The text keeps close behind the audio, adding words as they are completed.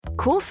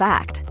Cool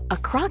fact, a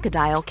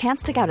crocodile can't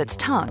stick out its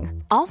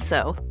tongue.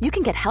 Also, you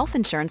can get health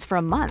insurance for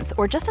a month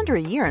or just under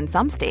a year in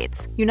some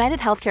states. United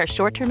Healthcare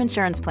short-term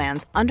insurance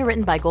plans,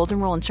 underwritten by Golden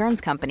Rule Insurance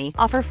Company,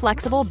 offer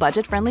flexible,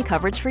 budget-friendly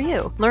coverage for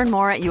you. Learn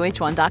more at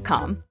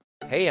uh1.com.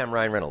 Hey, I'm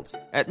Ryan Reynolds.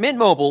 At Mint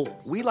Mobile,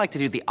 we like to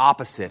do the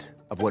opposite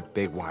of what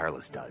Big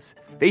Wireless does.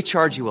 They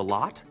charge you a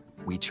lot,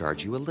 we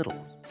charge you a little.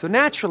 So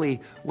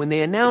naturally, when they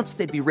announced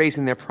they'd be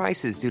raising their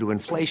prices due to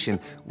inflation,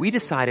 we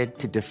decided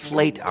to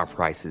deflate our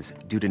prices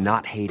due to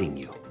not hating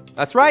you.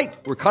 That's right.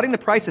 We're cutting the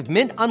price of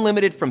Mint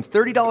Unlimited from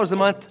 $30 a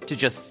month to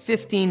just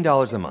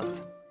 $15 a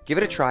month. Give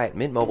it a try at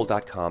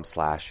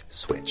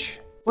mintmobile.com/switch.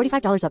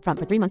 $45 up front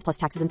for 3 months plus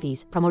taxes and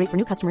fees. Promo rate for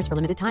new customers for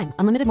limited time.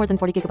 Unlimited more than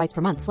 40 gigabytes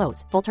per month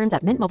slows. Full terms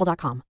at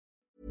mintmobile.com.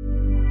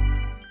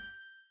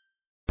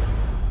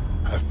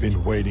 I've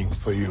been waiting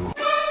for you.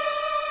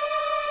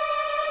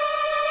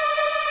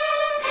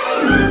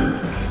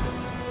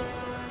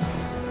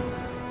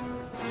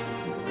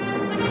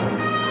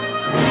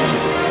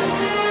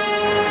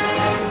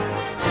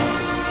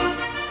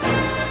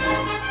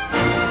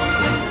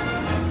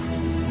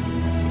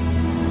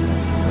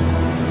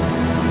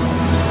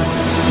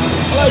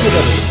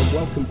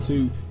 Welcome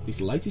to this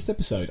latest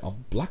episode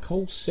of Black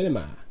Hole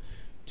Cinema.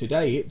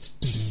 Today it's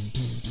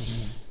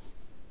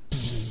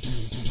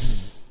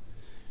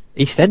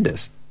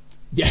EastEnders.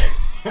 Yeah.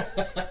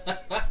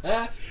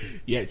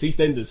 Yeah, it's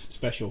EastEnders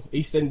special.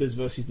 EastEnders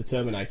versus the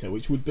Terminator,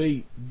 which would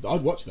be...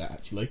 I'd watch that,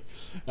 actually,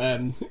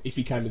 if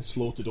he came and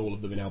slaughtered all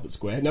of them in Albert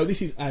Square. No,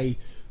 this is a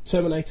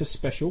Terminator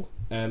special,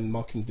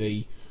 marking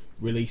the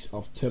release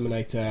of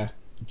Terminator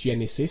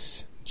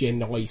Genesis,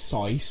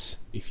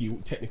 if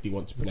you technically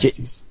want to pronounce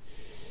it.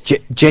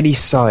 Jenny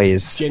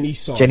Size. Jenny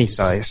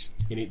Size.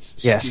 In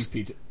its yes.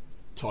 stupid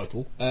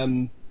title.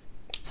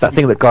 It's that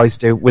thing that guys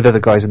do with other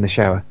guys in the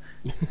shower.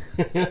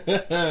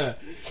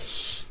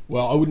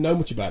 Well, I wouldn't know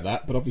much about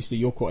that, but obviously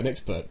you're quite an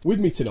expert. With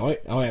me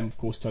tonight, I am, of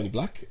course, Tony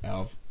Black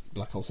of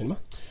Black Hole Cinema.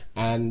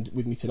 And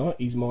with me tonight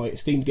is my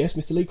esteemed guest,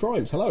 Mr. Lee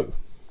Crimes. Hello.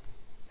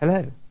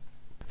 Hello.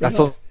 That's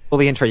nice. all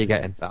the intro you're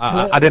getting.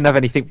 I didn't have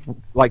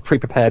anything like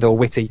pre-prepared or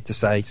witty to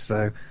say,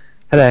 so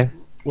hello.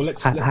 Well,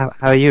 let's how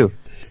are you?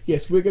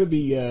 Yes, we're going to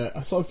be,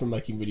 aside from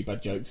making really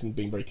bad jokes and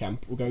being very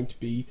camp, we're going to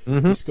be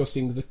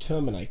discussing the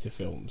Terminator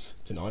films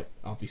tonight,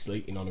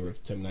 obviously in honour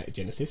of Terminator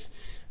Genesis,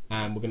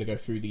 and we're going to go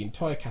through the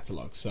entire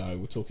catalogue. So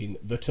we're talking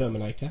The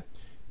Terminator,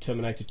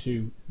 Terminator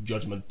 2,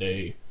 Judgment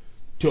Day,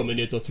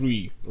 Terminator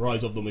 3,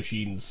 Rise of the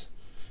Machines.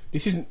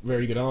 This isn't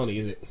very good Arnie,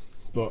 is it?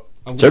 But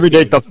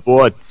Terminator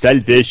 4,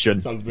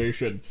 Salvation.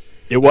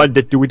 The one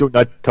that we do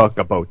not talk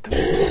about.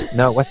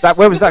 No, what's that?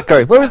 Where was that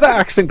going? Where was that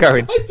accent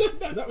going? I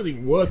don't know, that was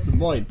even worse than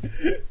mine.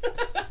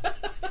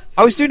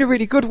 I was doing a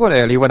really good one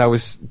earlier when I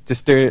was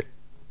just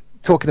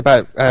talking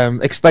about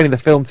explaining the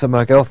film to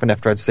my girlfriend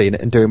after I'd seen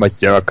it and doing my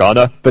Sarah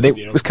Connor, but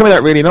it was coming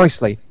out really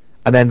nicely.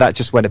 And then that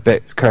just went a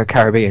bit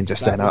Caribbean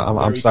just then.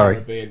 I'm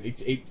sorry.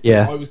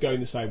 Yeah. I was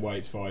going the same way.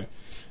 It's fine.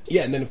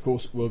 Yeah, and then of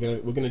course we're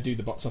gonna do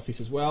the box office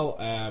as well.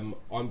 I'm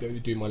going to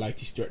do my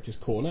latest director's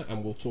corner,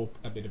 and we'll talk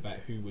a bit about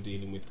who we're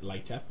dealing with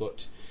later.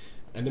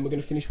 And then we're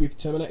going to finish with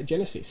Terminator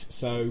Genesis.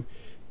 So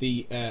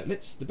the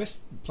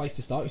best place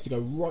to start is to go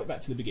right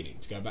back to the beginning,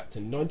 to go back to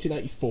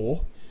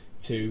 1984,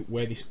 to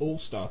where this all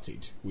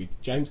started with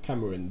James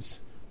Cameron's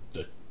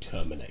The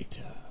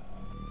Terminator.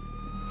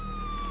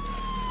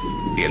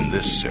 In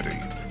this city,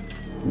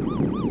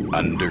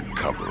 under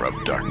cover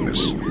of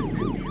darkness,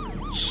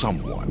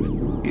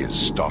 someone is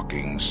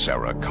stalking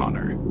Sarah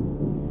Connor.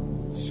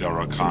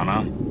 Sarah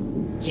Connor?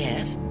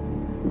 Yes.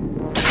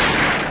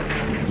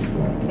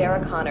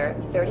 Sarah Connor,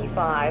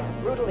 35,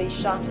 brutally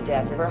shot to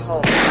death in her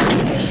home.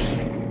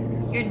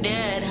 You're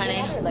dead,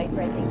 honey.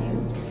 Late-breaking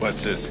news.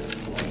 What's this?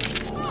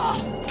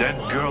 Dead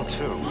girl,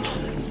 too.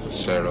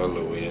 Sarah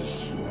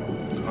Louise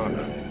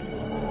Connor.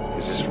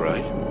 Is this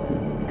right?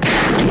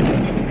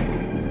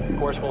 Of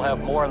course, we'll have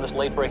more on this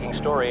late-breaking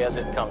story as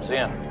it comes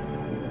in.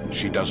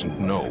 She doesn't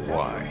know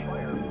why,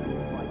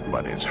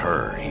 but it's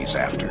her he's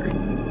after.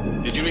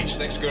 Did you reach the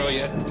next girl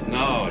yet? No,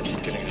 I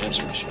didn't get an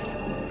answer, Michelle.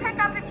 Pick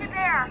up if you're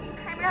there.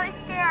 I'm really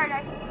scared.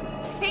 I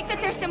think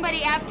that there's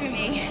somebody after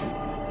me.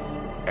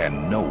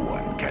 And no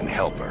one can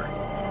help her,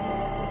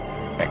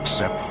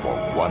 except for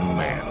one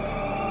man.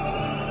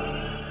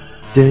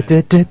 Is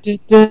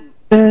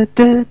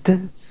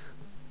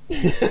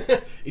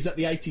that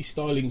the 80s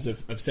stylings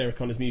of Sarah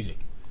Connor's music?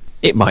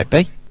 It might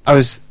be.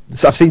 I've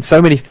seen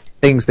so many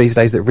things these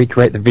days that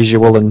recreate the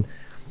visual and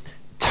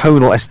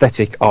tonal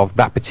aesthetic of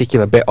that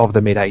particular bit of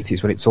the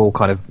mid-80s, when it's all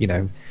kind of,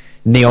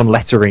 neon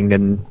lettering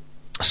and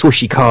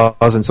swooshy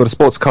cars and sort of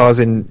sports cars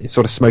in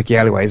sort of smoky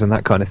alleyways and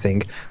that kind of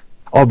thing.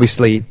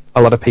 Obviously,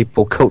 a lot of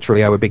people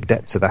culturally owe a big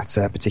debt to that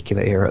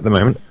particular era at the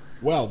moment.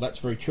 Well, that's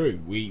very true.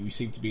 We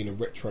seem to be in a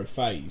retro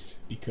phase,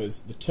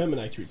 because the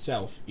Terminator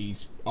itself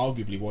is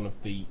arguably one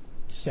of the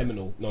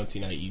seminal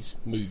 1980s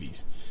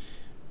movies,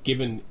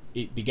 given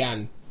it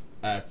began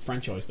a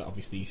franchise that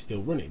obviously is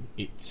still running.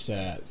 It's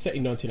set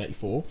in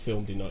 1984,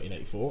 filmed in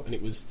 1984, and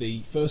it was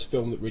the first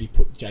film that really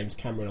put James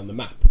Cameron on the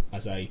map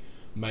as a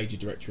major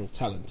directorial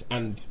talent.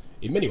 And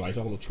in many ways,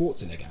 Arnold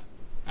Schwarzenegger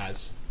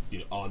as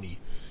Arnie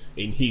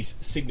in his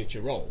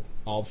signature role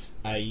of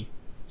a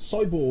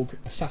cyborg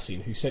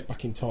assassin who's sent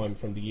back in time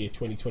from the year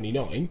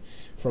 2029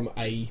 from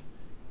a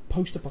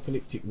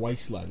post-apocalyptic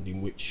wasteland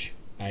in which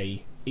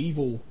a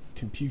evil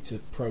computer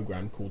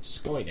program called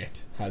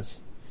Skynet has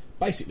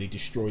basically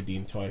destroyed the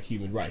entire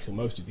human race, or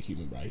most of the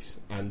human race,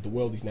 and the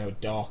world is now a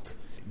dark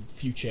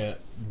future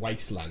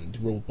wasteland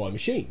ruled by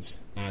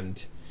machines.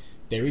 And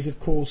there is, of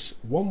course,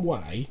 one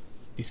way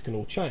this can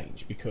all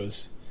change,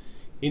 because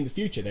in the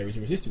future there is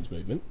a resistance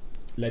movement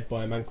led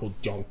by a man called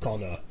John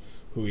Connor,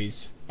 who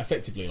is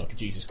effectively like a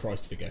Jesus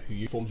Christ figure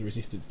who forms a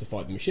resistance to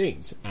fight the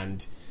machines.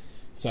 And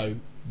so,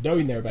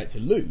 knowing they're about to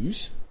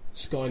lose,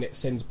 Skynet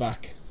sends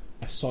back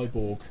a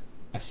cyborg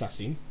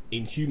assassin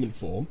in human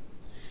form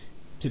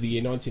to the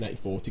year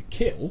 1984 to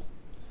kill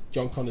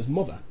John Connor's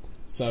mother.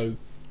 So,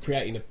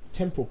 creating a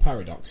temporal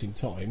paradox in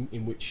time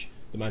in which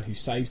the man who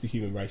saves the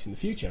human race in the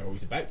future, or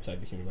is about to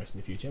save the human race in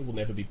the future, will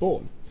never be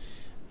born.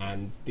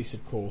 And this,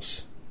 of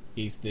course,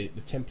 is the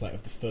template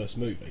of the first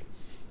movie,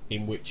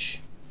 in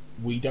which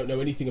we don't know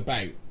anything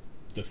about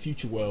the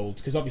future world,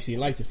 because obviously in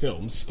later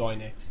films,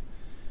 Skynet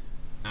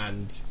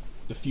and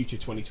the future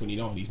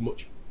 2029 is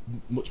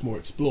much more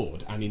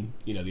explored, and in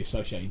the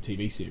associated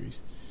TV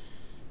series.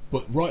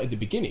 But right at the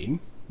beginning,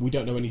 we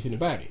don't know anything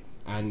about it,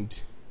 and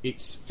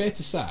it's fair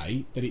to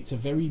say that it's a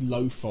very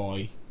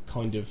lo-fi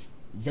kind of,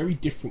 very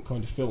different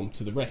kind of film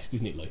to the rest,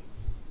 isn't it, Lee?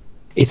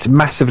 It's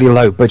massively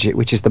low budget,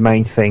 which is the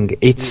main thing.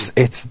 It's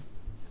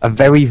a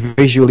very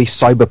visually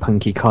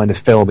cyberpunky kind of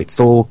film. It's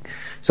all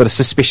sort of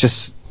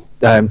suspicious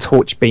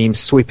torch beams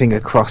sweeping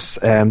across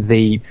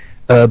the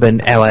urban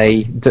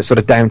LA, sort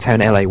of downtown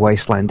LA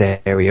wasteland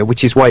area,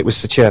 which is why it was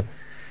such a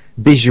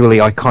visually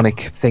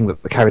iconic thing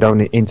that carried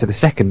on into the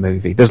second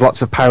movie. There's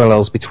lots of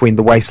parallels between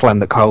the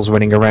wasteland that Kyle's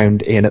running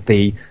around in at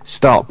the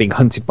start, being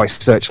hunted by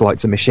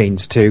searchlights and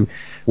machines, to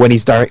when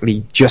he's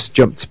directly just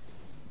jumped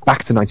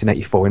back to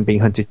 1984 and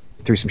being hunted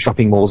through some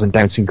shopping malls and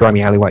down some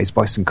grimy alleyways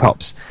by some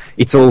cops.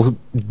 It's all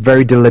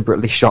very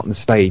deliberately shot and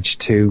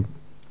staged to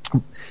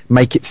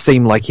make it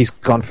seem like he's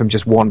gone from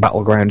just one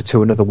battleground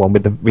to another one,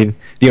 with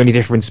the only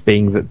difference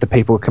being that the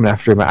people coming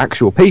after him are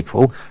actual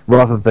people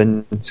rather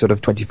than sort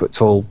of 20-foot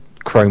tall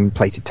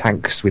chrome-plated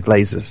tanks with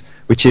lasers,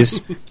 which is,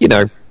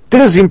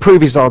 does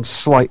improve his odds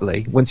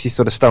slightly once he's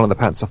sort of stolen the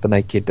pants off the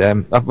naked...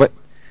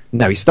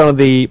 no, he's stolen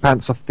the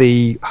pants off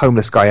the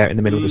homeless guy out in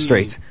the middle of the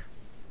street.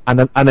 And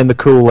then the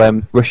cool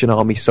Russian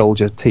army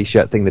soldier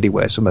T-shirt thing that he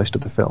wears for most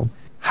of the film.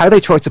 How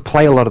they try to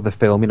play a lot of the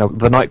film,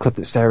 the nightclub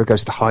that Sarah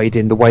goes to hide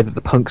in, the way that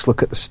the punks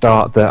look at the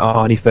start, that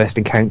Arnie first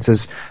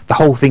encounters, the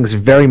whole thing's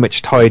very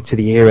much tied to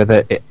the era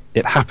that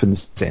it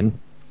happens in.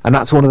 And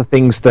that's one of the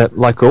things that,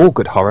 like all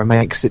good horror,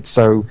 makes it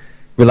so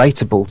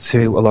relatable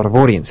to a lot of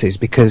audiences,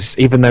 because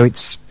even though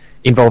it's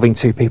involving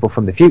two people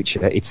from the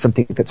future, it's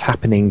something that's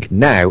happening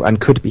now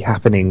and could be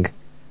happening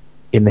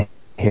in the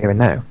here and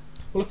now.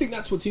 Well, I think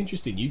that's what's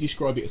interesting. You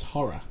describe it as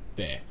horror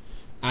there,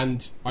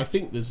 and I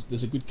think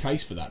there's a good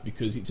case for that,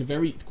 because it's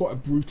quite a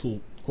brutal,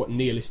 quite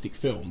nihilistic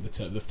film.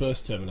 The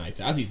first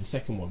Terminator, as is the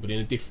second one, but in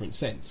a different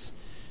sense.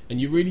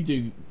 And it really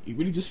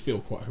does feel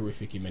quite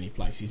horrific in many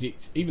places.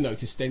 Even though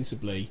it's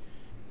ostensibly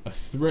a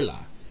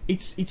thriller,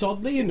 it's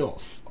oddly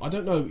enough, I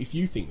don't know if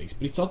you think this,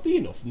 but it's oddly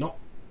enough not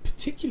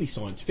particularly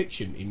science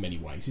fiction in many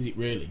ways, is it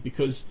really?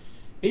 Because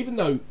even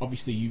though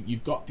obviously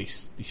you've got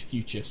this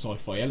future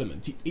sci-fi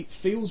element, it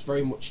feels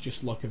very much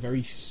just like a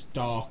very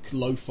stark,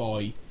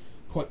 lo-fi,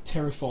 quite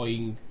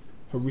terrifying,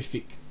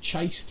 horrific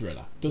chase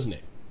thriller, doesn't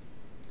it?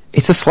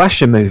 It's a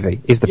slasher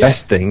movie, is the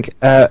best thing.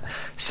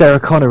 Sarah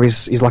Connor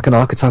is like an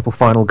archetypal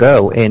final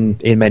girl in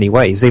many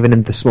ways, even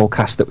in the small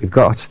cast that we've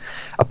got.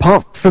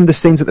 Apart from the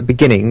scenes at the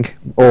beginning,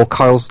 or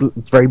Kyle's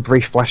very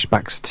brief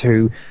flashbacks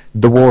to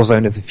the war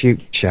zone of the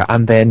future,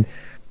 and then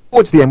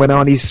towards the end when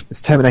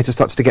Arnie's Terminator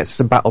starts to get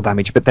some battle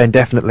damage, but then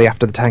definitely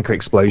after the tanker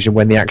explosion,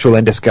 when the actual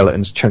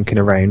endoskeletons chunking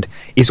around,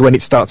 is when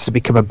it starts to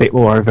become a bit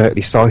more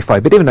overtly sci-fi.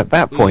 But even at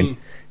that point,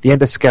 the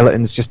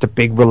endoskeleton's just a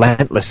big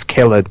relentless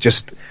killer,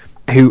 just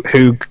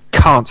who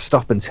can't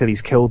stop until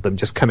he's killed them,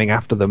 just coming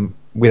after them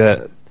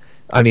with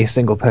only a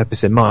single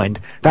purpose in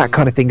mind. That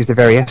kind of thing is the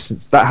very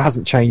essence. That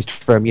hasn't changed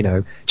from,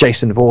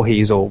 Jason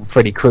Voorhees or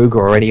Freddy Krueger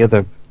or any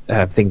other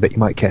thing that you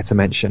might care to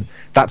mention.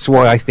 That's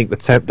why I think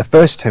the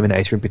first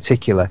Terminator in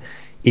particular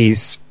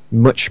is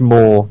much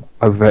more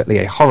overtly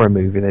a horror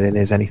movie than it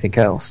is anything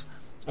else.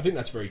 I think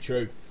that's very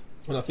true.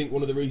 And I think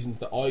one of the reasons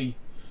that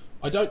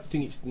I don't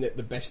think it's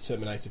the best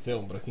Terminator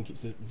film, but I think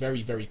it's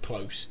very, very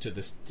close to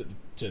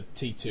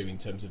T2 in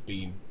terms of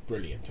being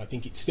brilliant. I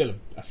think it's still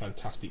a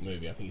fantastic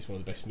movie. I think it's one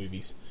of the best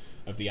movies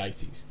of the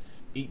 80s.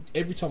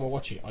 Every time I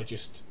watch it, I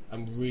just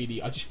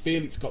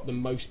feel it's got the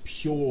most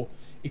pure.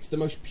 It's the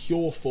most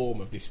pure form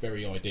of this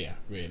very idea,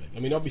 really. I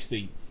mean,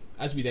 obviously,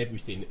 as with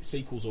everything,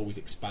 sequels always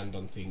expand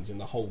on things, and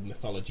the whole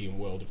mythology and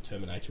world of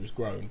Terminator has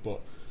grown. But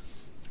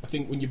I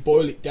think when you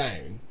boil it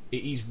down,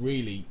 it is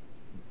really.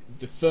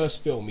 The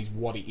first film is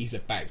what it is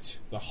about.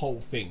 The whole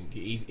thing.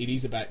 It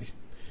is about this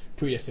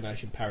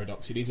predestination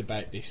paradox. It is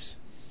about this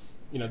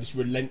this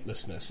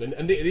relentlessness,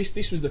 and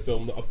this was the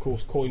film that, of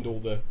course, coined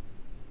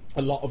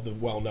a lot of the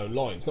well-known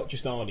lines. Not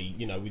just Arnie,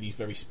 with his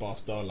very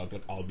sparse dialogue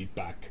like "I'll be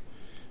back"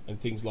 and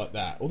things like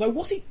that. Although,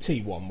 was it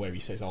T1 where he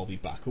says "I'll be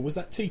back," or was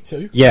that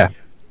T2? Yeah,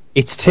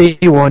 it's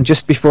T1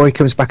 just before he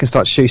comes back and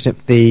starts shooting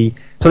up the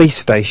police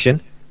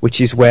station,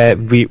 which is where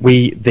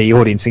we the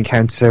audience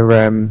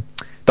encounter.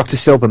 Dr.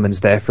 Silverman's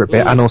there for a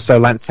bit, and also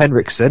Lance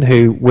Henriksen,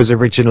 who was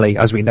originally,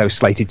 as we know,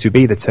 slated to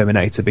be the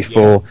Terminator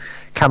before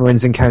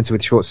Cameron's encounter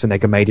with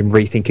Schwarzenegger made him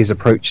rethink his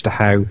approach to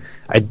how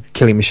a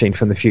killing machine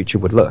from the future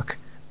would look.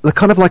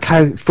 Kind of like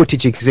how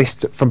footage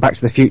exists from Back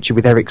to the Future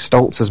with Eric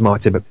Stoltz as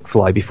Marty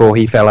McFly before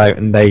he fell out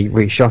and they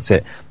reshot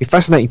it. It'd be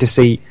fascinating to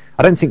see.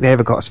 I don't think they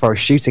ever got as far as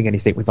shooting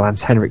anything with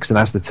Lance Henriksen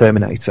as the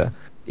Terminator.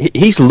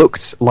 He's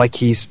looked like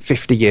he's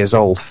 50 years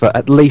old for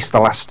at least the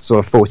last sort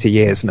of 40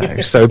 years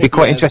now, so it'd be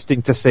quite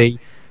interesting to see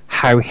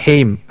how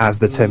him as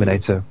the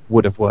Terminator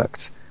would have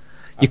worked.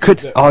 You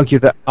could argue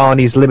that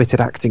Arnie's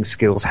limited acting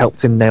skills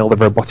helped him nail the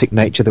robotic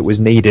nature that was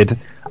needed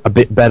a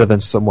bit better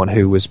than someone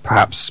who was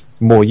perhaps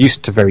more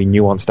used to very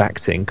nuanced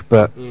acting,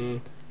 but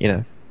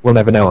we'll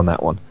never know on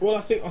that one. Well,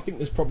 I think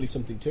there's probably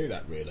something to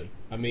that, really.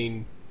 I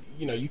mean,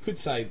 you could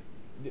say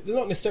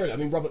not necessarily. I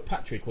mean, Robert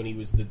Patrick, when he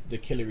was the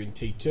killer in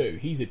T2,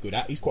 he's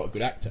quite a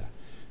good actor.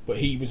 But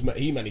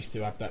he managed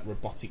to have that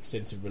robotic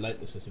sense of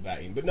relentlessness about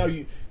him. But no,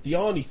 the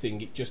Arnie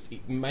thing,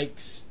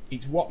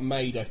 it's what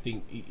made, I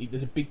think,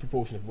 there's a big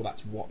proportion of,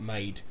 that's what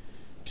made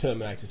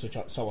Terminator so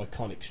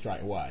iconic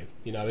straight away.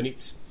 And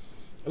it's,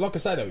 like I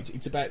say though,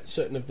 it's about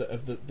certain of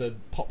the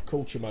pop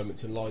culture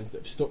moments and lines that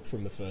have stuck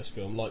from the first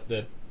film, like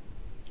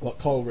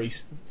Kyle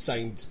Reese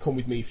saying, "Come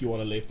with me if you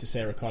want to live," to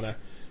Sarah Connor.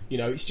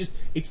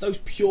 It's those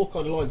pure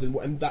kind of lines,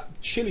 and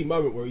that chilly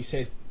moment where he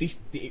says,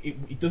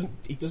 it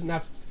doesn't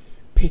have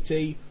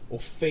pity or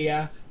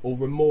fear or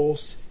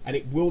remorse, and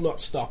it will not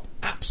stop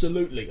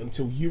absolutely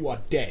until you are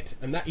dead.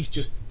 And that is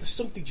there's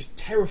something just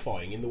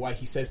terrifying in the way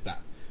he says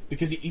that,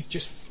 because it is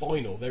just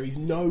final. At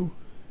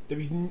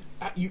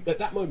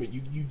that moment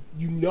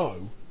you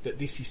know that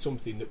this is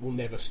something that will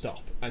never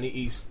stop, and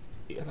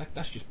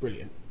that's just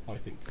brilliant, I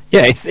think.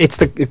 Yeah, it's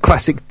the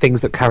classic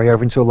things that carry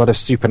over into a lot of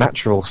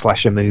supernatural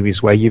slasher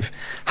movies, where you've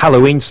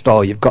Halloween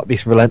style, you've got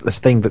this relentless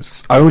thing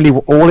that's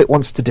all it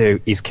wants to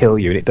do is kill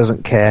you, and it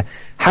doesn't care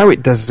how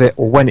it does it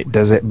or when it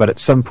does it, but at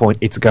some point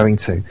it's going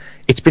to.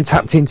 It's been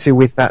tapped into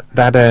with that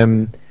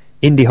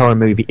indie horror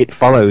movie It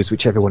Follows,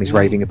 which everyone is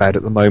raving about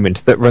at the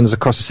moment, that runs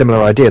across a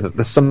similar idea that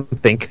there's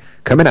something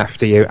coming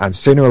after you, and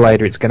sooner or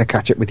later it's going to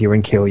catch up with you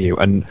and kill you,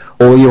 and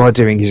all you are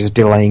doing is just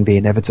delaying the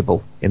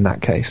inevitable in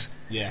that case.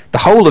 Yeah. The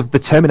whole of the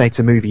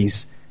Terminator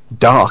movie's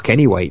dark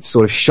anyway. It's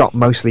sort of shot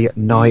mostly at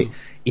night.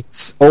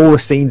 It's all the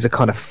scenes are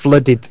kind of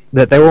flooded.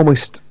 They're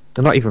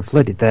not even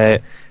flooded.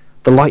 The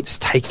light's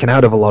taken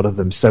out of a lot of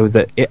them, so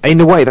that in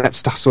a way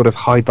that's to sort of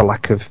hide the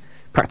lack of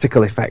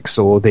practical effects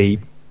or the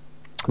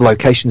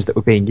locations that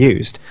were being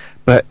used.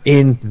 But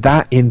in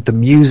the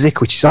music,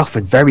 which is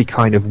often very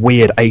kind of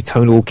weird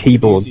atonal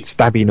keyboard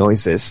stabby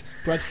noises,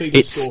 Brad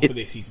Fiedler's score for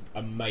this is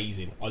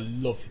amazing. I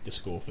love the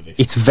score for this.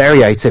 It's very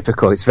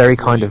atypical. It's very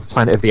kind of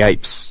Planet of the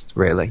Apes,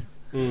 really.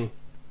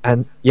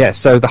 And yeah,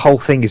 so the whole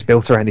thing is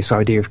built around this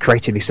idea of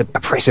creating this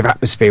oppressive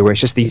atmosphere where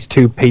it's just these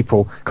two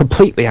people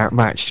completely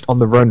outmatched on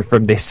the run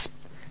from this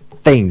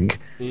thing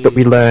that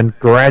we learn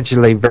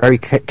gradually, very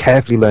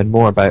carefully learn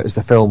more about as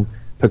the film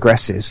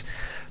progresses.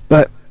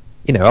 But,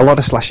 a lot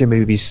of slasher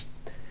movies,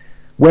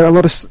 where a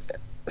lot of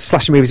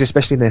slasher movies,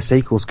 especially in their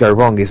sequels, go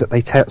wrong, is that they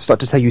start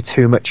to tell you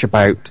too much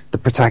about the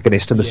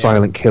protagonist and the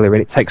silent killer,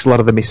 and it takes a lot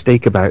of the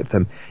mystique about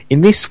them.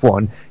 In this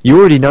one, you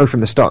already know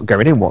from the start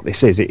going in what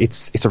this is.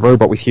 It's a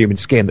robot with human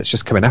skin that's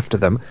just coming after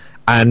them,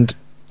 and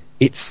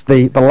it's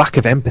the lack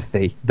of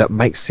empathy that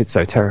makes it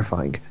so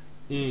terrifying.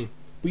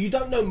 But you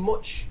don't know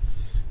much.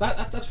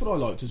 That's what I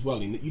liked as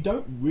well, in that you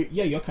don't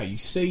you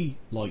see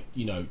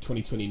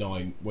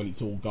 2029 when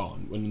it's all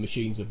gone, when the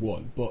machines have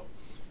won, but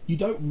you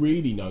don't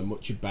really know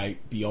much about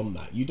beyond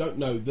that. You don't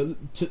know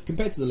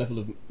compared to the level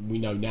of we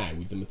know now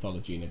with the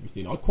mythology and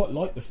everything. I quite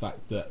like the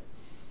fact that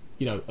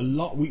a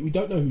lot we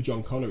don't know who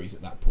John Connor is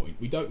at that point.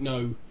 We don't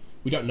know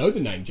the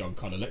name John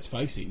Connor. Let's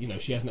face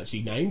it, she hasn't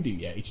actually named him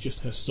yet. It's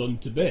just her son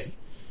to be,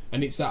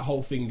 and it's that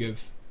whole thing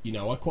of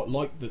I quite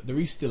like that there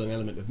is still an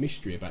element of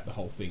mystery about the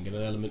whole thing, and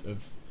an element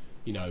of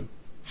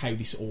how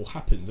this all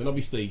happens. And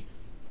obviously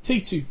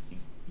T2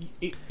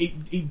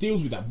 it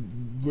deals with that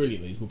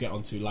brilliantly, as we'll get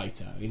onto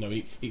later.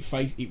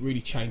 It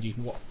really changes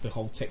what the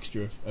whole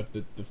texture of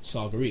the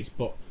saga is,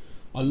 but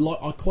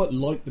I quite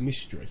like the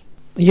mystery.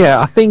 Yeah,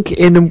 I think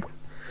in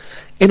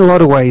a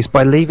lot of ways,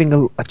 by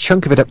leaving a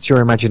chunk of it up to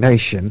your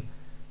imagination,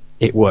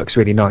 it works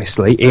really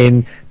nicely.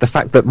 In the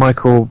fact that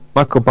Michael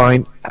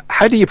Biehn,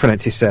 how do you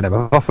pronounce his surname?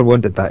 I've often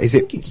wondered that. Is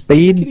it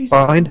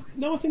Biehn?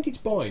 No, I think it's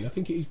Biehn. I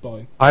think it is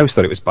Biehn. I always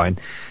thought it was Biehn.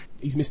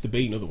 He's Mr.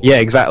 Bean, otherwise. Yeah,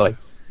 exactly.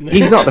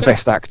 He's not the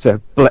best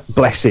actor,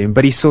 bless him,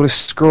 but he's sort of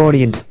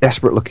scrawny and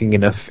desperate looking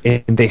enough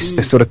in this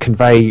to sort of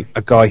convey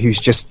a guy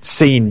who's just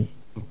seen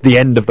the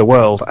end of the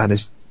world and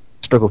has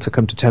struggled to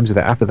come to terms with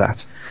it after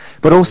that.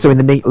 But also in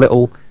the neat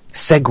little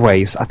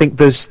segues. I think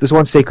there's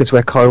one sequence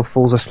where Kyle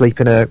falls asleep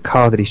in a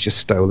car that he's just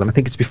stolen. I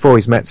think it's before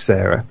he's met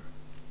Sarah,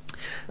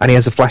 and he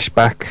has a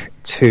flashback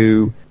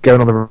to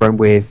going on the run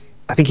with.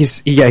 I think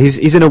he's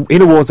in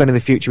a war zone in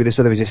the future with this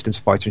other resistance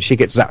fighter, and she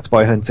gets zapped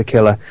by a hunter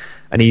killer,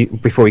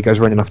 and before he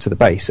goes running off to the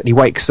base, and he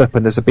wakes up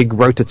and there's a big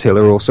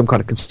rototiller or some kind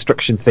of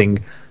construction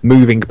thing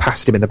moving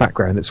past him in the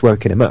background that's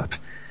woken him up.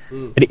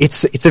 And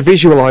it's a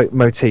visual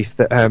motif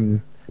that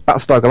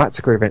Battlestar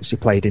Galactica eventually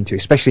played into,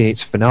 especially in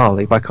its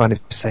finale, by kind of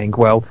saying,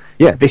 well,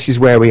 yeah, this is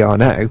where we are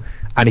now,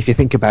 and if you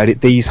think about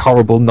it, these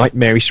horrible,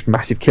 nightmarish,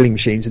 massive killing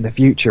machines in the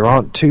future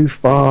aren't too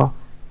far.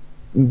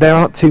 There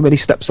aren't too many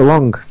steps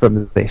along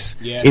from this.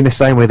 Yeah. In the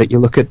same way that you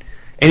look at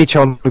any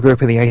child who grew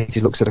up in the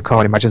 80s looks at a car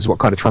and imagines what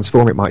kind of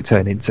transform it might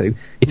turn into.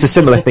 It's a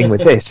similar thing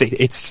with this.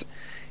 It's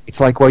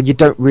like, well, you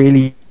don't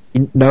really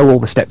know all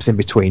the steps in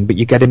between, but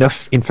you get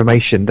enough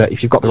information that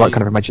if you've got the right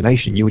kind of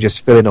imagination, you will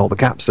just fill in all the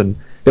gaps and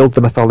build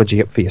the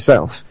mythology up for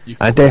yourself. And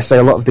I dare say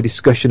a lot of the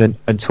discussion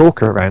and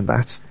talk around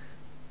that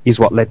is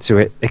what led to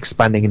it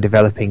expanding and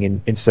developing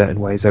in certain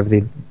ways over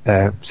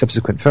the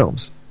subsequent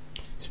films.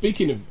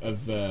 Speaking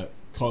of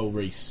Kyle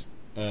Reese,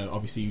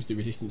 obviously he was the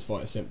resistance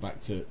fighter sent back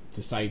to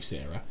save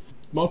Sarah.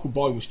 Michael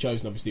Biehn was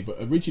chosen, obviously, but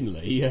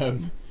originally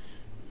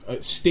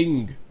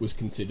Sting was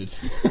considered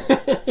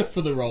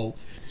for the role.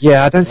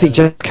 Yeah, I don't think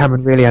James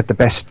Cameron really had the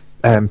best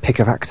pick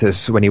of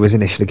actors when he was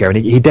initially going.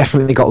 He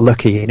definitely got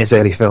lucky in his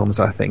early films,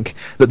 I think.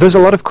 But there's a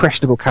lot of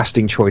questionable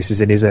casting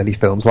choices in his early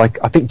films. Like,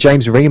 I think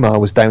James Remar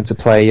was down to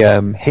play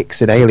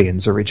Hicks in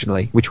Aliens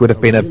originally, which would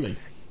have been a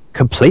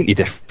completely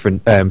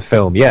different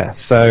film, yeah.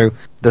 So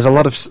there's a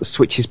lot of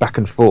switches back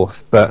and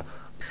forth, but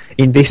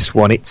in this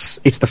one, it's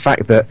the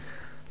fact that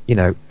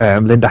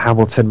Linda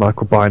Hamilton,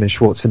 Michael Biehn, and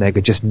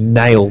Schwarzenegger just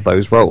nail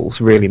those roles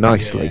really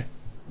nicely.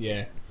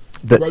 Yeah.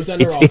 That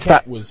Rosanna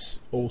Arquette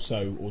was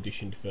also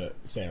auditioned for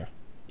Sarah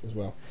as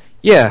well.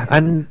 Yeah,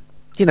 and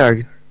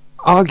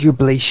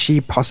arguably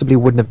she possibly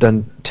wouldn't have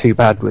done too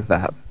bad with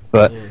that,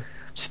 but.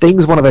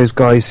 Sting's one of those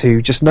guys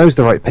who just knows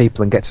the right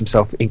people and gets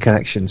himself in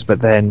connections,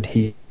 but then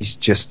he's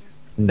just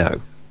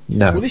no,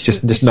 well,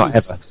 just not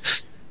ever.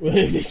 Well,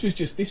 this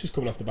was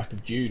coming off the back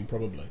of Dune,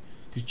 probably,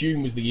 because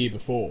Dune was the year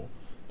before,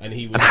 and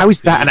he was. And how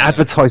is that an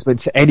advertisement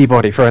to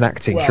anybody for an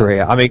acting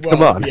career? I mean,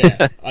 come on.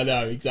 Yeah, I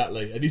know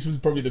exactly. And this was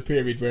probably the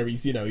period where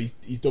he's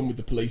done with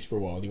the police for a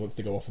while. And he wants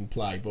to go off and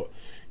play, but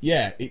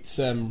yeah, it's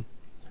the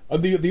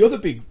other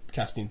big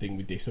casting thing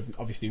with this,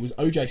 obviously, was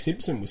O.J.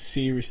 Simpson was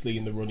seriously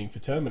in the running for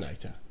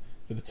Terminator.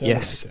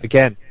 Yes,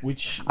 again.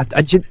 Which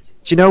do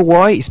you know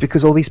why? It's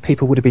because all these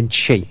people would have been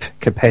cheap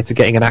compared to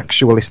getting an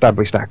actual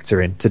established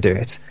actor in to do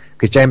it.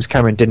 Because James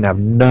Cameron didn't have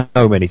no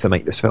money to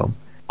make this film.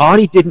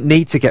 Arnie didn't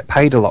need to get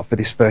paid a lot for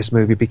this first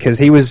movie because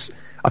he was,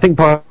 I think,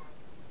 by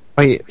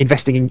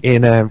investing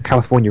in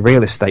California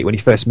real estate when he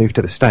first moved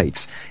to the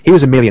States, he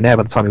was a millionaire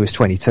by the time he was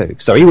 22.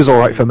 So he was all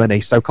right for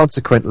money. So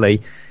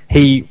consequently,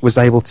 he was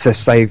able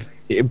to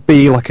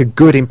be like a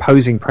good,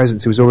 imposing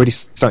presence who was already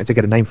starting to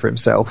get a name for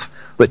himself,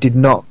 but did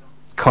not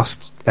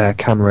cost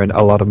Cameron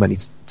a lot of money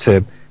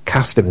to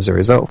cast him as a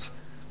result.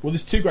 Well,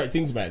 there's two great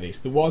things about this.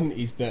 The one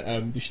is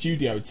that the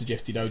studio had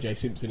suggested O.J.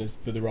 Simpson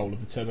for the role of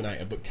the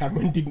Terminator, but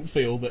Cameron didn't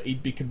feel that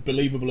he'd be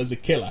believable as a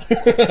killer,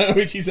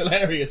 which is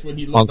hilarious when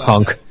you look at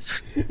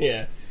that.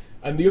 Yeah.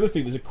 And the other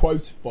thing, there's a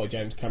quote by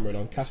James Cameron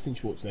on casting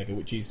Schwarzenegger,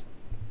 which is,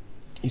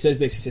 he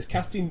says,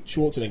 casting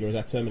Schwarzenegger as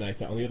our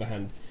Terminator, on the other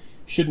hand,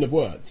 shouldn't have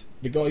worked.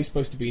 The guy is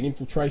supposed to be an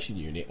infiltration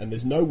unit, and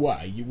there's no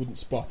way you wouldn't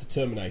spot a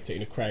Terminator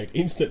in a crowd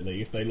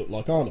instantly if they look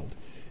like Arnold.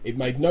 It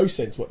made no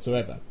sense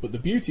whatsoever. But the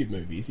beauty of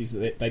movies is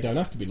that they don't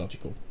have to be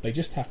logical. They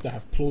just have to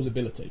have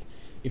plausibility.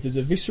 If there's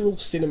a visceral,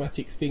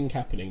 cinematic thing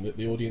happening that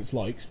the audience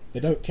likes, they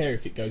don't care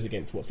if it goes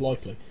against what's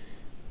likely.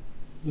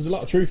 There's a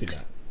lot of truth in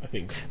that, I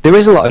think. There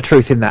is a lot of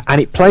truth in that,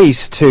 and it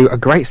plays to a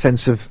great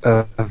sense of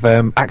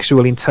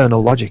actual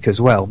internal logic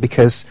as well,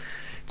 because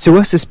to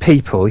us as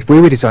people, if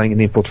we were designing an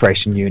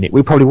infiltration unit,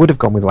 we probably would have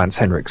gone with Lance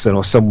Henriksen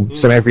or some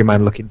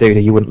everyman-looking dude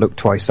who you wouldn't look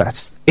twice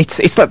at.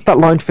 It's that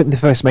line from the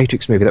first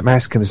Matrix movie that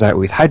Mouse comes out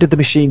with. How did the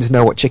machines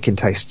know what chicken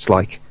tastes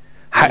like?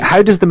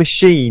 How does the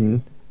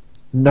machine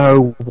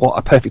know what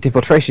a perfect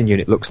infiltration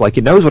unit looks like?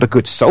 It knows what a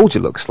good soldier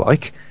looks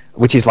like,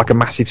 which is like a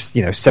massive,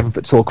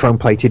 7-foot-tall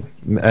chrome-plated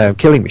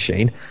killing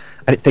machine.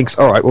 And it thinks,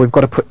 all right, well, we've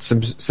got to put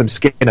some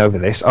skin over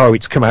this. Oh,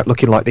 it's come out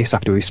looking like this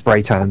after we've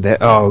spray-tanned it.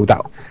 Oh,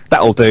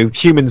 that'll do.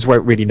 Humans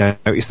won't really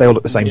notice. They all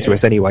look the same to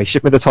us anyway.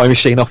 Ship me the time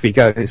machine, off he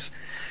goes.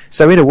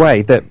 So in a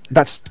way,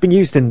 that's been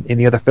used in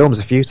the other films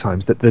a few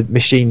times, that the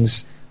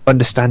machine's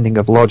understanding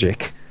of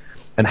logic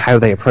and how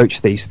they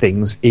approach these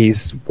things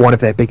is one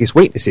of their biggest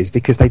weaknesses,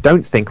 because they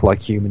don't think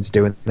like humans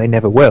do, and they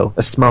never will,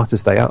 as smart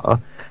as they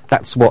are.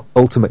 That's what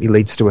ultimately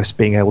leads to us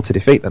being able to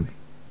defeat them.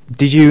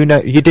 You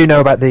do know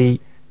about the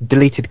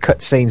deleted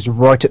cut scenes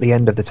right at the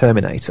end of the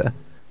Terminator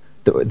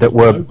that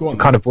were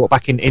kind of brought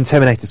back in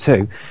Terminator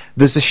 2.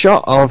 There's a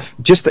shot of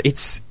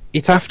it's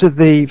after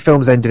the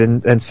film's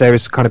ended and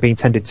Sarah's kind of being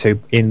tended to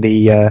in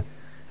the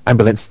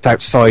ambulance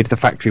outside the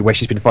factory where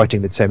she's been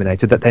fighting the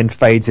Terminator, that then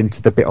fades into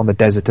the bit on the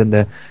desert and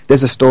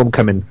there's a storm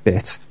coming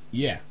bit.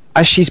 Yeah.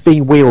 as she's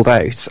being wheeled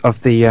out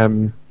of the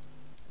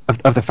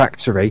of the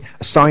factory,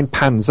 a sign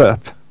pans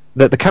up.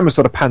 The camera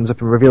sort of pans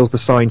up and reveals the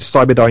sign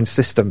Cyberdyne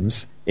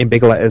Systems in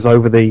big letters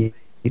over the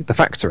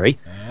factory.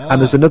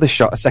 And there's another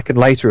shot a second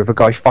later of a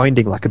guy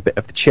finding like a bit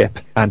of the chip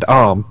and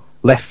arm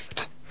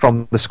left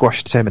from the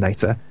squashed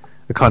Terminator,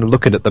 kind of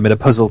looking at them in a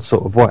puzzled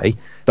sort of way,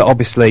 that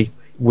obviously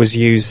was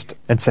used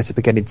and set up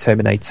again in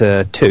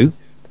Terminator 2,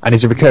 and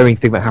is a recurring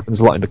thing that happens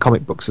a lot in the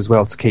comic books as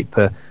well to keep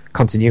the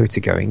continuity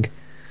going,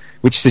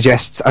 which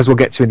suggests, as we'll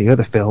get to in the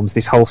other films,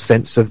 this whole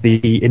sense of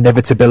the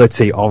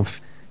inevitability of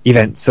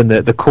events and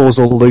the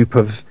causal loop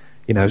of,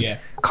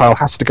 Kyle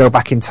has to go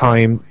back in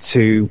time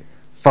to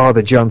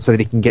father John so that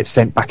he can get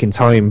sent back in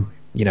time,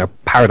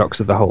 paradox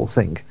of the whole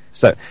thing.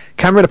 So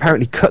Cameron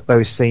apparently cut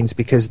those scenes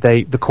because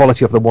the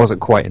quality of them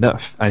wasn't quite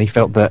enough, and he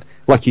felt that,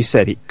 like you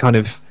said, it kind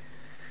of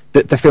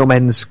the film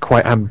ends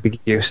quite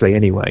ambiguously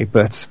anyway,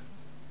 but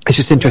it's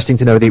just interesting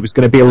to know that it was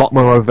going to be a lot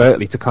more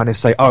overtly to kind of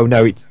say, oh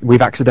no,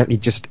 we've accidentally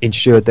just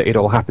ensured that it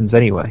all happens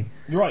anyway.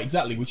 Right,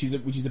 exactly, which is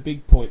a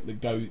big point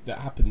that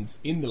happens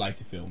in the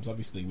later films,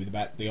 obviously, with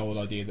about the old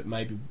idea that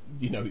maybe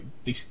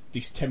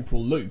this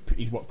temporal loop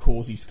is what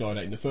causes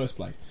Skynet in the first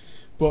place.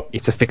 But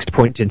it's a fixed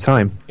point in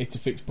time. It's a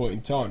fixed point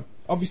in time.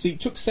 Obviously, it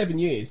took 7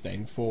 years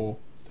then for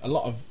a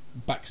lot of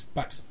back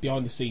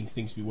behind the scenes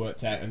things to be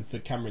worked out, and for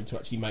Cameron to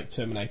actually make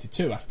Terminator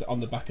 2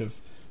 on the back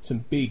of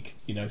some big,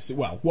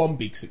 one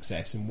big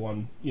success and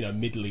one,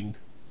 middling,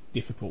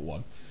 difficult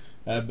one.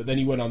 But then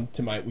he went on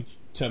to make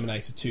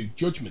Terminator 2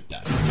 Judgment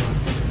Day.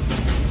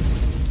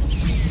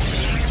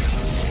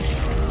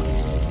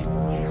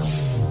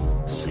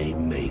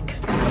 Same make.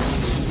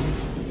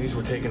 These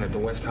were taken at the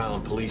West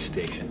Highland Police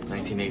Station,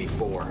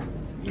 1984.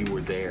 You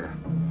were there.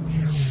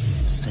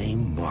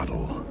 Same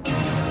model.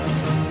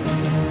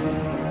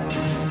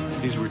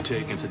 These were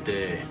taken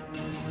today.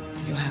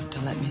 You have to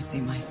let me see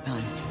my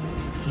son.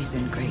 He's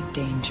in great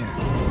danger.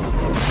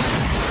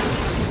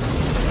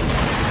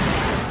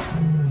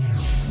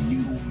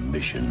 New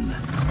mission.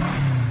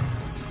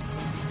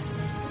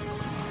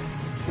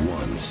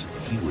 Once,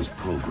 he was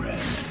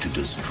programmed to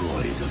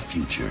destroy the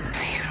future.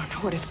 You don't know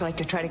what it's like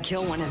to try to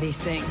kill one of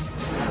these things.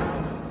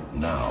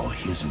 Now,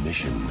 his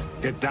mission...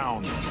 Get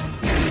down.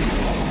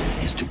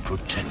 ...is to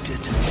protect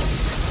it.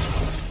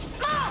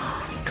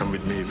 Come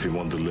with me if you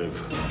want to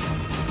live.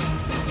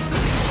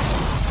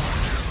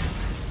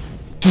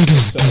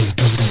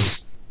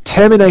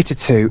 Terminator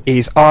 2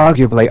 is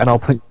arguably, and I'll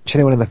punch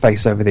anyone in the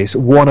face over this,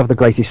 one of the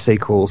greatest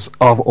sequels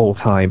of all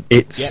time.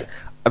 It's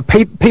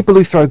people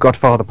who throw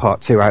Godfather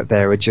Part 2 out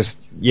there are just,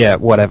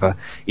 whatever.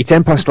 It's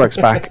Empire Strikes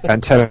Back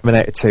and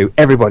Terminator 2.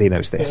 Everybody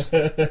knows this.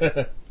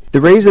 The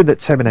reason that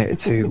Terminator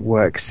 2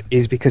 works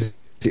is because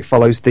it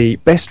follows the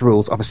best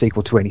rules of a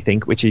sequel to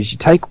anything, which is you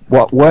take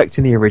what worked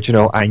in the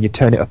original and you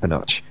turn it up a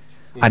notch.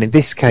 And in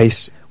this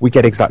case, we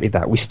get exactly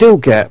that. We still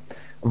get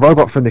a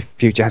robot from the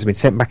future has been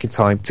sent back in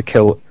time to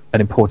kill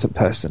an important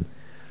person.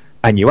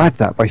 And you add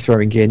that by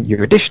throwing in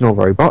your additional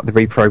robot, the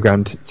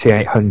reprogrammed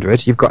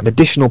T-800. You've got an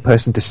additional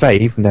person to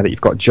save now that you've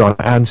got John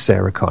and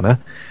Sarah Connor.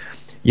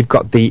 You've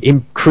got the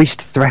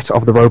increased threat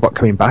of the robot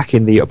coming back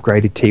in the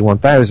upgraded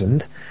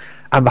T-1000.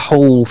 And the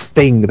whole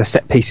thing, the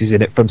set pieces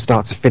in it from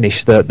start to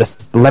finish, the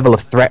level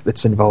of threat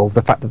that's involved,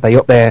 the fact that they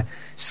up their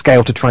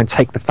scale to try and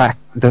take the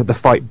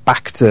fight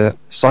back to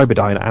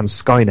Cyberdyne and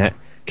Skynet,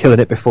 killing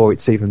it before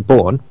it's even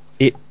born.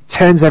 It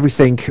turns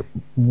everything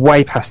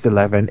way past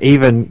 11.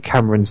 Even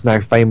Cameron's now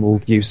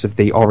famed use of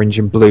the orange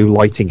and blue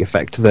lighting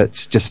effect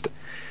that's just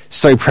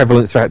so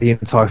prevalent throughout the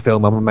entire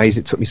film. I'm amazed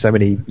it took me so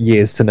many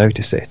years to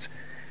notice it.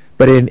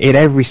 But in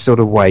every sort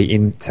of way,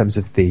 in terms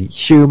of the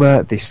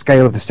humour, the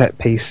scale of the set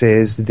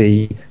pieces,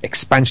 the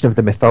expansion of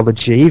the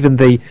mythology, even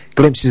the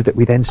glimpses that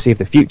we then see of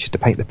the future to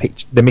paint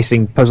the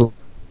missing puzzle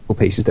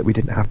pieces that we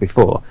didn't have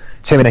before,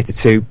 Terminator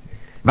 2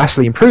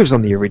 vastly improves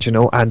on the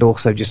original and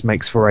also just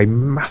makes for a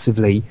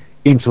massively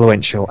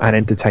influential and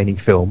entertaining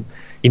film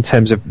in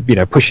terms of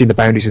pushing the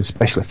boundaries in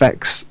special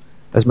effects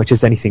as much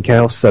as anything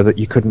else, so that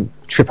you couldn't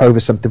trip over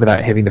something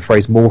without hearing the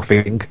phrase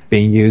morphing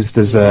being used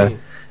as a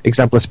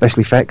example of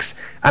special effects,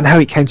 and how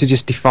it came to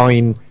just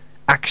define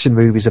action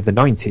movies of the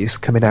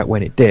 90s coming out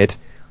when it did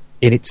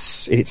in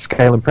its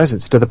scale and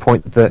presence, to the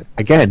point that,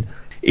 again,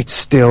 it's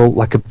still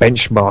like a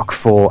benchmark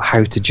for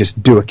how to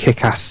just do a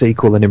kick-ass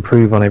sequel and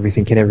improve on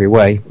everything in every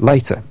way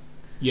later.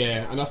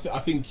 Yeah, and I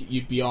think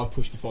you'd be hard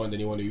pushed to find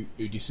anyone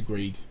who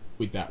disagreed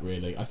with that,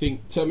 really. I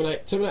think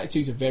Terminator 2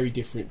 is a very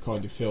different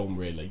kind of film,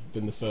 really,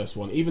 than the first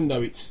one, even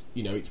though it's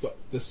got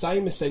the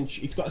same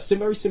essential, it's got a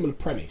very similar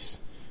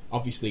premise,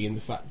 obviously, in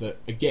the fact that,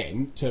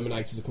 again,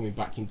 Terminators are coming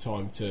back in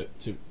time to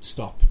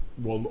stop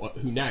one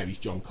who now is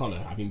John Connor,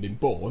 having been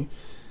born,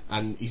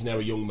 and he's now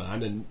a young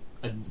man and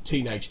a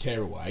teenage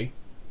tearaway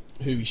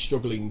who is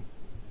struggling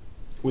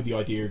with the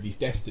idea of his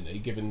destiny,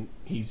 given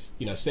he's,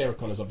 Sarah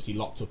Connor's obviously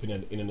locked up in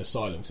an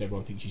asylum because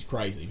everyone thinks she's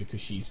crazy because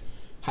she's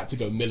had to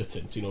go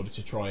militant in order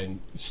to try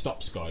and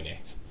stop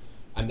Skynet.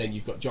 And then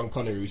you've got John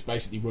Connor, who's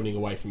basically running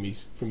away from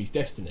his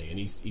destiny, and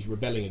he's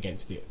rebelling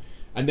against it.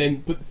 And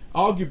then, but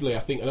arguably, I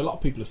think, and a lot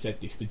of people have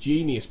said this, the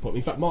genius point.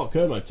 In fact, Mark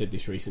Kermode said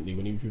this recently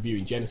when he was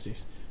reviewing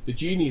Genesis. The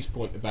genius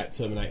point about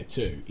Terminator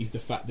 2 is the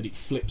fact that it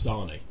flips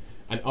Arnie,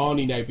 and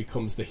Arnie now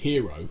becomes the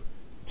hero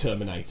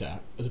Terminator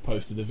as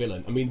opposed to the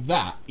villain. I mean,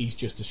 that is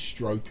just a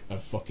stroke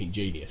of fucking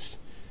genius.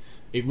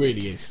 It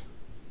really is.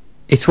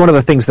 It's one of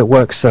the things that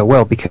works so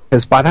well,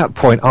 because by that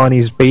point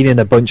Arnie's been in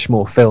a bunch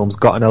more films,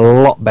 gotten a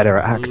lot better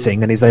at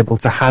acting, and is able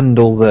to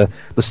handle the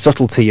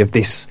subtlety of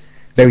this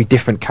very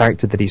different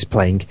character that he's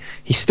playing.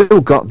 He's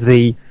still got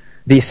the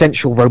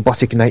essential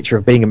robotic nature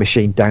of being a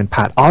machine down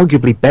pat,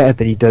 arguably better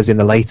than he does in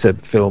the later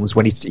films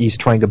when he's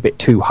trying a bit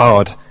too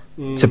hard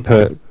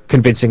to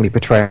convincingly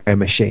portray a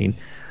machine.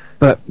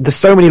 But there's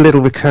so many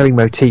little recurring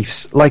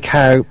motifs, like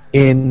how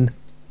in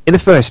the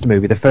first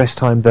movie, the first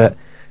time that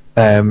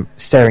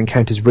Sarah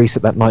encounters Reese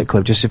at that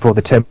nightclub just before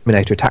the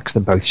Terminator attacks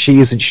them both, she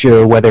isn't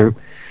sure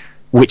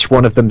which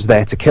one of them's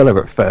there to kill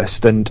her at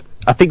first, and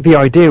I think the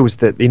idea was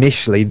that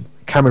initially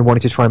Cameron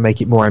wanted to try and make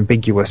it more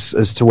ambiguous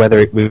as to whether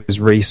it was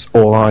Reese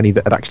or Arnie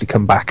that had actually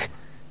come back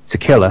to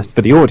kill her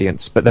for the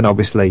audience, but then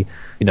obviously,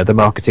 the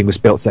marketing was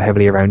built so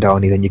heavily around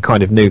Arnie, then you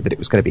kind of knew that it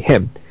was going to be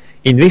him.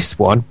 In this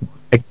one,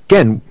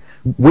 again,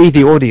 we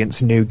the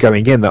audience knew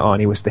going in that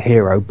Arnie was the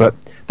hero, but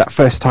that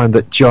first time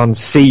that John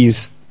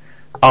sees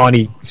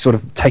Arnie sort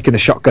of taking the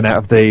shotgun out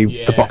of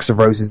the box of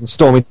roses and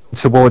storming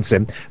towards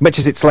him, much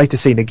as it's later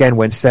seen again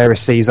when Sarah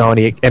sees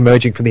Arnie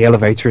emerging from the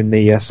elevator in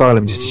the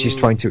asylum just as she's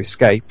trying to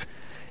escape.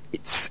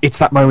 It's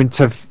that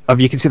moment of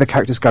you can see the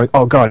characters going,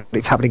 oh god,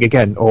 it's happening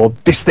again, or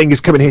this thing is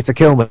coming here to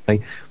kill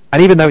me.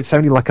 And even though it's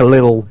only like a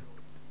little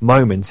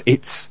moment,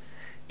 it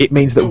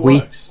means that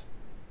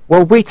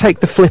we take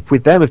the flip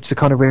with them to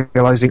kind of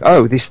realising,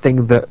 oh, this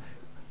thing that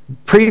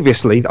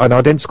previously an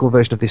identical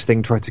version of this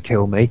thing tried to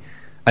kill me,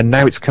 and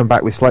now it's come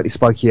back with slightly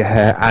spikier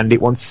hair and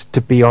it wants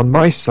to be on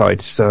my side.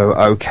 So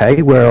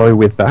okay, where are we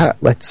with that?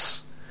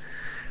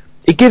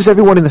 It gives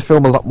everyone in the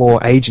film a lot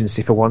more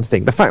agency, for one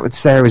thing. The fact that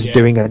Sarah's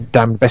doing her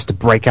damn best to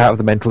break out of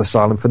the mental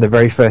asylum from the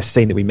very first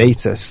scene that we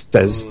meet her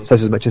says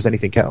as much as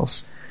anything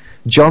else.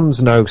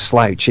 John's no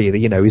slouch either,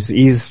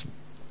 he's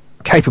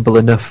capable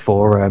enough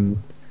for...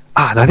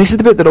 now this is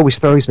the bit that always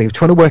throws me,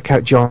 trying to work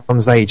out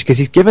John's age, because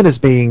he's given as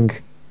being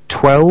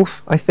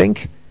 12, I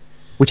think,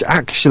 which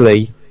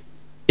actually...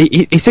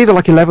 It's either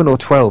like 11 or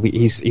 12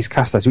 he's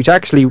cast as, which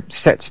actually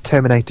sets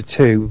Terminator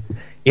 2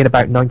 in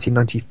about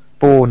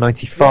 1994,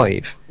 95.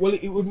 Yeah.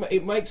 Well,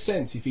 it makes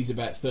sense if he's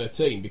about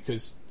 13,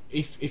 because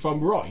if I'm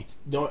right,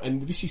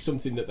 and this is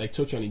something that they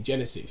touch on in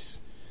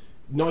Genesis,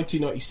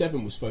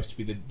 1997 was supposed to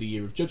be the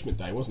year of Judgment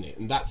Day, wasn't it?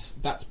 And that's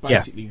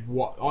basically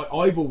what...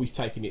 I've always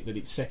taken it that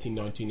it's set in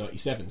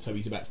 1997, so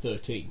he's about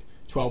 13,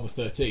 12 or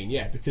 13,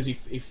 yeah, because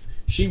if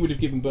she would have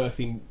given birth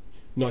in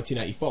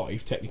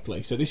 1985,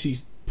 technically, so this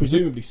is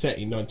presumably set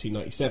in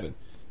 1997.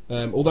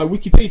 Although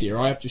Wikipedia,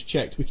 I have just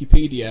checked,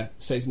 Wikipedia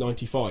says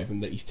 95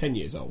 and that he's 10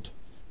 years old.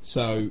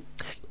 So...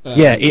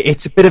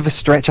 it's a bit of a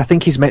stretch. I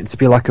think he's meant to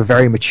be like a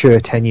very mature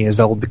 10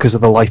 years old because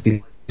of the life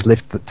he's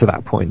lived to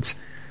that point.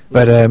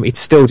 But it's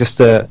still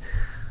just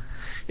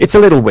it's a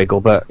little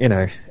wiggle, but,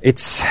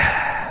 it's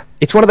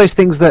one of those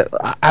things that,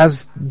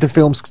 as the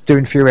films do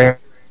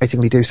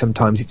infuriatingly do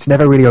sometimes, it's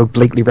never really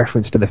obliquely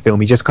referenced in the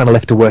film. You just kind of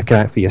left to work it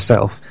out for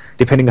yourself,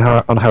 depending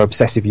on how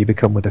obsessive you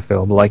become with the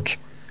film, like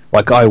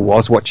I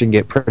was watching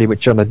it pretty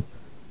much on a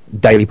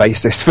daily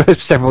basis for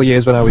several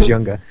years when I was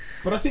younger.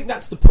 But I think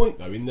that's the point,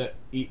 though, in that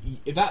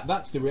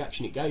that's the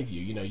reaction it gave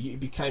you.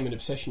 It became an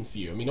obsession for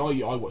you. I mean,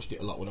 I watched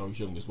it a lot when I was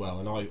young as well,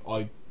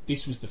 and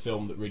this was the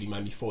film that really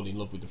made me fall in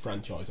love with the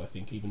franchise, I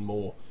think, even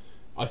more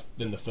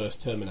than the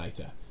first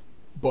Terminator.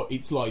 But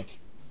it's like...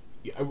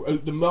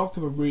 the mark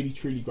of a really,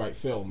 truly great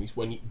film is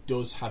when it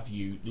does have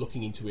you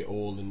looking into it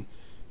all and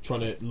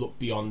trying to look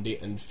beyond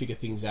it and figure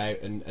things out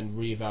and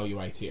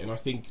reevaluate it. And I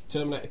think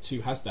Terminator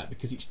 2 has that,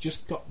 because it's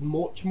just got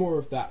much more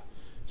of that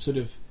sort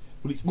of...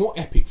 Well, it's more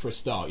epic for a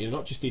start,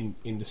 not just in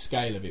the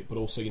scale of it, but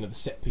also, the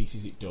set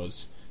pieces it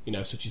does,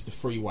 such as the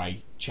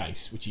freeway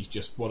chase, which is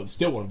just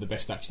still one of the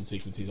best action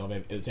sequences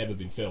that's ever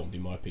been filmed,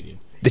 in my opinion.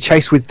 The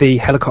chase with the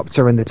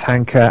helicopter and the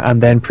tanker,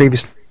 and then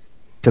previous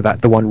to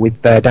that, the one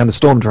with down the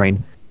storm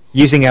drain,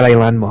 using LA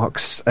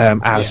landmarks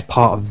as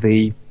part of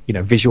the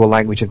visual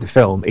language of the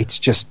film. That's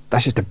just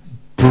a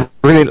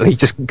brilliantly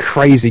just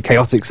crazy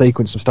chaotic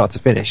sequence from start to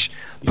finish,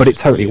 but it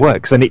totally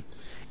works, and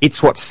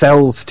it's what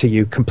sells to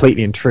you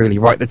completely and truly,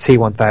 right? The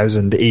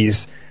T-1000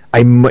 is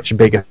a much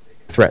bigger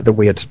threat than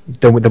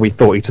we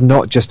thought. It's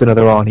not just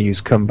another Arnie who's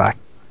come back.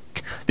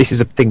 This is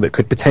a thing that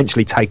could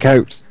potentially take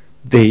out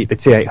the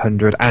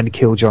T-800 and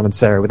kill John and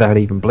Sarah without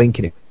even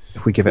blinking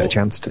if we give it a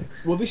chance to.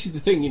 Well, this is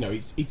the thing,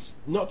 it's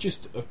not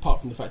just,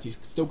 apart from the fact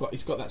it's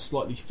got that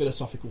slightly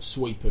philosophical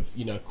sweep of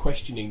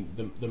questioning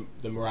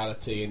the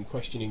morality and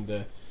questioning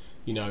the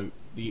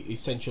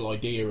essential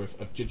idea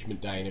of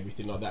Judgment Day and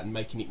everything like that, and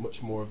making it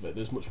much more of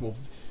there's much more.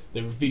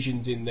 There are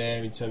visions in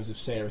there in terms of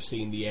Sarah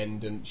seeing the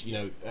end, and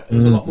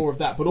there's a lot more of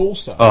that. But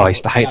also, I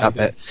used to hate that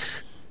bit.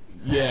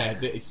 Yeah,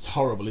 it's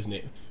horrible, isn't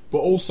it? But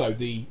also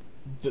the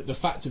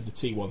fact of the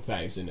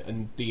T-1000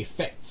 and the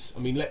effects. I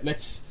mean,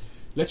 let's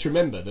let's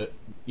remember that,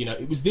 you know,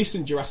 it was this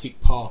and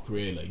Jurassic Park,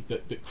 really,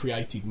 that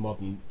created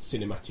modern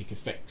cinematic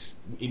effects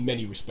in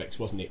many respects,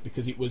 wasn't it?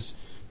 Because it was...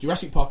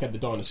 Jurassic Park had the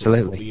dinosaurs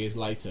a couple of years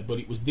later, but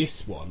it was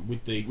this one,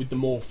 with the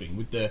morphing,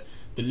 with the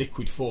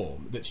liquid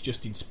form, that's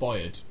just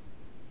inspired...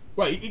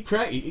 Well, it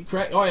created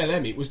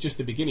ILM. It was just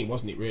the beginning,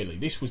 wasn't it, really?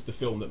 This was the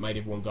film that made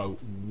everyone go,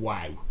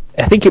 wow.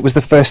 I think it was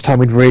the first time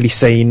we'd really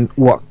seen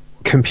what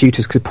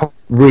computers could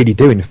really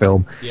do in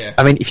film. Yeah.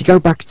 I mean, if you go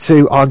back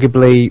to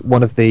arguably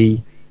one of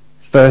the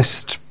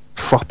first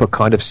proper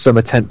kind of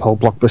summer tentpole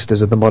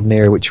blockbusters of the modern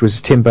era, which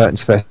was Tim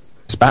Burton's first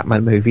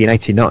Batman movie in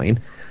 '89,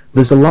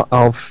 there's a lot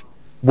of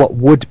what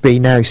would be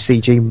now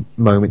CG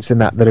moments in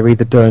that are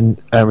either done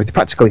with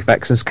practical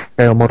effects and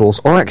scale models,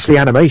 or actually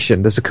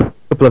animation. There's a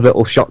couple of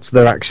little shots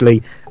that are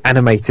actually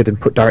animated and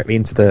put directly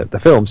into the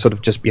film, sort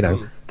of just, you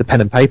know, the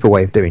pen and paper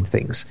way of doing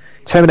things.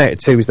 Terminator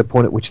 2 is the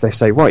point at which they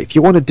say, right, if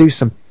you want to do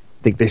something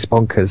this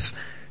bonkers,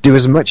 do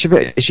as much of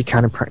it as you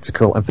can in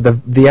practical, and for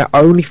the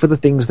only for the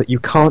things that you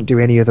can't do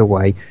any other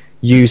way,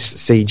 use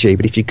CG.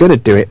 But if you're going to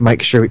do it,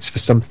 make sure it's for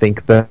something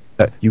that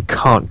you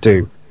can't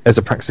do as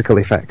a practical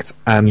effect.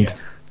 And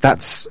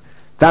that's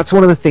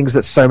one of the things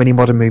that so many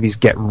modern movies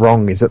get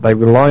wrong, is that they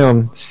rely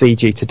on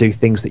CG to do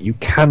things that you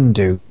can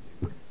do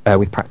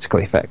with practical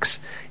effects.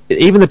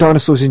 Even the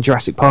dinosaurs in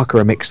Jurassic Park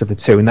are a mix of the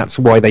two, and that's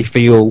why they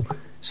feel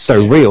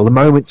so real. The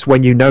moments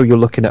when you know you're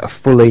looking at a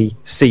fully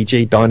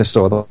CG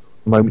dinosaur, the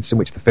moments in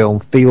which the film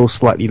feels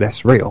slightly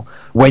less real.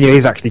 When it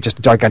is actually just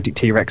a gigantic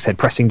T-Rex head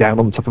pressing down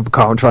on the top of a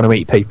car and trying to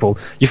eat people,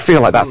 you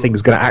feel like that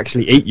thing's going to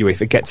actually eat you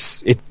if it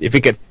gets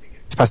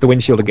past the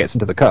windshield and gets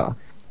into the car.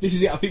 This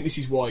is it. I think this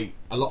is why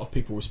a lot of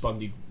people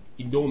responded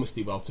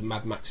enormously well to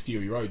Mad Max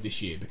Fury Road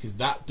this year, because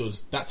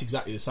that's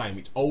exactly the same.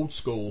 It's old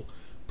school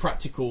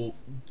practical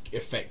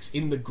effects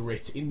in the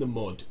grit, in the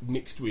mud,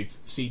 mixed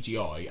with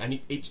CGI, and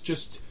it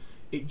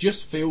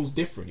just feels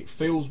different. It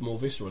feels more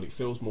visceral. It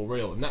feels more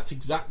real, and that's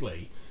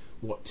exactly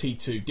what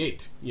T2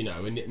 did, you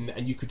know,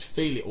 and you could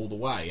feel it all the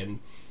way. And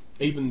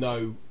even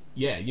though,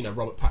 yeah, you know,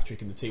 Robert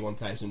Patrick and the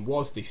T1000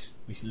 was this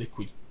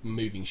liquid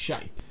moving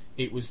shape,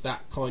 it was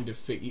that kind of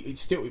thing.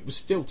 It was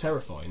still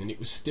terrifying, and it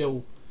was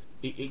still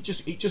it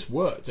just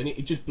worked, and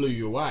it just blew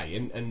you away.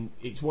 And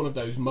it's one of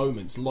those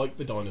moments like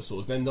the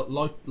dinosaurs, then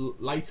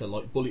later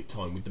like Bullet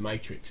Time with the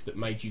Matrix, that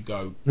made you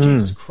go,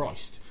 Jesus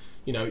Christ,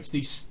 you know. It's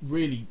these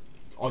really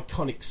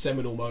iconic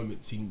seminal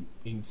moments in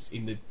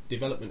the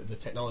development of the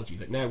technology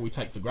that now we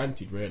take for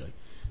granted, really.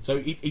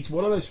 So it's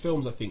one of those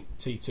films, I think,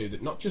 T2,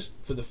 that not just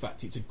for the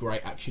fact it's a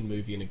great action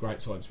movie and a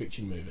great science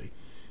fiction movie,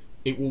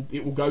 it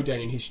will go down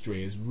in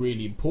history as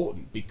really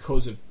important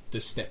because of the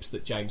steps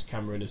that James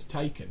Cameron has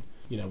taken,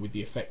 you know, with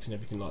the effects and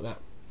everything like that.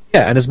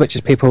 Yeah, and as much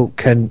as people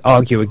can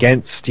argue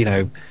against, you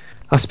know,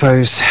 I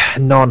suppose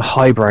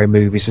non-highbrow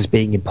movies as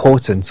being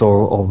important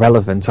or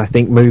relevant, I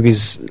think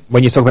movies,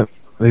 when you talk about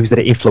movies that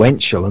are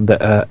influential and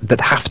that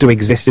have to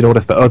exist in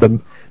order for other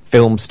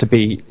films to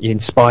be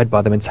inspired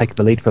by them and take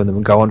the lead from them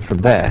and go on from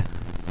there,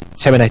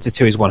 Terminator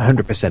 2 is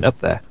 100% up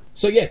there.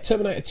 So yeah,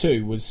 Terminator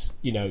 2 was,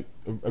 you know,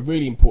 a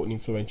really important,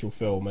 influential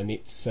film, and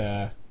it's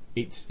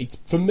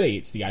for me,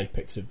 it's the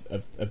apex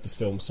of the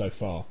film so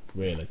far,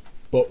 really.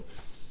 But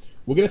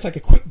we're going to take a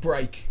quick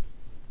break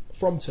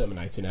from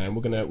Terminator now, and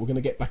we're going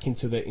to get back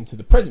into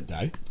the present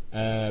day,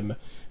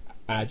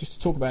 just to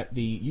talk about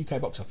the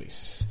UK box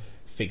office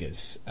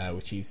figures,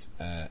 which is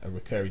a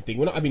recurring thing.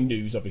 We're not having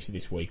news obviously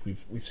this week.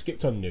 We've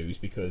skipped on news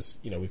because,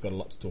 you know, we've got a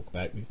lot to talk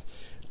about with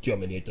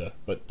Terminator.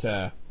 But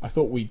I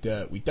thought we'd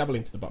dabble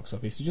into the box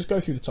office to just go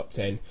through the top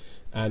 10,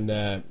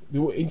 and we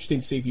were interested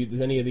to see if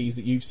there's any of these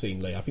that you've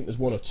seen, Lee. I think there's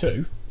one or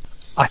two.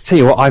 I tell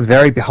you what, I'm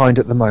very behind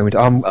at the moment.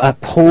 I'm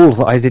appalled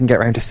that I didn't get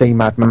around to seeing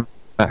Mad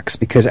Max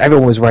because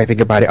everyone was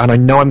raving about it, and I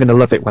know I'm going to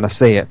love it when I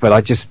see it, but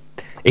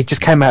it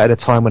just came out at a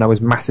time when I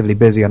was massively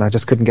busy and I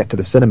just couldn't get to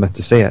the cinema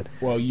to see it.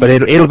 Well, but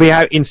it'll be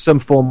out in some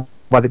form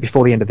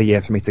before the end of the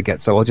year for me to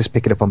get, so I'll just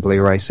pick it up on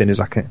Blu-ray as soon as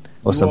I can,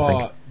 or something.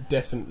 You are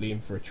definitely in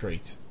for a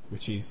treat,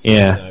 which is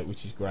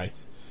which is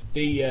great.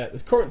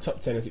 The current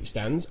top 10 as it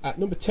stands, at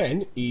number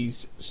 10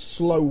 is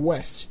Slow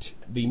West,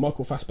 the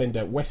Michael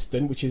Fassbender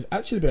Western, which has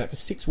actually been out for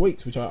 6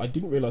 weeks, which I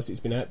didn't realise it's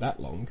been out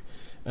that long,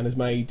 and has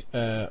made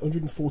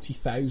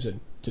 140,000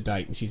 to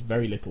date, which is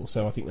very little,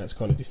 so I think that's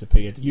kind of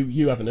disappeared.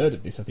 You haven't heard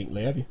of this, I think,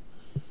 Lee, have you?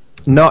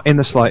 Not in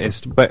the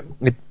slightest, but,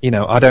 you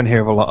know, I don't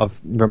hear of a lot of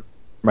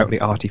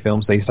remotely arty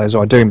films these days,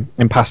 or I do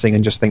in passing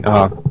and just think,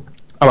 I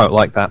won't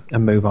like that,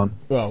 and move on.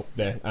 Well,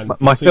 there. And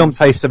my film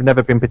tastes have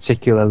never been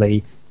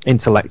particularly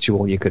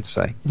intellectual, you could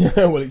say.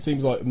 Well, it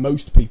seems like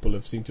most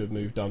people seem to have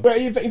moved on. But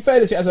in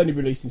fairness, it has only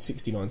been released in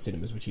 69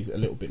 cinemas, which is a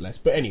little bit less.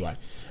 But anyway,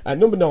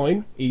 number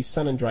 9 is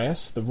San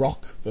Andreas, The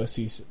Rock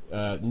versus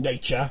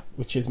Nature,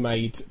 which has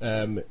made,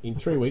 in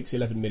 3 weeks,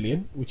 11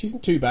 million, which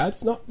isn't too bad.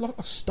 It's not like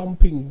a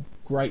stomping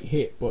great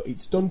hit, but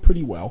it's done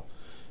pretty well.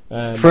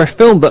 For a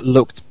film that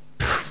looked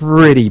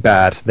pretty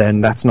bad,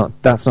 then that's not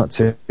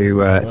too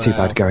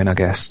bad going, I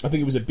guess. I think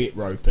it was a bit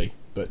ropey,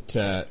 but,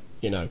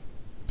 you know,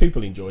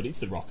 people enjoyed it. It's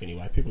The Rock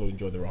anyway. People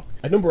enjoy The Rock.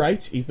 At number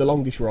 8 is The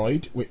Longest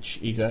Ride, which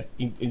is in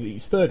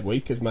its 3rd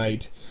week has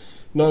made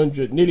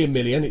 900, nearly $1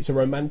 million. It's a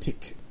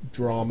romantic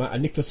drama, a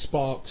Nicholas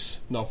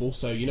Sparks novel,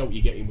 so you know what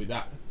you're getting with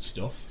that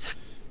stuff.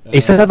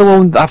 Is that the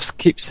one that I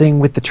keep seeing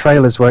with the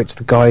trailers where it's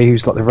the guy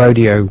who's like the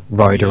rodeo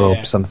rider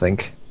or something?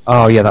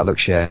 Oh yeah, that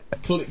looks shit.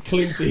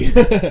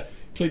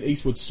 Clint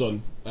Eastwood's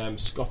son,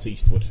 Scott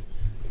Eastwood,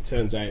 it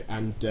turns out,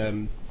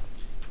 and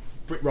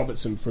Britt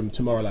Robertson from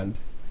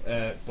Tomorrowland,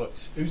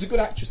 but who's a good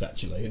actress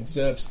actually and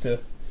deserves to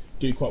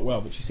do quite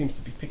well, but she seems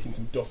to be picking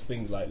some duff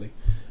things lately.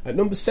 At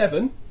number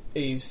 7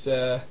 is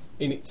in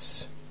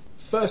its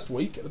first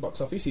week at the box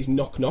office is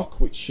Knock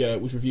Knock, which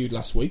was reviewed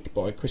last week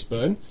by Chris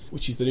Byrne,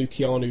 which is the new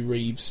Keanu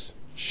Reeves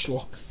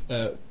schlock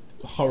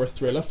horror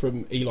thriller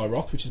from Eli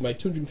Roth, which has made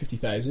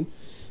 $250,000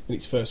 in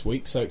its first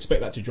week, so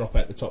expect that to drop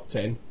out the top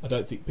 10. I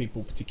don't think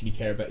people particularly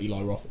care about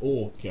Eli Roth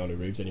or Keanu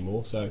Reeves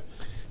anymore, so...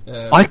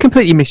 I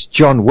completely missed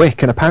John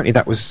Wick, and apparently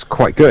that was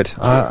quite good.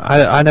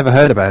 I never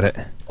heard about it.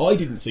 I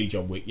didn't see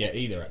John Wick yet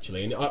either,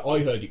 actually, and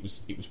I heard it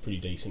was pretty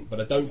decent,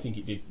 but I don't think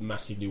it did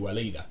massively well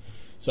either.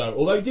 So,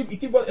 although it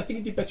did well, I think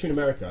it did better in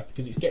America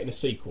because it's getting a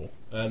sequel.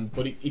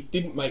 But it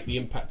didn't make the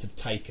impact of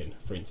Taken,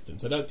 for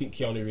instance. I don't think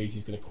Keanu Reeves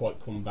is going to quite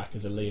come back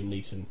as a Liam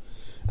Neeson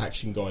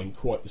action guy in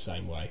quite the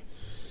same way.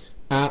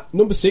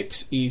 Number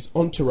 6 is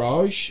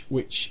Entourage,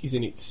 which is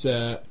in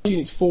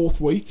its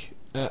fourth week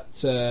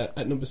at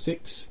number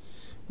 6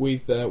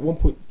 with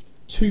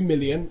 1.2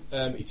 million.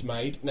 It's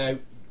made now.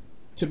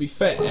 To be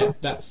fair,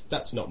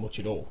 that's not much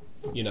at all.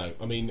 You know,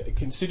 I mean,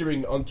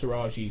 considering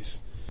Entourage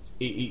is.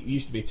 It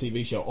used to be a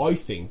TV show. I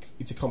think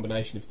it's a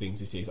combination of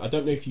things this is. I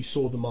don't know if you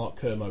saw the Mark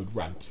Kermode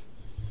rant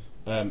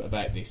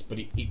about this, but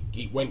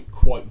it went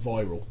quite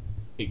viral.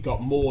 It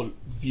got more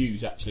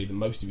views, actually, than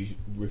most of his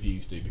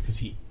reviews do, because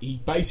he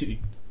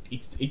basically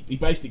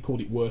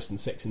called it worse than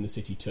Sex and the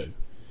City 2.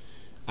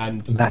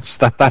 And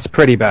that's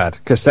pretty bad,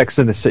 because Sex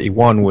and the City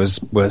 1 was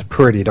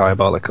pretty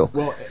diabolical.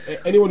 Well,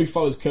 anyone who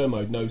follows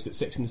Kermode knows that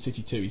Sex and the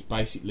City 2 is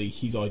basically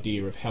his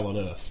idea of hell on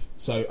earth.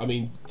 So, I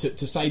mean,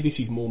 to say this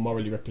is more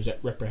morally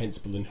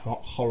reprehensible and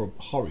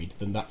horrid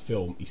than that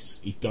film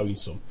is going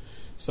some.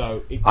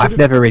 So I've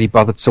never really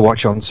bothered to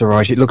watch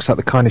Entourage. It looks like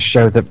the kind of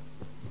show that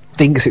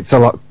thinks it's a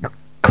lot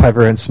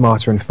cleverer and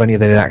smarter and funnier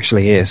than it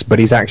actually is, but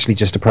is actually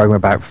just a program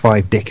about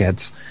 5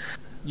 dickheads.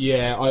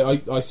 Yeah,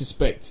 I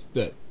suspect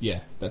that,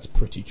 that's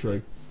pretty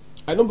true.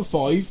 At number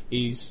 5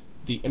 is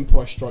The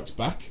Empire Strikes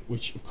Back,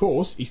 which, of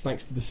course, is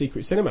thanks to the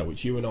Secret Cinema,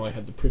 which you and I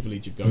had the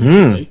privilege of going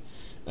to see.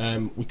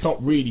 We can't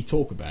really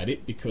talk about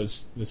it,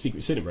 because the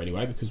Secret Cinema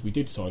anyway, because we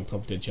did sign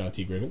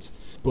confidentiality agreements.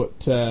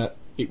 But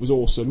it was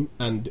awesome,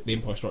 and The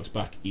Empire Strikes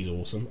Back is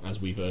awesome,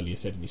 as we've earlier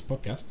said in this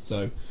podcast.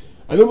 So,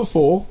 at number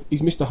 4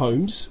 is Mr.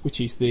 Holmes,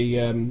 which is the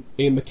Ian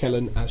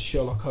McKellen as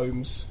Sherlock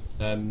Holmes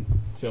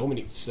film in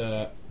its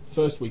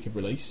first week of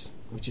release,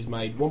 which has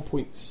made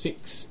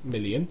 1.6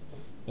 million,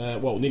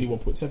 nearly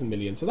 1.7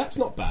 million. So that's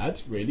not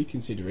bad, really,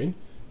 considering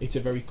it's a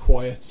very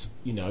quiet,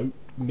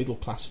 middle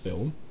class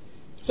film.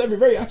 So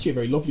actually a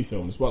very lovely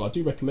film as well. I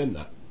do recommend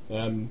that.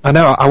 I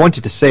know, I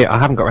wanted to see it. I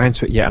haven't got around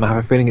to it yet, and I have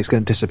a feeling it's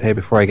going to disappear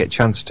before I get a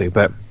chance to.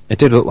 But it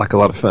did look like a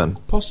lot of fun.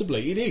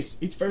 Possibly, it is.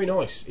 It's very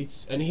nice.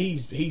 And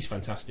he's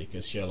fantastic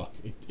as Sherlock.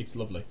 It's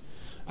lovely.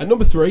 And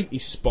number 3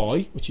 is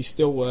Spy, which is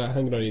still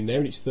hanging on in there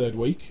in its third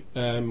week,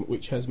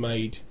 which has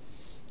made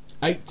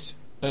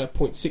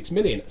 8.6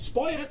 million.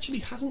 Spy actually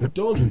hasn't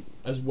done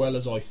as well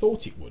as I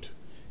thought it would.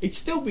 It's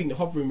still been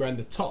hovering around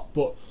the top,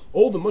 but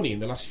all the money in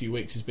the last few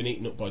weeks has been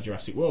eaten up by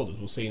Jurassic World, as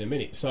we'll see in a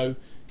minute. So,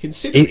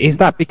 considering... Is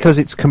that because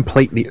it's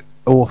completely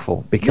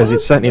awful? Because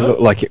it certainly looked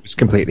like it was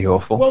completely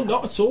awful. Well,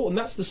 not at all, and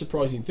that's the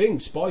surprising thing.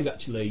 Spy's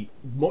actually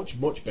much,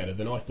 much better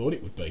than I thought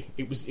it would be.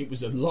 It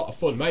was a lot of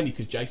fun, mainly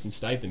because Jason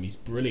Statham is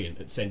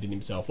brilliant at sending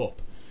himself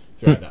up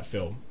throughout that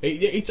film.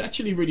 It's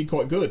actually really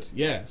quite good,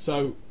 yeah.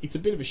 So it's a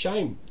bit of a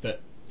shame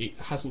that it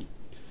hasn't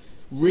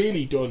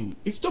really done...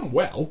 It's done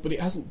well, but it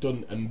hasn't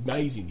done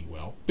amazingly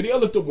well. But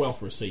it'll have done well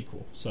for a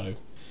sequel, so...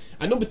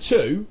 And number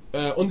 2,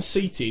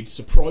 unseated,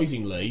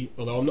 surprisingly,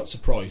 although I'm not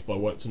surprised by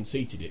what's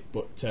unseated it,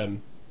 but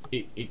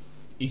it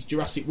is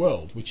Jurassic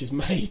World, which is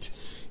made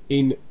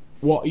in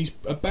what is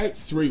about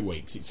 3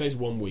 weeks. It says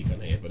 1 week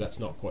on here, but that's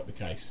not quite the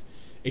case.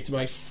 It's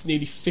made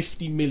nearly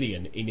 50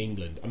 million in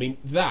England. I mean,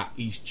 that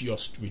is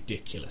just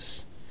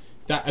ridiculous.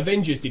 That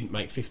Avengers didn't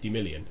make 50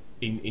 million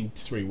in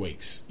 3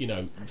 weeks.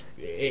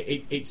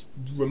 It's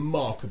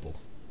remarkable.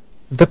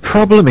 The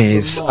problem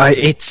is,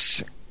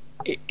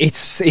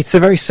 it's a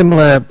very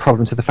similar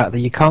problem to the fact that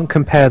you can't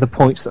compare the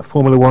points that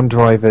Formula 1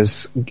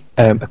 drivers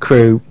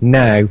accrue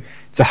now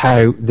to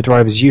how the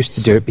drivers used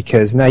to do it,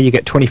 because now you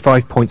get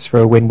 25 points for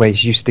a win where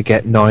you used to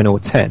get 9 or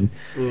 10.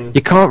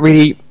 You can't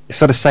really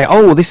sort of say,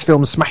 oh, this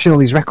film's smashing all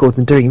these records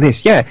and doing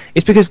this. Yeah,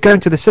 it's because going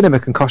to the cinema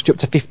can cost you up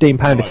to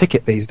 £15 a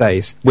ticket these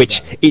days,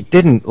 which it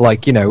didn't,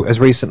 as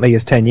recently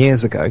as 10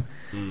 years ago.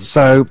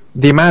 So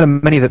the amount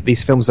of money that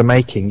these films are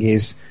making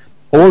is...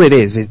 All it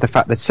is the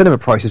fact that cinema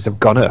prices have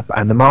gone up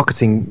and the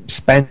marketing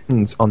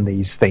spends on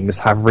these things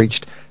have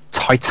reached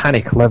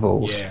titanic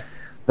levels.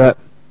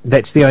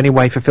 That's the only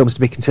way for films to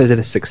be considered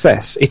a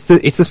success. It's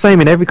the same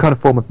in every kind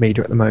of form of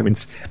media at the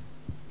moment.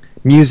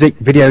 music,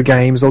 video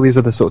games, all these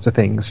other sorts of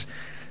things.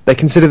 They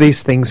consider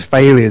these things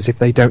failures if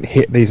they don't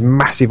hit these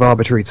massive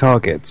arbitrary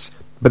targets.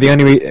 But the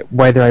only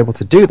way they're able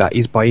to do that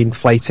is by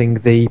inflating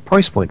the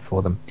price point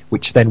for them,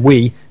 which then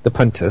we, the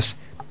punters,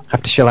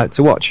 have to shell out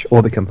to watch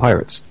or become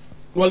pirates.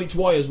 Well, it's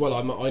why as well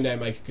I now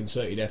make a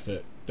concerted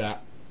effort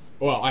that...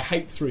 Well, I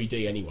hate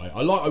 3D anyway.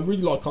 I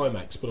really like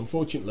IMAX, but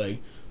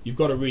unfortunately, you've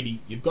got to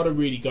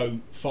really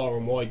go far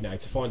and wide now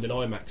to find an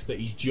IMAX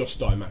that is just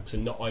IMAX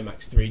and not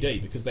IMAX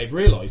 3D, because they've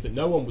realised that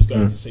no one was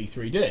going to see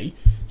 3D,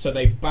 so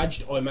they've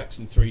badged IMAX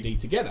and 3D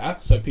together.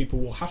 So people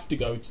will have to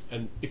go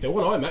and if they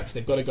want IMAX,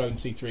 they've got to go and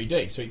see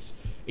 3D. So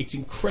it's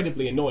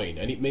incredibly annoying,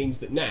 and it means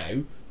that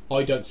now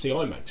I don't see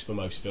IMAX for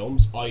most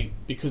films.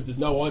 Because there's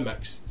no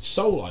IMAX,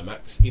 sole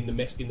IMAX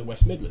in the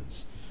West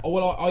Midlands.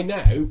 Well, I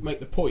now make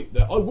the point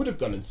that I would have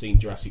gone and seen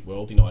Jurassic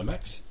World in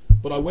IMAX,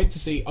 but I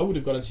would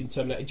have gone and seen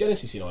Terminated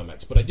Genesis in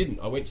IMAX, but I didn't.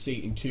 I went to see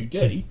it in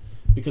 2D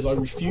because I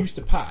refused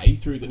to pay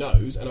through the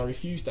nose, and I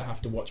refused to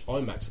have to watch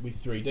IMAX with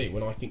 3D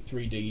when I think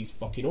 3D is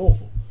fucking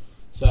awful.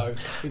 So,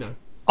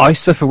 I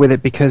suffer with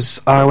it because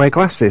I wear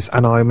glasses,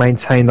 and I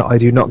maintain that I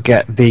do not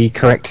get the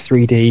correct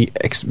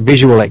 3D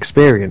visual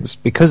experience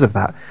because of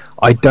that.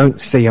 I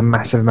don't see a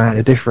massive amount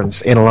of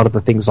difference in a lot of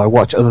the things I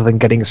watch, other than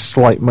getting a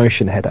slight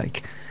motion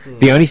headache.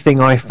 The only thing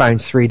I found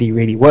 3D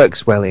really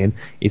works well in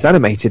is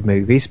animated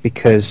movies,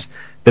 because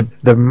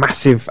the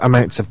massive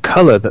amounts of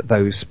colour that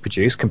those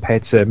produce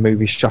compared to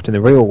movies shot in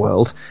the real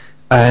world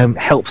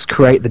helps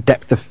create the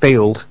depth of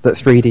field that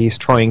 3D is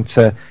trying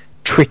to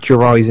trick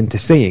your eyes into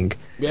seeing.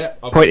 Yeah.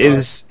 The point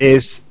is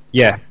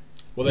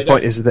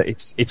that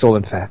it's all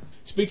unfair.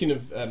 Speaking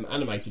of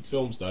animated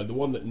films, though, the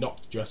one that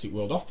knocked Jurassic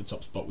World off the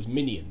top spot was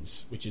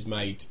Minions, which is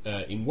made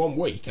in 1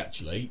 week,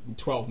 actually,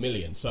 12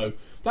 million. So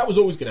that was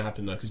always going to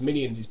happen, though, because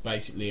Minions is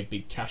basically a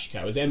big cash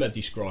cow. As Emma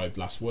described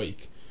last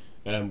week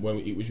when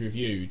it was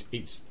reviewed,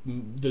 it's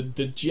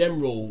the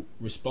general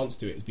response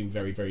to it has been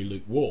very, very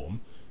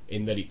lukewarm,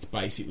 in that it's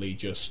basically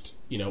just,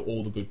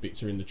 all the good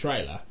bits are in the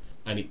trailer,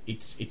 and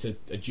it's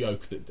a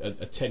joke, that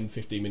a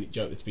 10-15 minute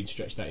joke that's been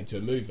stretched out into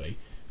a movie.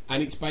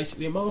 And it's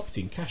basically a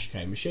marketing cash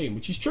cow machine,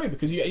 which is true,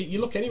 because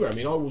you look anywhere. I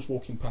mean, I was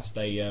walking past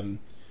I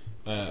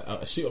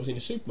was in a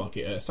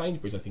supermarket,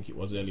 Sainsbury's I think it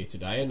was, earlier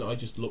today, and I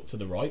just looked to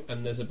the right,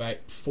 and there's about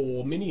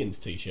 4 Minions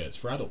t-shirts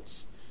for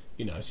adults.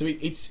 So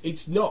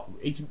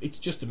it's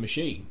just a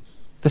machine.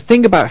 The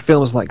thing about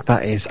films like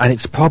that is, and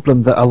it's a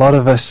problem that a lot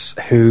of us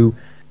who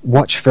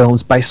watch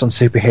films based on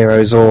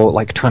superheroes or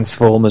like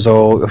Transformers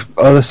or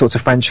other sorts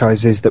of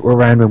franchises that were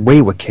around when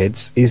we were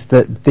kids, is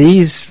that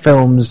these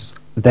films,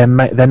 they're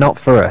not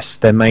for us.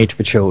 They're made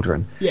for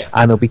children. Yeah.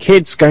 And there'll be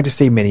kids going to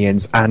see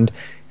Minions, and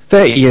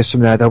 30 years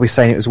from now they'll be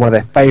saying it was one of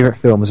their favourite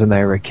films when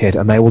they were a kid,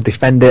 and they will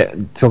defend it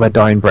until their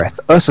dying breath.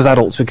 Us as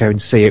adults, we go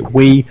and see it.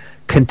 We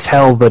can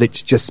tell that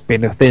it's just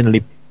been a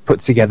thinly put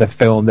together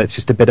film that's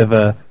just a bit of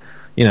a,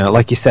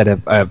 like you said,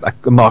 a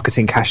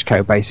marketing cash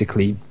cow,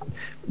 basically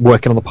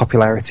working on the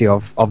popularity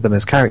of them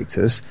as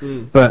characters.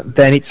 But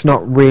then it's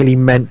not really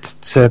meant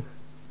to,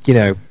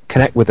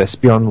 connect with us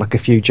beyond like a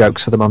few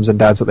jokes for the mums and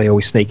dads that they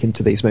always sneak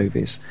into these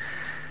movies.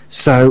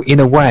 So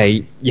in a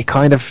way, you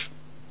kind of,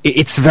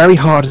 it's a very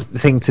hard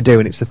thing to do,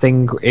 and it's the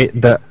thing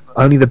that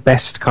only the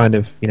best kind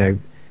of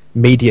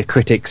media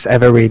critics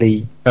ever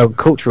really,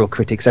 cultural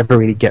critics ever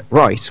really get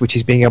right, which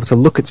is being able to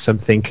look at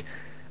something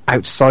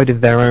outside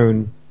of their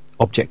own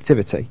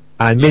objectivity.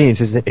 And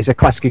Minions is a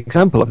classic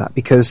example of that,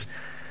 because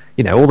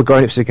all the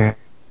grown-ups are going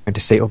to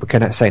see it, or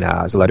can say,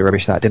 nah, it's a load of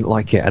rubbish, that I didn't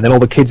like it, and then all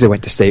the kids who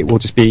went to see it will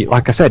just be,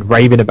 like I said,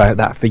 raving about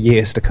that for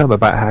years to come,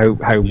 about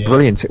how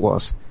brilliant it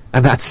was.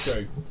 And that's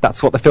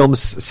what the film's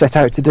set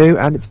out to do,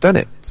 and it's done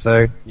it.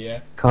 So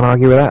can't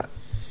argue with that.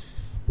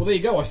 Well, there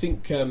you go. I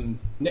think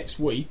next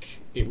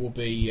week it will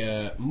be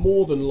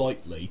more than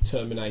likely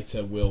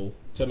Terminator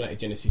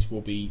Genesis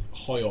will be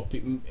high up.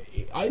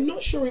 I'm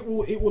not sure it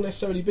will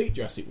necessarily beat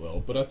Jurassic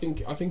World, but I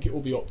think it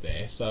will be up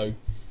there. So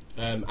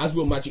as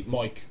will Magic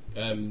Mike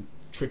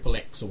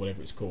XXX or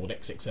whatever it's called,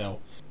 XXL.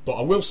 But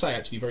I will say,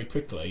 actually, very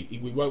quickly,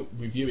 we won't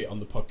review it on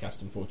the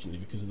podcast, unfortunately,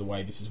 because of the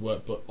way this has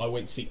worked, but I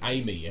went to see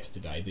Amy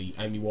yesterday, the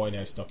Amy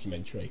Winehouse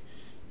documentary,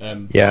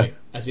 by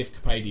Asif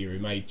Kapadia, who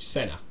made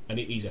Senna, and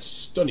it is a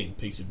stunning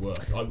piece of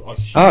work. I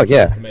hugely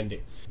recommend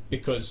it,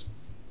 because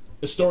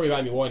the story of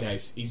Amy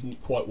Winehouse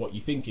isn't quite what you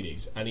think it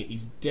is, and it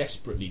is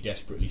desperately,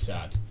 desperately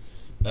sad.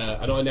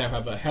 And I now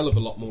have a hell of a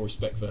lot more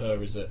respect for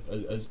her as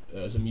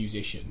a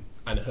musician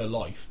and her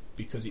life,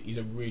 because it is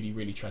a really,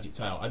 really tragic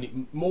tale,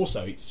 and more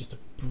so, it's just a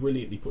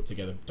brilliantly put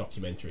together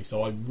documentary.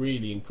 So I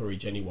really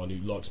encourage anyone who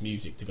likes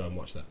music to go and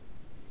watch that.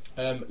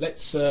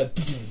 Let's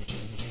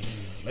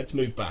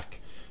move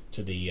back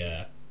to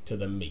the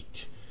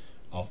meat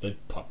of the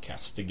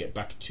podcast to get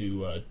back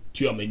to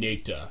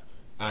Terminator,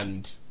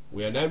 and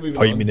we are now moving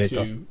on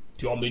to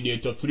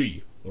Terminator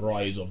 3: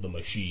 Rise of the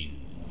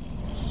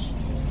Machines.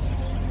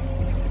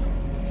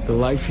 The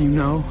life you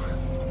know,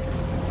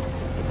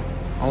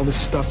 all the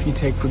stuff you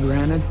take for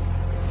granted,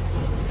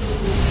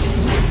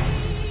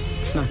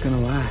 it's not gonna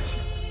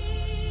last.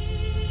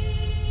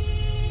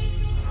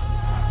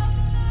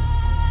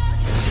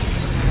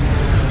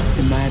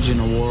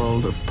 Imagine a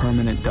world of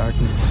permanent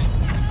darkness,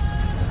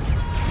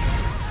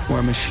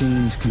 where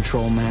machines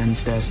control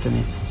man's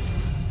destiny.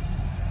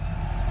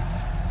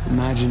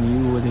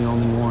 Imagine you were the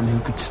only one who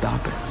could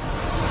stop it.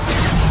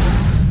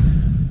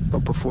 But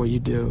before you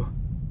do,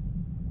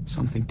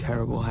 something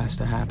terrible has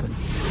to happen.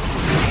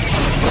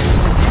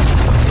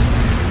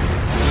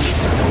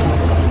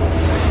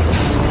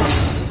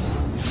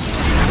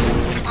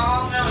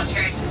 All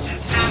military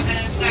systems have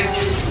been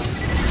infected.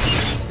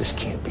 This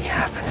can't be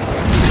happening.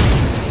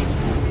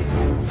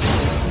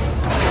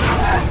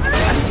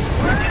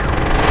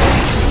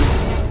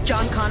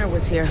 John Connor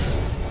was here.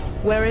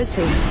 Where is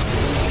he?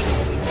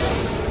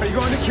 Are you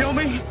going to kill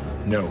me?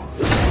 No.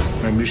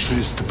 My mission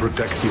is to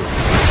protect you.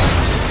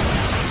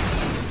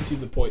 This is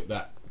the point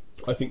that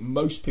I think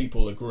most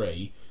people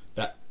agree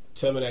that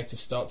Terminator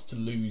starts to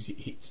lose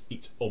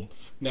its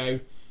oomph. Now,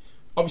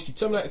 obviously,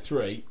 Terminator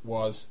 3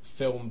 was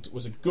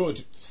a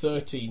good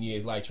 13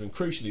 years later, and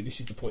crucially, this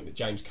is the point that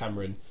James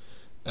Cameron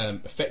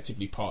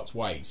effectively parts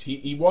ways.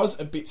 He was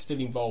a bit still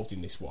involved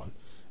in this one,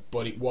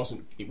 but it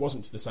wasn't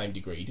to the same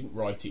degree. He didn't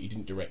write it, he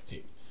didn't direct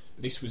it.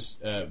 This was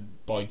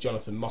by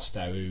Jonathan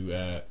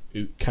Mostow,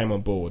 who came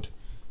on board,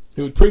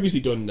 who had previously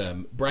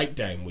done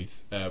Breakdown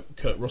with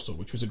Kurt Russell,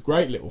 which was a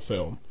great little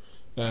film,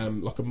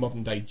 like a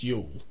modern day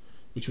Duel,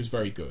 which was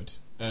very good.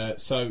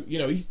 So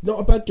he's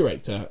not a bad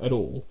director at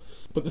all.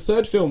 But the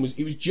third film was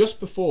just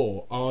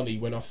before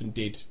Arnie went off and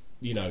did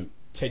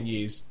 10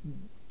 years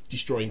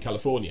destroying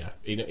California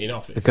in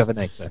Office. The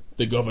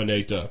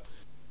Governator.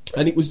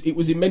 And it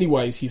was in many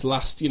ways his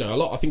last.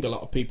 I think a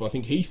lot of people. I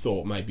think he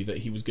thought maybe that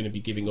he was going to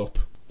be giving up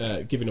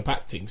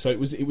acting. So it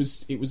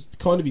was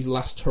kind of his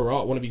last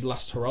hurrah, one of his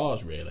last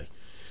hurrahs, really.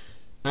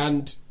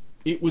 And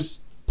it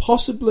was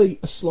possibly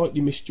a slightly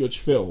misjudged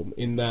film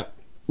in that.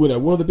 One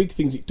of the big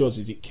things it does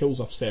is it kills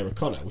off Sarah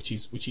Connor, which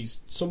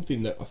is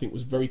something that I think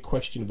was very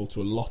questionable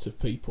to a lot of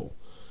people.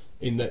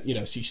 In that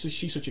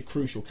she's such a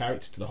crucial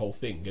character to the whole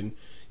thing, and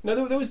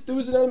there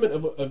was an element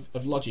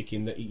of logic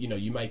in that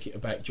you make it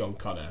about John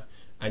Connor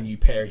and you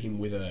pair him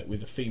with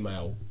a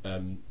female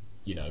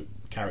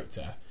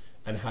character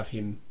and have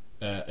him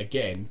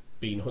again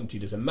being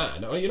hunted as a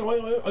man.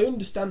 I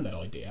understand that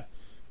idea,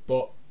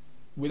 but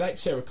without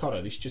Sarah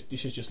Connor, this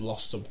has just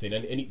lost something,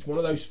 and it's one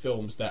of those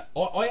films that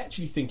I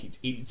actually think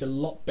it's a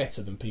lot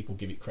better than people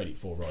give it credit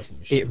for. Rise of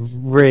the Machines. It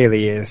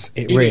really is.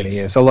 It really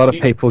is. A lot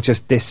of people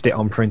just dissed it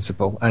on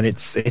principle, and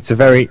gets a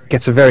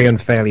very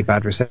unfairly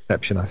bad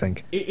reception, I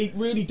think. It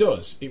really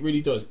does. It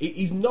really does. It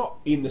is not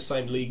in the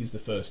same league as the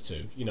first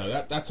two.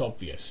 That's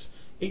obvious.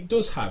 It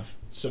does have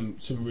some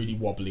really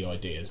wobbly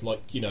ideas,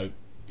 like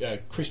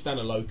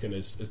Kristanna Loken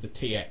as the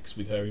TX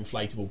with her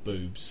inflatable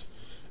boobs.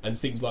 And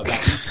things like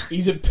that.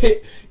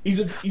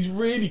 He's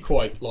really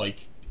quite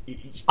like.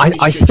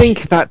 I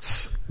think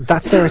that's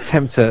their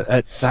attempt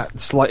at that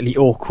slightly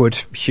awkward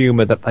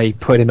humour that they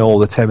put in all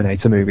the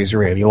Terminator movies.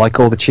 Really, like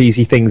all the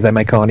cheesy things they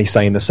make Arnie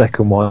say in the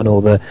second one,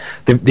 or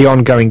the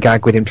ongoing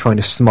gag with him trying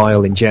to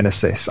smile in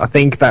Genesis. I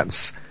think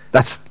that's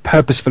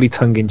purposefully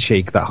tongue in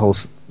cheek.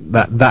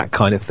 That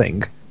kind of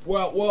thing.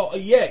 Well,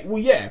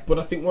 yeah. But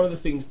I think one of the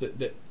things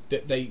that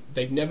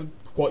they've never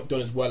quite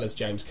done as well as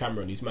James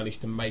Cameron. He's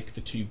managed to make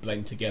the two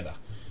blend together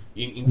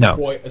in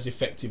quite as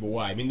effective a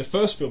way. I mean, the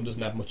first film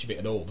doesn't have much of it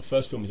at all. The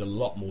first film is a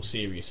lot more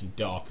serious and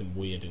dark and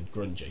weird and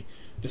grungy.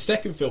 The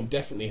second film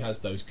definitely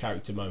has those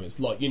character moments,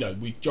 like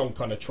with John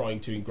Connor trying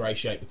to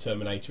ingratiate the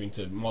Terminator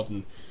into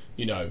modern,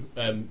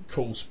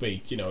 cool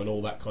speak, and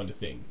all that kind of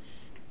thing,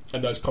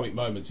 and those comic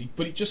moments.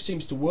 But it just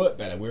seems to work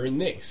better. We're in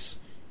this.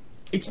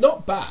 It's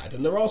not bad,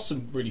 and there are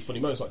some really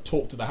funny moments, like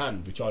Talk to the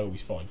Hand, which I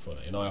always find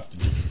funny, and I have to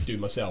do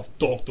myself.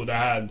 Talk to the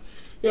Hand.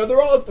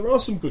 There are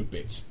some good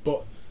bits,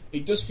 but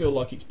it does feel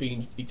like it's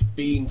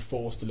being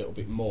forced a little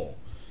bit more.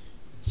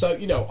 So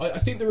I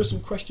think there are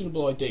some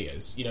questionable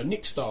ideas.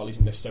 Nick Stahl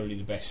isn't necessarily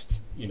the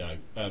best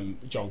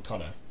John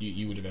Connor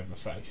you would have ever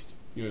faced.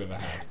 You would have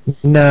ever had.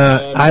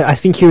 No, I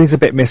think he was a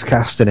bit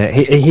miscast in it.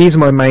 He's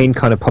my main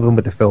kind of problem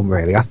with the film,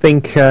 really. I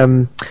think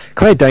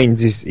Claire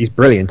Danes is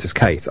brilliant as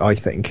Kate. I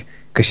think.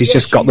 Because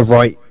she's got the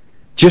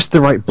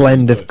right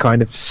blend of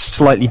kind of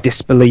slightly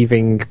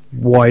disbelieving,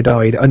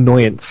 wide-eyed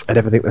annoyance at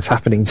everything that's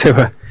happening to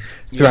her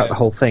throughout the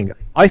whole thing.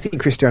 I think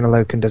Kristanna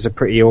Loken does a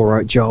pretty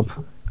alright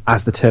job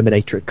as the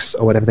Terminatrix,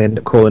 or whatever they end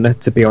up calling her,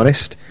 to be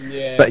honest.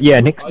 Yeah, but yeah,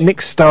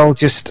 Nick Stahl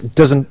just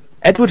doesn't...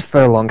 Edward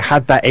Furlong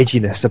had that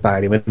edginess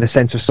about him in the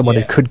sense of someone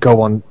who could go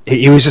on...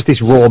 He was just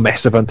this raw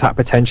mess of untapped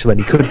potential, and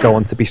he could go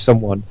on to be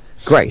someone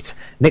great.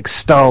 Nick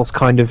Stahl's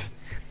kind of...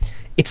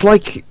 It's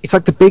like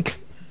the big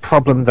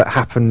problem that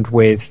happened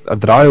with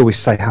that I always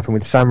say happened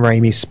with Sam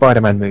Raimi's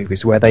Spider-Man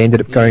movies, where they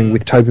ended up going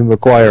with Tobey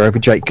Maguire over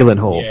Jake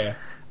Gyllenhaal,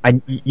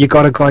 and you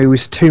got a guy who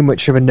was too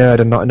much of a nerd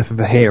and not enough of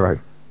a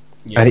hero.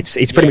 And it's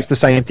pretty much the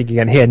same thing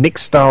again here. Nick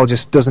Stahl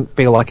just doesn't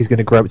feel like he's going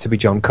to grow up to be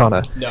John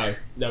Connor.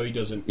 No, he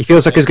doesn't. He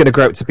feels like he's going to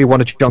grow up to be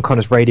one of John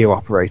Connor's radio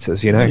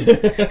operators,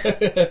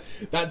 But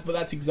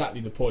that's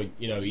exactly the point.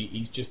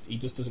 He just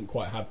doesn't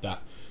quite have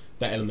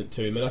element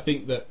to him. And I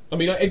think that, I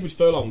mean, Edward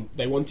Furlong,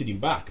 they wanted him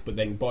back, but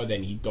then by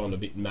then he'd gone a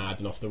bit mad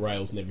and off the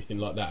rails and everything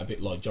like that, a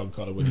bit like John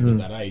Connor when he was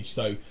that age.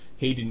 So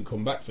he didn't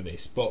come back for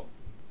this. But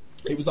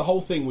it was the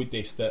whole thing with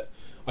this that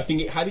I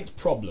think it had its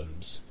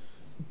problems.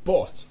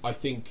 But I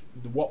think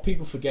what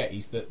people forget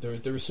is that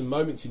there are some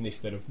moments in this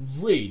that are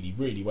really,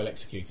 really well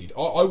executed.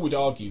 I would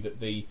argue that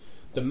the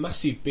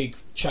massive big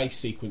chase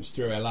sequence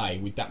through LA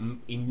with that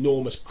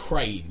enormous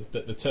crane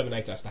that the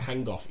Terminator has to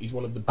hang off is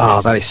one of the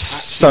best. Oh, that is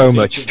so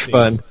much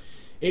fun.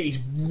 It is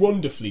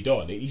wonderfully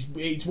done.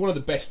 It's one of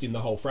the best in the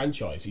whole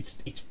franchise.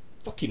 It's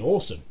fucking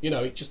awesome. You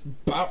know, it just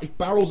it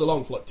barrels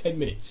along for like 10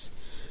 minutes,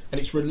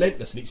 and it's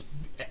relentless and it's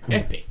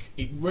epic.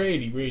 It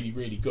really, really,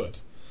 really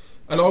good.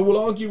 And I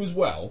will argue as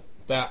well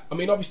that, I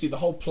mean, obviously the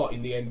whole plot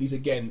in the end is,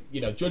 again,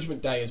 you know,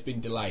 Judgment Day has been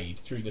delayed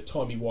through the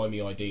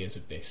timey-wimey ideas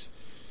of this.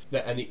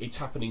 And it's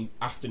happening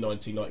after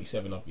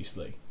 1997,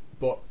 obviously.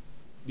 But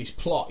this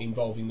plot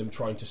involving them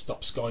trying to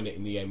stop Skynet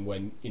in the end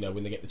when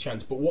they get the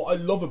chance. But what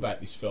I love about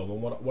this film,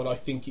 and what I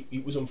think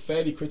it was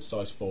unfairly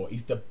criticised for,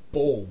 is the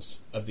balls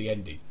of the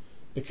ending.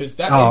 Because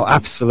that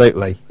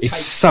absolutely.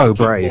 It's so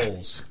brave.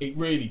 Balls. It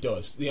really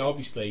does. You know,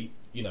 obviously,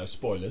 you know,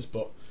 spoilers,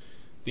 but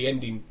the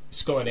ending,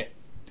 Skynet,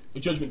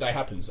 Judgment Day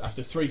happens.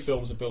 After 3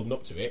 films of building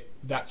up to it,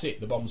 that's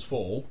it. The bombs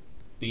fall,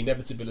 the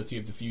inevitability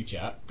of the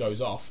future goes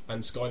off,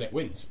 and Skynet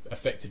wins,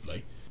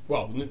 effectively.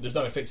 Well, there's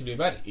no effectively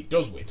about it. It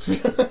does win.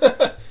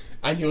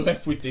 And you're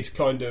left with this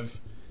kind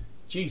of,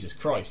 Jesus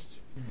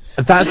Christ.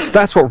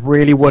 That's what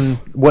really won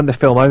the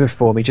film over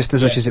for me, just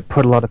as much as it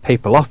put a lot of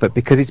people off it,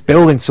 because it's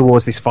building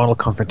towards this final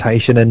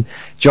confrontation, and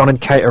John and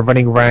Kate are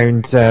running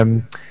around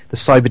the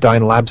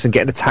Cyberdyne labs and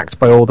getting attacked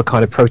by all the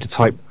kind of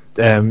prototype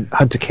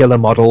hunter-killer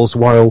models,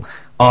 while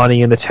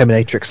Arnie and the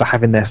Terminatrix are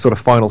having their sort of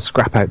final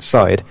scrap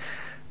outside.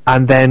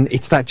 And then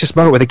it's that just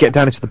moment where they get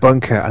down into the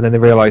bunker and then they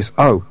realise,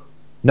 oh,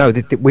 no,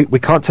 we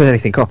can't turn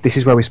anything off. This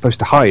is where we're supposed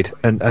to hide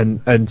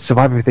and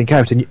survive everything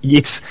out. And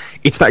it's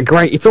that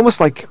great... It's almost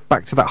like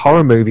back to that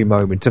horror movie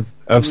moment of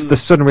the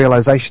sudden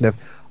realisation of,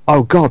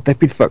 oh, God, they've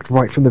been fucked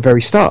right from the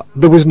very start.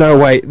 There was no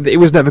way... It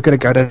was never going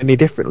to go down any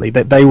differently.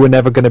 That they were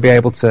never going to be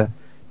able to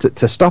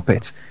stop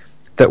it.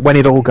 That when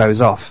it all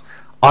goes off...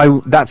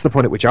 that's the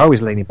point at which I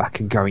was leaning back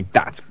and going,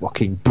 that's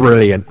fucking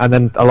brilliant. And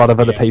then a lot of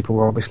other people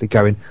were obviously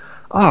going,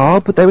 oh,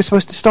 but they were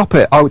supposed to stop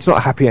it. Oh, it's not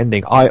a happy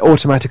ending. I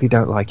automatically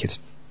don't like it.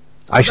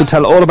 I should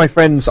tell all of my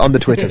friends on the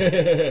Twitters.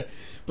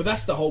 But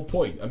that's the whole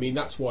point. I mean,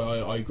 that's why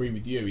I agree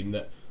with you in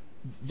that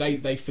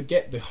they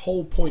forget the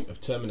whole point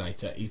of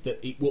Terminator is that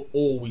it will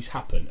always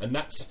happen. And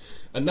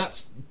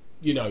that's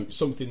you know,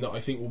 something that I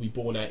think will be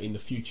borne out in the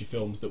future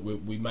films that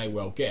we may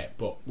well get,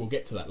 but we'll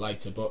get to that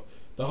later. But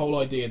the whole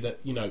idea that,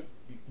 you know,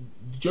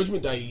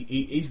 Judgment Day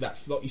is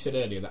that, like you said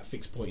earlier, that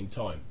fixed point in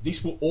time.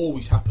 This will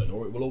always happen,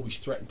 or it will always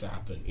threaten to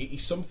happen. It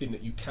is something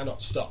that you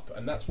cannot stop,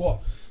 and that's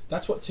what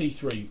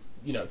T3,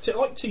 you know,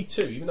 like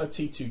T2. Even though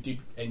T2 did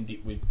end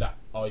it with that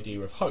idea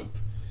of hope,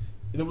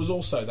 there was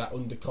also that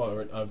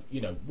undercurrent of,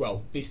 you know,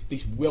 well, this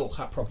will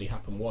probably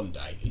happen one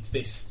day. It's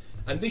this,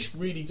 and this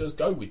really does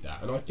go with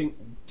that. And I think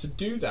to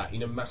do that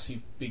in a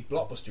massive big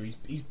blockbuster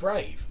is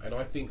brave, and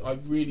I think I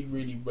really,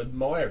 really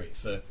admire it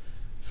for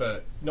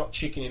not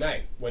chickening out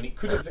when it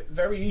could have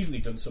very easily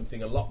done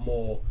something a lot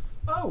more,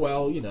 oh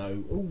well, you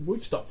know,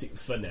 we've stopped it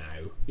for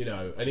now, you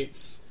know, and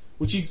it's,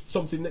 which is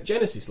something that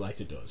Genesis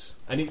later does,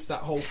 and it's that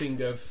whole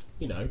thing of,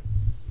 you know,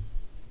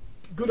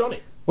 good on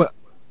it.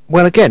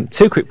 Well, again,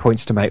 2 quick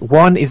points to make.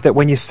 One is that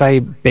when you say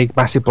big,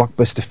 massive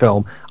blockbuster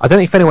film, I don't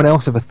know if anyone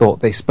else ever thought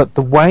this, but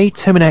the way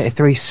Terminator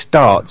 3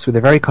 starts with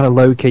a very kind of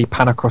low-key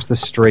pan across the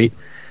street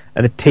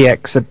and the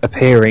TX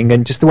appearing,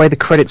 and just the way the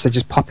credits are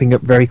just popping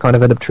up very kind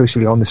of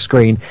unobtrusively on the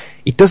screen,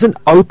 it doesn't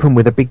open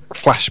with a big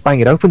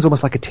flashbang. It opens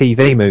almost like a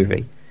TV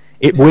movie.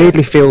 It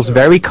weirdly feels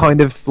very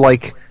kind of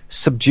like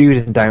subdued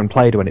and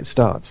downplayed when it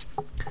starts.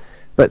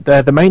 But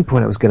the main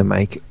point I was going to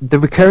make, the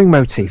recurring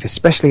motif,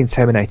 especially in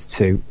Terminator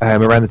 2,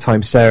 around the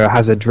time Sarah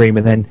has a dream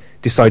and then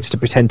decides to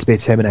pretend to be a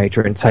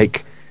Terminator and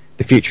take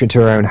the future into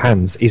her own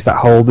hands, is that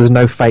whole there's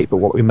no fate but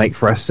what we make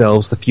for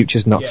ourselves, the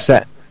future's not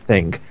set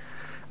thing.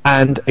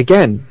 And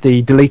again,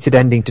 the deleted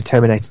ending to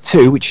Terminator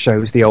 2, which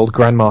shows the old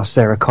grandma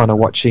Sarah Connor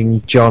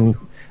watching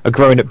a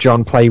grown-up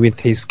John play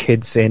with his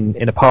kids in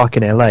a park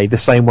in LA, the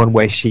same one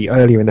where she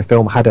earlier in the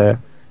film had her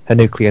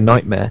nuclear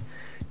nightmare.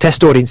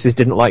 Test audiences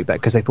didn't like that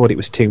because they thought it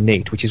was too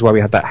neat, which is why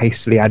we had that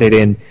hastily added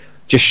in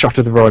just shot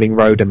of the rolling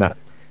road and that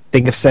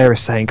thing of Sarah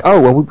saying,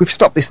 oh, well, we've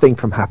stopped this thing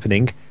from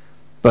happening,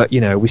 but, you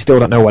know, we still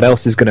don't know what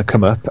else is going to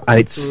come up. And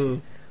it's...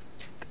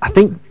 I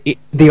think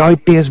the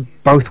ideas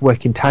both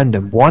work in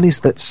tandem. One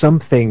is that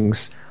some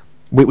things...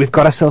 We've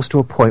got ourselves to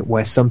a point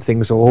where some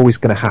things are always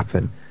going to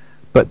happen,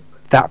 but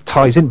that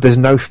ties in. There's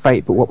no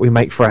fate but what we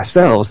make for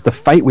ourselves. The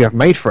fate we have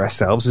made for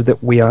ourselves is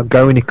that we are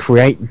going to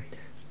create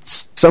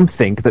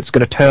something that's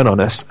going to turn on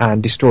us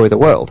and destroy the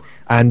world,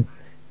 and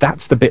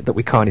that's the bit that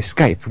we can't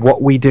escape.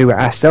 What we do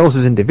ourselves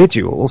as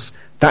individuals,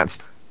 that's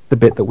the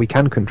bit that we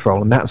can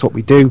control, and that's what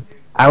we do.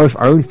 Our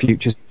own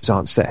futures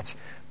aren't set,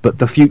 but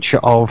the future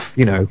of,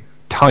 you know,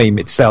 time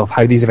itself,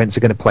 how these events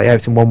are going to play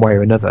out in one way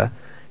or another,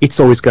 it's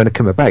always going to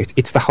come about.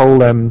 It's the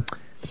whole, I mean,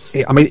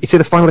 it's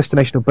the Final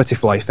Destination or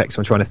Butterfly effect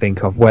I'm trying to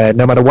think of, where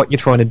no matter what you're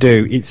trying to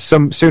do, it's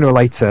sooner or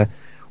later,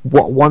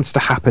 what wants to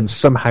happen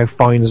somehow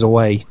finds a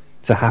way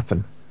to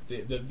happen.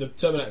 The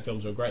Terminator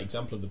films are a great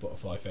example of the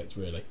butterfly effect,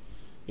 really.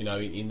 You know,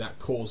 in that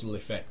causal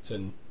effect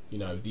and, you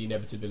know, the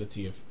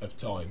inevitability of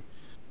time.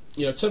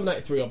 You know,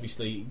 Terminator 3,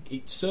 obviously,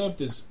 it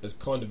served as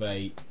kind of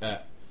a...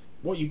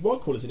 what you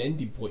might call as an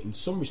ending point in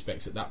some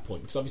respects at that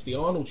point, because obviously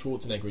Arnold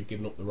Schwarzenegger had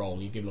given up the role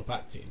and he'd given up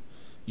acting.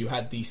 You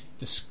had the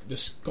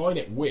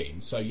Skynet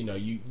win, so, you know,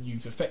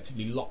 you've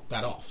effectively locked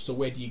that off. So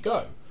where do you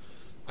go?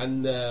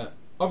 And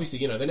obviously,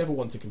 you know, they never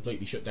want to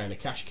completely shut down a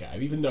cash cow,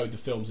 even though the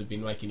films have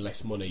been making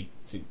less money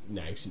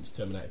since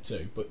Terminator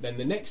 2. But then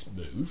the next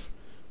move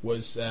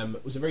was a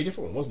very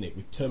different one, wasn't it,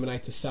 with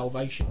Terminator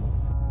Salvation.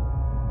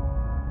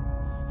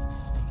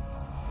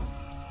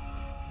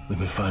 We've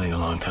been fighting a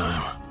long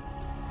time.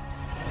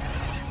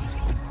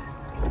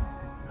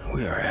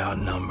 We are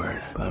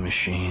outnumbered by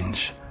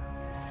machines.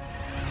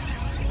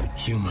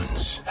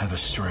 Humans have a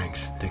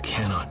strength that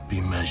cannot be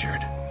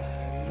measured.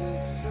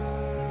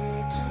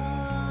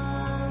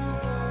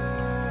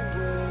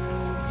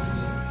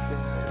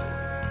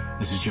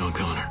 This is John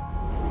Connor.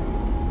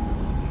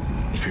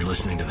 If you're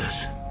listening to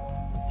this,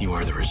 you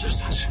are the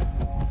Resistance.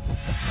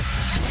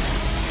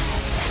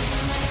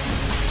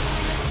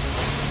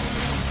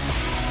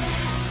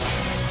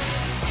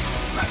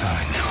 I thought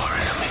I knew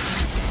already.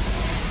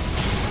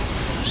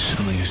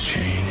 Something has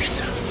changed.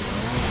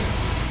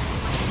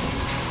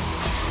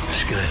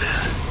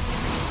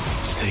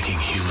 Skynet is taking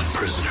human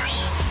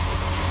prisoners,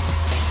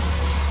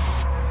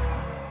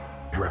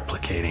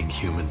 replicating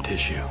human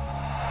tissue.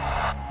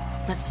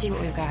 Let's see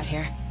what we've got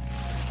here.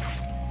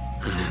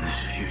 And in this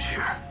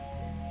future,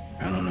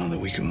 I don't know that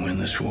we can win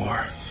this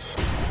war.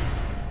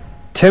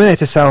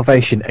 Terminator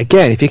Salvation,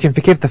 again, if you can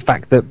forgive the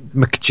fact that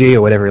McGee,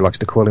 or whatever he likes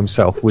to call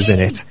himself, was in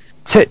it.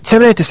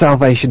 Terminator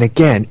Salvation,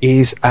 again,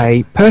 is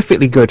a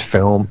perfectly good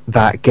film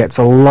that gets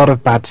a lot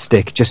of bad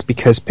stick just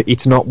because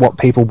it's not what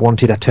people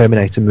wanted a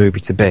Terminator movie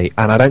to be.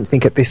 And I don't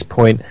think at this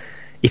point,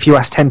 if you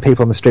ask 10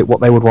 people on the street what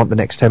they would want the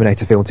next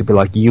Terminator film to be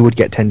like, you would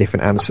get 10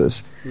 different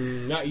answers.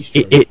 That is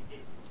true.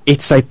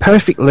 It's a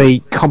perfectly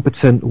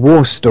competent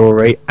war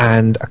story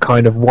and a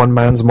kind of one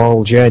man's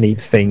moral journey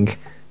thing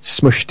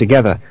smushed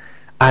together.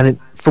 And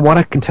from what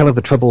I can tell of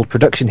the troubled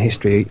production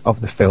history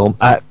of the film,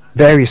 at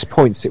various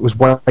points it was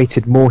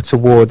weighted more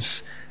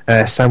towards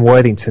Sam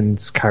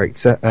Worthington's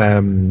character,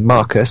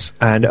 Marcus,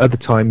 and other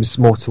times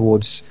more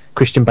towards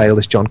Christian Bale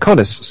as John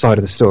Connor's side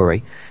of the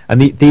story. And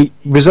the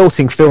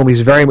resulting film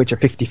is very much a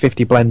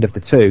 50-50 blend of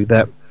the two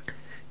that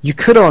you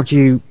could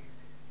argue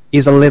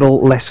is a little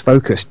less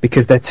focused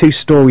because their two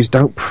stories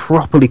don't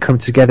properly come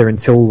together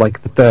until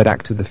like the third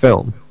act of the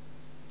film,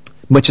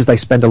 much as they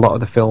spend a lot of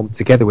the film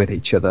together with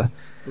each other.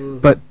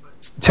 But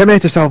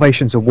Terminator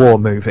Salvation's a war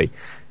movie.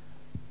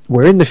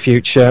 We're in the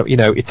future, you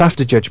know, it's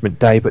after Judgment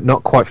Day, but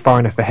not quite far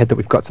enough ahead that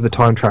we've got to the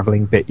time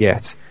travelling bit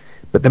yet.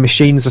 But the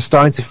machines are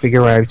starting to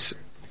figure out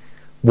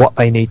what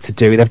they need to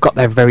do. They've got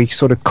their very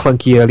sort of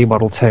clunky early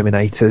model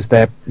Terminators.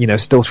 They're, you know,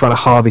 still trying to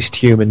harvest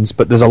humans,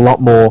 but there's a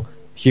lot more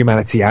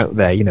humanity out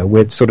there. You know,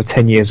 we're sort of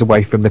 10 years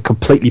away from the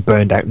completely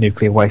burned out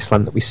nuclear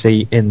wasteland that we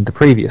see in the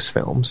previous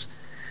films.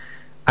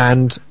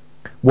 And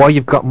while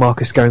you've got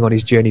Marcus going on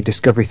his journey of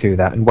discovery through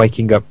that and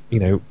waking up, you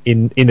know,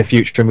 in the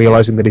future and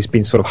realising that he's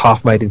been sort of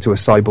half made into a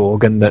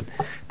cyborg and that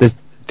there's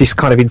this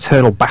kind of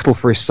internal battle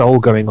for his soul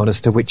going on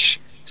as to which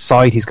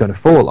side he's going to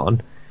fall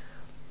on,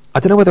 I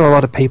don't know whether a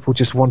lot of people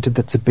just wanted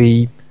there to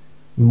be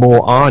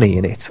more Arnie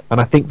in it. And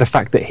I think the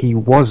fact that he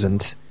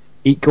wasn't,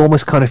 it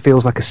almost kind of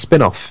feels like a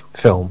spin-off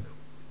film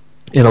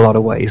in a lot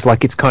of ways.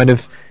 Like it's kind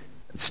of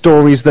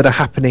stories that are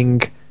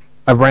happening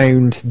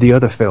around the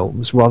other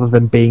films rather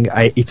than being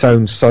its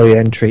own solo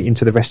entry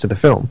into the rest of the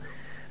film.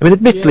 I mean,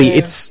 admittedly,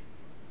 it's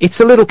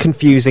a little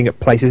confusing at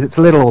places. It's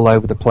a little all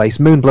over the place.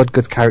 Moon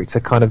Bloodgood's character,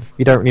 kind of,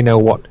 you don't really know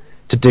what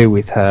to do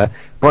with her.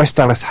 Bryce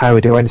Dallas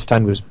Howard, who I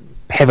understand was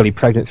heavily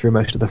pregnant through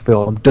most of the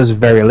film, does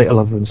very little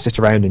other than sit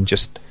around and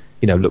just,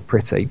 you know, look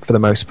pretty for the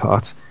most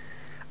part.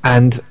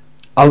 And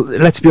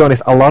let's be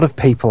honest, a lot of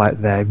people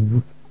out there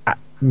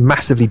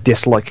massively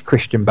dislike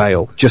Christian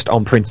Bale just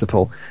on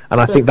principle, and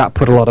I think that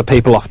put a lot of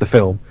people off the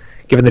film,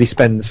 given that he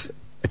spends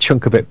a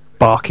chunk of it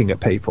barking at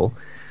people.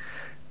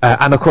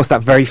 And of course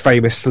that very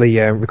famously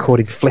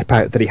recorded flip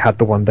out that he had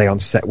the one day on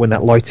set when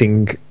that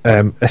lighting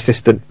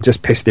assistant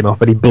just pissed him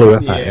off and he blew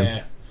up at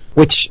him,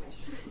 which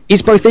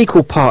is both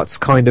equal parts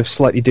kind of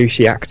slightly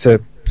douchey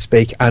actor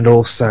speak, and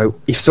also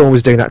if someone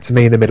was doing that to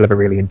me in the middle of a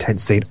really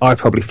intense scene, I'd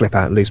probably flip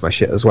out and lose my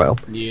shit as well.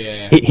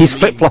 His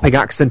flip-flopping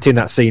accent in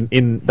that scene,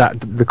 in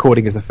that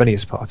recording, is the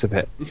funniest part of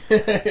it.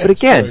 But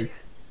again,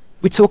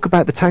 we talk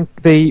about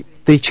the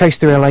chase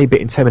through LA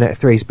bit in Terminator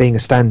 3 as being a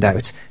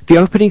standout. The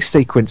opening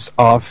sequence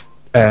of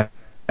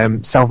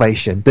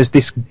Salvation, there's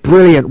this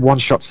brilliant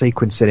one-shot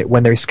sequence in it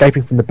when they're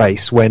escaping from the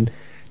base, when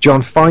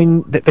they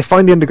find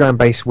the underground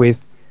base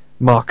with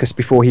Marcus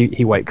before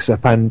he wakes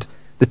up, and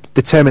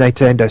the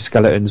Terminator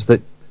endoskeletons that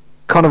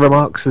Connor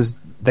remarks as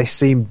they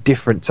seem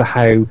different to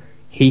how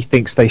he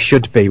thinks they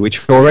should be,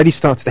 which already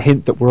starts to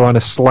hint that we're on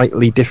a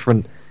slightly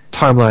different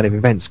timeline of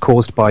events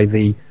caused by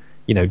the,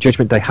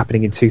 Judgment Day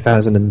happening in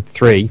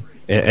 2003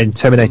 in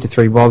Terminator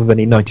 3 rather than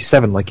in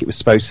 97 like it was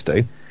supposed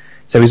to.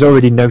 So he's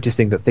already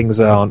noticing that things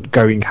aren't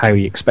going how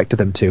he expected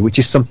them to, which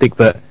is something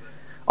that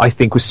I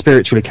think was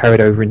spiritually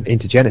carried over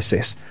into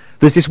Genesis.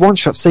 There's this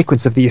one-shot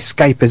sequence of the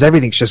escape as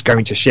everything's just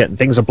going to shit and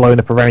things are blowing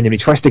up around him. He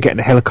tries to get in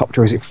a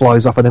helicopter as it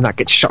flies off, and then that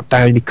gets shot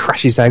down and he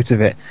crashes out of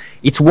it.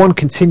 It's one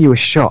continuous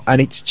shot, and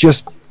it's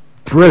just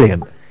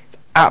brilliant. It's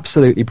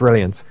absolutely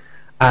brilliant.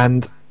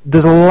 And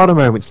there's a lot of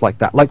moments like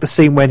that, like the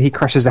scene when he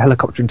crashes a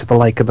helicopter into the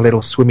lake and the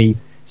little swimmy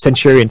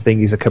Centurion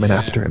thingies are coming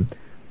after him.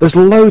 There's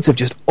loads of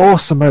just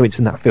awesome moments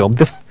in that film.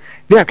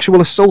 The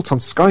actual assault on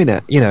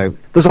Skynet,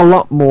 there's a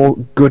lot more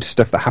good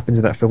stuff that happens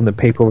in that film than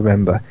people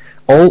remember.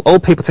 All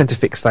people tend to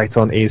fixate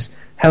on is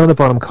Helena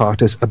Bonham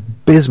Carter's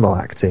abysmal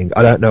acting.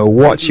 I don't know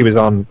what she was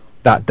on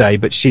that day,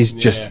 but she's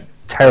just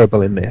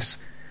terrible in this.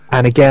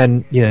 And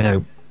again,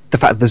 the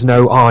fact that there's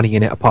no Arnie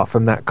in it apart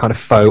from that kind of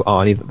faux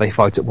Arnie that they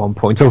fight at one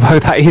point, although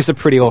that is a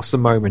pretty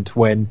awesome moment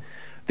when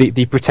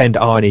the pretend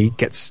Arnie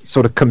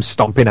comes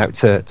stomping out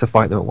to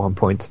fight them at one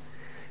point.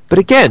 But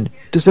again,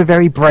 does a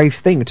very brave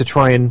thing to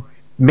try and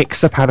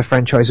mix up how the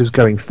franchise was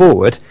going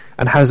forward,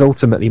 and has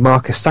ultimately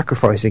Marcus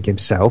sacrificing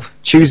himself,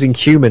 choosing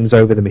humans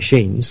over the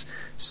machines,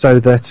 so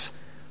that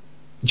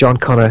John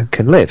Connor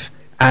can live.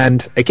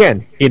 And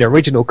again, in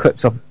original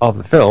cuts of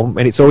the film,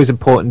 and it's always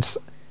important,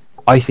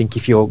 I think,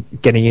 if you're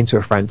getting into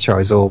a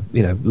franchise or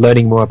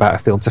learning more about a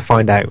film, to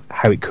find out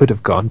how it could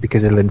have gone,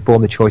 because it'll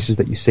inform the choices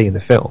that you see in the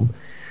film.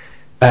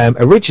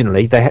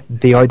 Originally,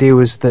 the idea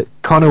was that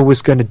Connor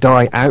was going to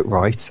die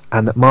outright,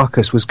 and that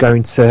Marcus was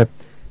going to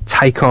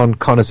take on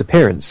Connor's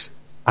appearance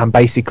and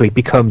basically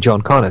become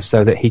John Connor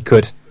so that he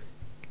could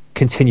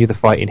continue the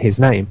fight in his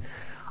name.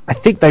 I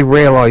think they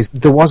realised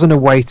there wasn't a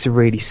way to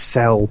really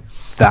sell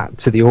that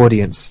to the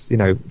audience,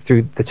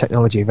 through the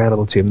technology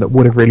available to him, that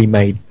would have really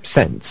made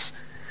sense.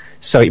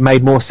 So it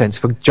made more sense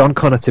for John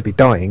Connor to be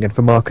dying and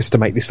for Marcus to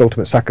make this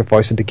ultimate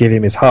sacrifice and to give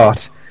him his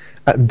heart.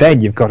 And then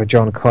you've got a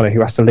John Connor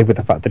who has to live with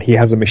the fact that he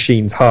has a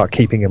machine's heart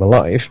keeping him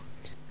alive.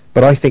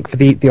 But I think for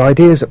the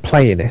ideas at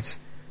play in it,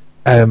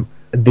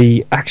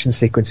 the action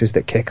sequences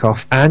that kick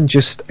off, and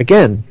just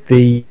again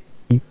the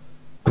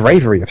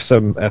bravery of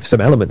some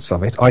elements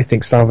of it, I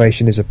think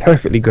Salvation is a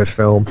perfectly good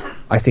film.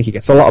 I think it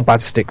gets a lot of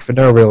bad stick for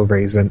no real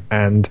reason,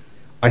 and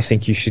I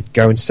think you should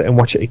go and sit and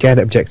watch it again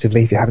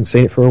objectively if you haven't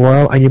seen it for a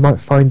while, and you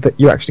might find that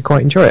you actually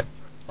quite enjoy it.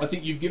 I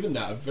think you've given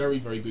that a very,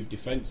 very good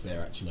defence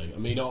there, actually. I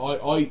mean,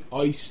 I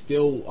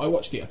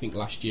watched it, I think,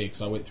 last year,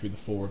 because I went through the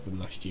 4 of them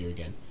last year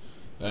again.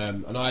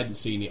 And I hadn't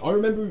seen it. I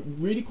remember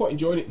really quite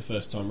enjoying it the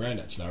first time round,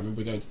 actually. I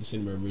remember going to the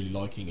cinema and really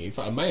liking it. In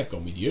fact, I may have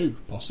gone with you,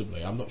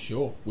 possibly. I'm not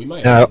sure. We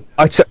may have. No,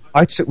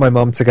 I took my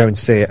mum to go and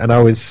see it, and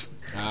I was...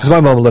 Because my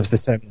mum loves the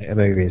Terminator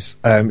movies.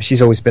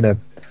 She's always been a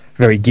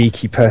very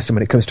geeky person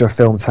when it comes to her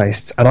film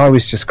tastes, and I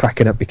was just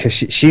cracking up because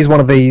she's one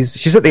of these...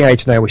 She's at the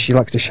age now where she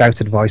likes to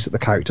shout advice at the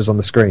characters on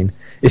the screen,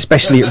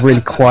 especially at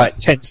really quiet,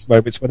 tense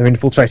moments when they're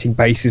infiltrating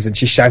bases and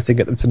she's shouting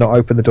at them to not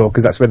open the door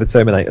because that's where the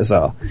Terminators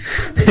are.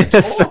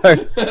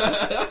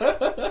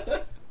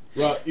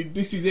 Right,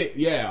 this is it.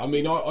 Yeah, I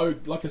mean, I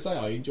like I say,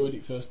 I enjoyed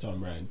it first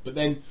time round, but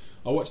then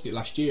I watched it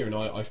last year and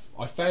I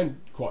found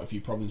quite a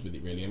few problems with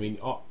it. Really, I mean,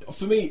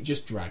 for me it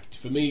just dragged.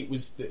 For me, it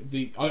was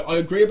I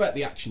agree about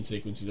the action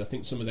sequences. I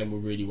think some of them were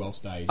really well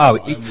staged. Oh,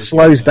 it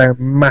slows down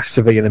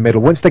massively in the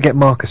middle. Once they get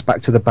Marcus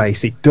back to the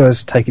base, it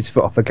does take its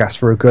foot off the gas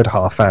for a good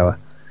half hour.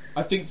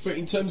 I think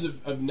in terms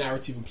of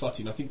narrative and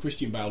plotting, I think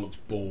Christian Bale looks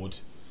bored.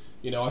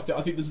 I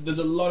think there's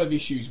a lot of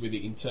issues with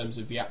it in terms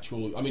of the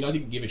actual. I mean, I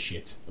didn't give a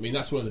shit. I mean,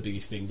 that's one of the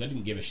biggest things. I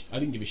didn't give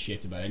a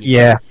shit about anything.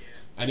 Yeah,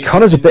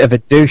 Connor's a bit of a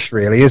douche,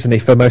 really, isn't he?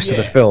 For most of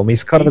the film,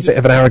 he's kind of a bit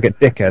of an arrogant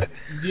dickhead.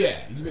 Yeah,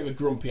 he's a bit of a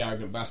grumpy,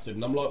 arrogant bastard,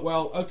 and I'm like,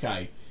 well,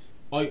 okay.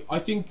 I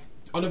think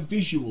on a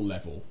visual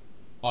level,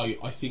 I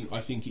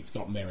think it's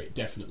got merit.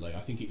 Definitely, I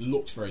think it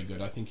looks very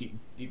good. I think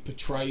it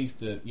portrays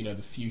the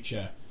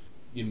future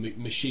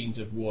machines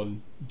of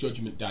one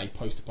Judgment Day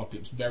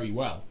post-apocalypse very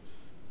well.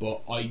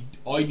 But I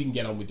didn't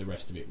get on with the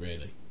rest of it,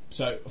 really.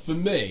 So for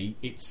me,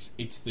 it's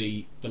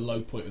the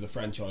low point of the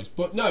franchise.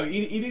 But no,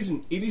 it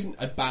isn't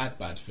a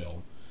bad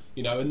film,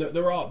 And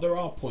there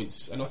are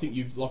points, and I think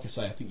you've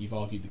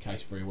argued the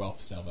case very well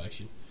for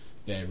Salvation,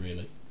 there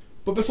really.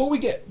 But before we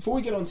get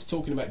on to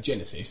talking about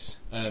Genesis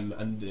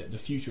and the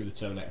future of the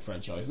Terminator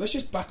franchise, let's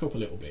just back up a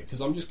little bit,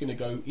 because I'm just going to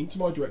go into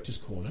my director's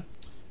corner,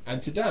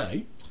 and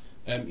today.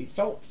 It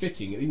felt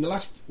fitting. In the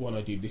last one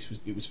I did,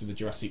 it was for the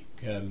Jurassic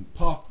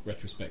Park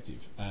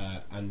retrospective,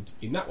 and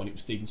in that one it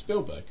was Steven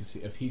Spielberg because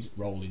of his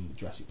role in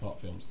Jurassic Park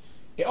films.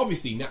 It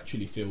obviously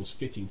naturally feels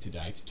fitting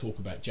today to talk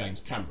about James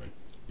Cameron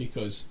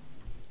because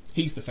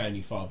he's the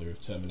founding father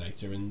of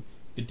Terminator, and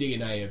the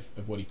DNA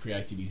of what he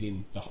created is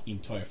in the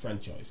entire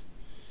franchise.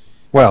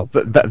 Well,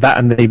 that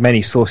and the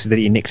many sources that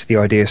he nicked the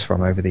ideas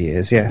from over the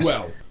years, yes.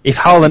 Well, if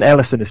Harlan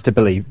Ellison is to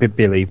be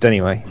believed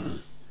anyway.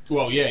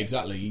 Well, yeah,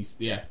 exactly.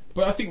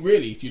 But I think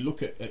really, if you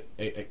look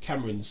at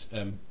Cameron's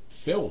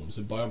films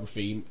and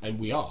biography, and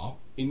we are,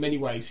 in many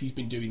ways, he's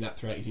been doing that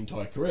throughout his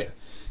entire career.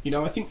 You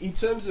know, I think in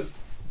terms of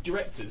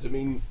directors, I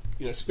mean,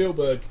 you know,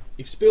 Spielberg,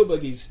 if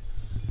Spielberg is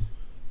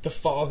the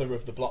father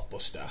of the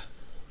blockbuster,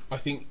 I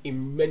think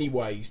in many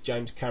ways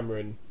James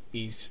Cameron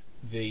is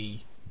the,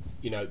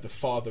 you know, the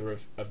father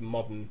of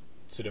modern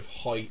sort of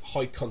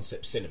high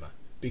concept cinema,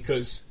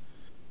 because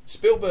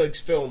Spielberg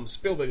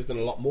has done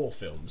a lot more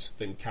films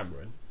than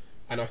Cameron,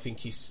 and I think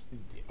he's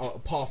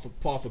par for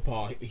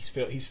par.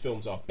 His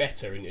films are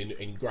better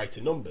in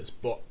greater numbers,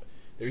 but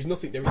there is no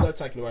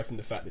taking away from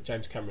the fact that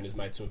James Cameron has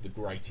made some of the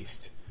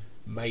greatest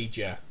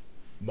major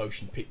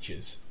motion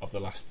pictures of the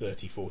last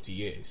 30-40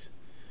 years.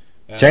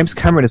 James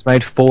Cameron has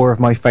made 4 of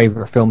my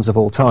favourite films of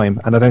all time,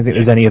 and I don't think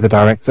there's any other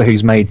director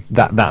who's made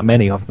that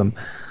many of them.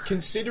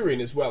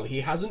 Considering as well,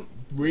 he hasn't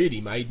really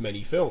made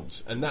many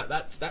films, and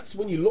that's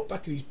when you look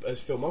back at his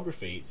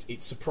filmography,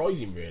 it's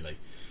surprising, really.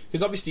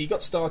 Because obviously he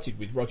got started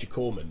with Roger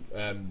Corman.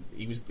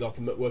 He was like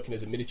working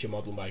as a miniature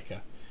model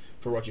maker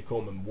for Roger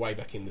Corman way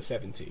back in the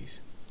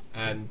 70s.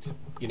 And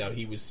you know,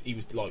 he was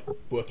like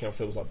working on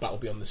films like Battle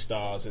Beyond the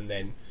Stars, and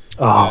then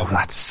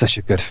that's such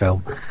a good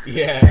film.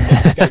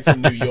 Yeah, Escape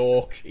from New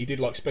York. He did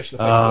like special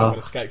effects work on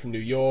Escape from New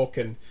York,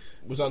 and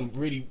was on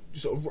really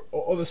sort of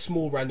other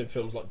small random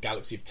films like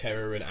Galaxy of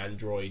Terror and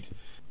Android.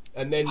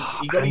 And then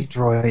he got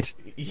Android.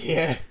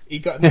 He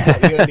got in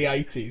the early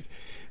 80s,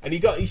 and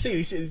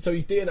so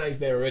his DNA's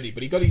there already.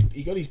 But he got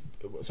his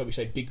so we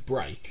say big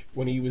break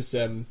when he was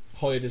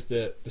hired as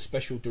the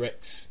special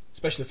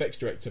effects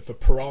director for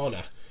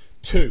Piranha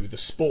 2: The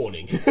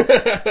Spawning,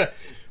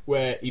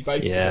 where he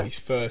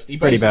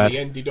basically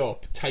ended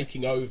up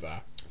taking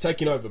over,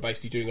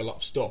 basically doing a lot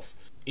of stuff.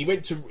 He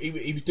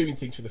was doing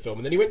things for the film,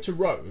 and then he went to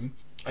Rome,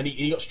 and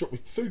he got struck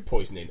with food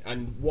poisoning.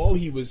 And while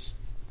he was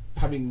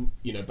having,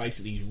 you know,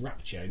 basically his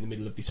rapture in the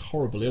middle of this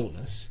horrible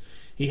illness,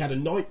 he had a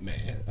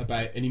nightmare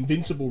about an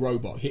invincible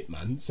robot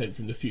hitman sent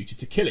from the future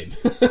to kill him,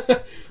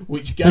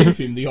 which gave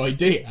him the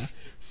idea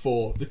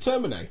for the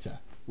Terminator,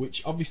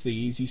 which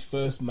obviously is his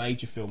first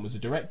major film as a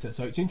director.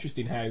 So it's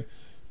interesting how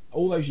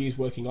all those years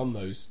working on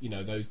those, you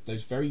know,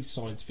 those very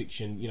science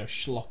fiction, you know,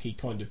 schlocky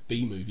kind of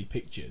B-movie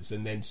pictures,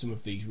 and then some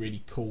of these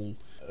really cool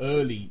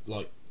early,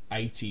 like,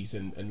 80s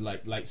and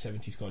late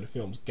 70s kind of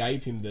films,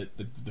 gave him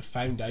the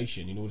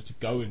foundation in order to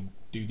go and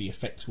do the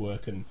effects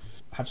work and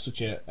have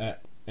such an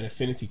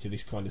affinity to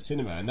this kind of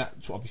cinema, and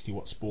that's obviously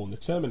what spawned the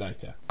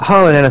Terminator.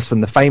 Harlan Ellison,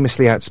 the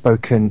famously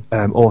outspoken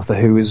author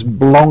who has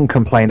long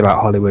complained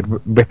about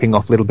Hollywood ripping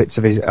off little bits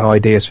of his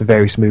ideas for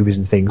various movies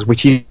and things,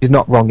 which he's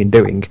not wrong in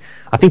doing.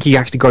 I think he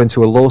actually got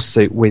into a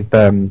lawsuit with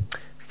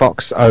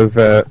Fox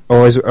over,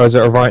 or was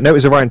it Orion? No, it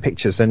was Orion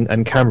Pictures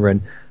and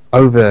Cameron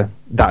over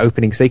that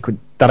opening sequence,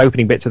 that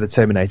opening bit to the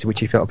Terminator,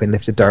 which he felt had been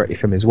lifted directly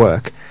from his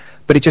work.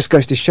 But it just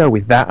goes to show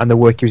with that and the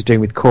work he was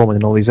doing with Corman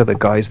and all these other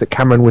guys that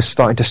Cameron was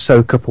starting to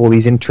soak up all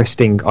these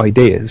interesting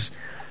ideas.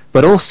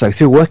 But also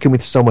through working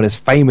with someone as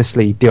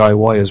famously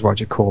DIY as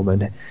Roger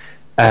Corman,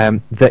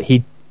 that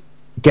he'd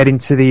get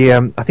into the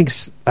I think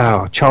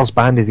Charles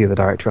Band is the other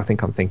director I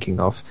think I'm thinking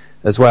of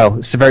as well.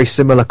 It's a very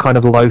similar kind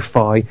of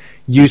lo-fi,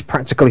 use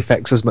practical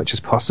effects as much as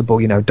possible,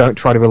 you know, don't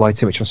try to rely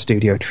too much on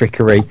studio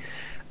trickery,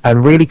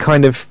 and really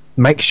kind of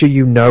make sure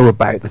you know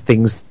about the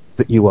things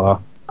that you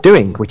are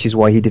doing, which is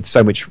why he did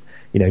so much,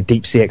 you know,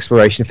 deep sea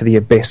exploration for The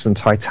Abyss and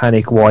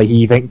Titanic, why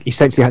he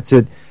essentially had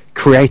to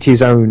create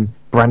his own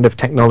brand of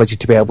technology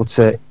to be able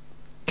to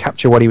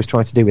capture what he was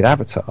trying to do with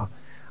Avatar.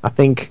 I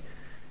think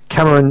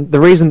Cameron, the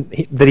reason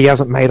that he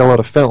hasn't made a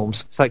lot of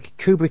films, it's like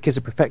Kubrick is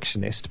a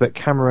perfectionist, but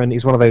Cameron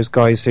is one of those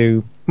guys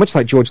who, much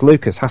like George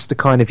Lucas, has to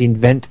kind of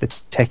invent the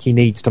tech he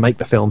needs to make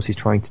the films he's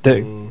trying to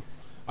do.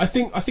 I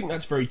think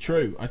that's very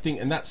true. I think,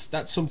 and that's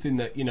something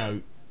that, you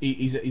know,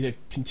 is a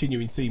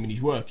continuing theme in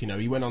his work. You know,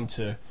 he went on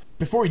to,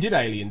 before he did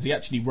Aliens, he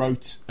actually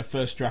wrote a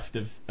first draft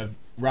of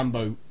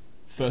Rambo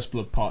First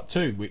Blood Part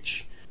 2,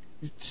 which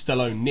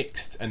Stallone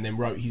nixed, and then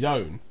wrote his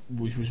own,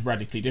 which was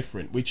radically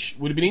different, which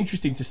would have been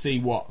interesting to see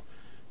what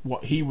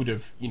he would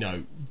have, you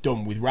know,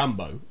 done with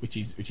Rambo, which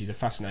is a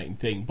fascinating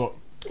thing. But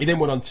he then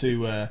went on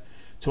to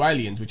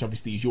Aliens, which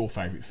obviously is your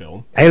favourite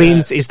film.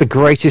 Aliens is the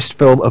greatest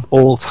film of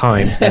all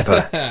time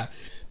ever.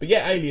 But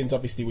yeah, Aliens,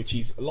 obviously, which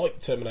is like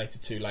Terminator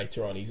 2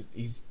 later on,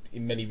 he's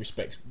in many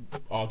respects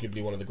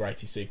arguably one of the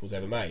greatest sequels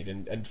ever made,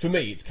 and for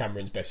me, it's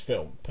Cameron's best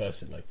film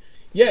personally.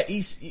 Yeah,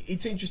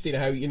 it's interesting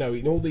how, you know,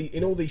 in all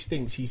these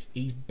things,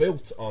 he's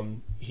built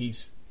on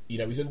his, you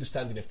know, his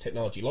understanding of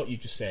technology. Like you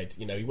just said,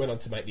 you know, he went on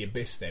to make The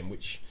Abyss then,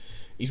 which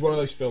is one of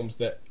those films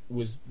that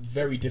was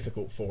very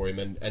difficult for him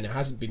and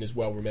hasn't been as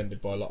well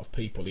remembered by a lot of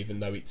people, even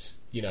though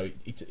it's, you know,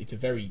 it's a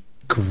very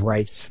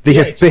great. The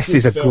Abyss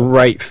is a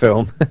great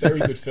film. Very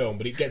good film,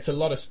 but it gets a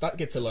lot of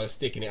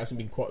stick, and it hasn't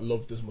been quite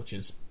loved as much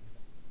as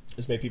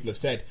many people have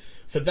said.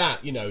 For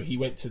that, you know,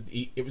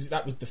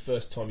 that was the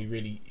first time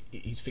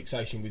his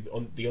fixation with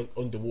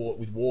underwater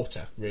with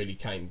water really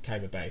came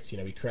about. You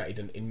know, he created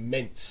an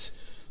immense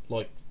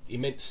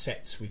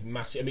sets with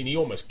massive. I mean, he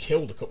almost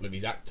killed a couple of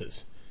his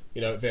actors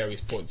at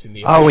various points in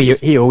the Oh,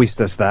 abyss. he always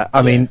does that.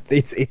 I mean,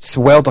 it's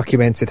well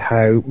documented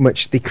how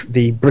much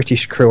the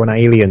British crew on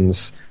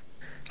Aliens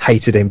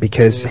hated him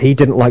because he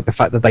didn't like the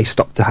fact that they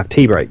stopped to have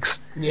tea breaks.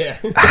 Yeah.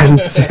 And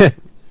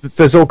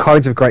there's all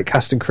kinds of great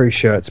cast and crew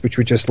shirts which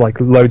were just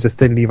like loads of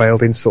thinly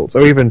veiled insults,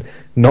 or even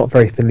not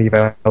very thinly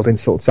veiled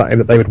insults at him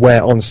that they would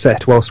wear on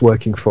set whilst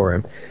working for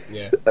him.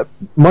 Yeah.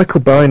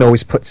 Michael Byrne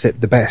always puts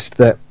it the best,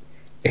 that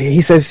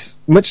he says,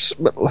 I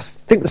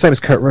think the same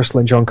as Kurt Russell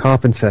and John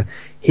Carpenter,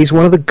 he's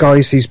one of the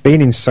guys who's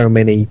been in so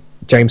many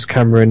James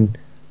Cameron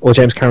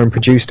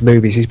produced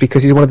movies is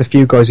because he's one of the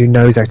few guys who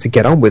knows how to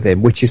get on with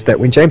him, which is that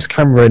when James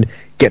Cameron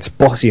gets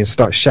bossy and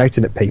starts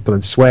shouting at people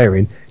and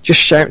swearing, just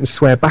shout and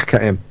swear back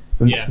at him.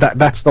 And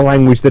that's the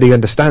language that he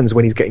understands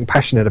when he's getting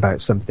passionate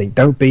about something.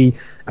 Don't be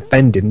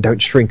offended and don't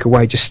shrink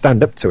away, just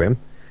stand up to him.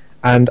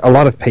 And a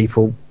lot of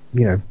people,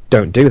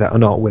 don't do that, are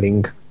not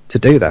willing to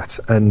do that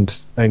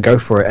and go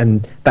for it.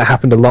 And that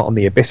happened a lot on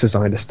The Abyss, as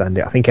I understand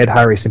it. I think Ed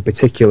Harris in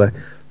particular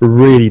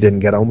really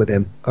didn't get on with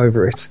him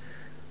over it.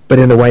 But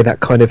in a way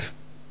that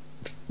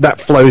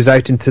flows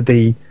out into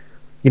the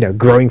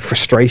growing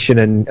frustration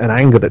and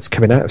anger that's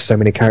coming out of so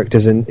many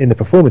characters in the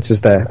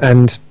performances there.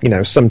 And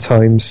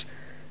sometimes,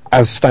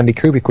 as Stanley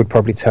Kubrick would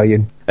probably tell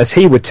you, as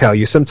he would tell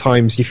you,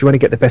 sometimes if you want to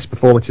get the best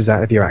performances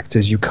out of your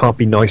actors, you can't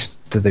be nice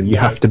to them. You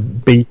have to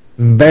be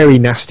very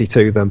nasty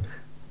to them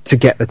to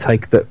get the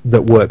take that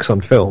works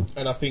on film.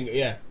 And I think,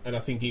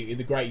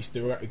 the greatest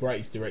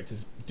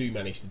directors do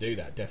manage to do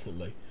that,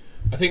 definitely.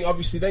 I think,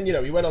 obviously, then,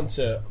 he went on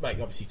to make,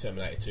 obviously,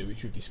 Terminator 2,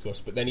 which we've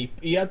discussed, but then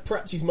he had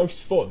perhaps his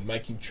most fun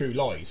making True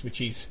Lies,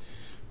 which is...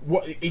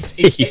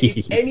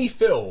 if any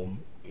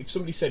film... If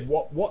somebody said,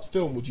 what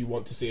film would you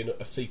want to see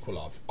a sequel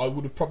of? I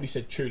would have probably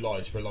said True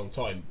Lies for a long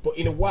time. But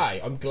in a way,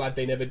 I'm glad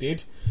they never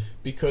did,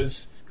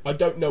 because I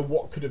don't know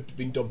what could have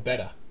been done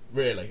better,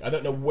 really. I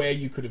don't know how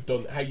you could have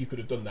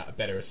done that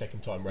better a second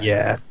time round.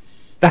 Yeah.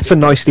 That's a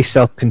nicely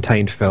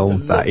self-contained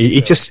film.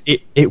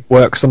 It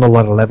works on a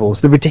lot of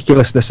levels. The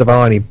ridiculousness of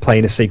Arnie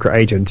playing a secret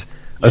agent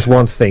as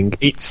one thing.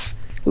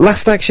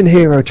 Last Action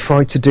Hero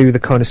tried to do the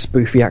kind of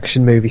spoofy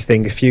action movie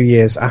thing a few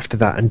years after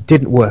that and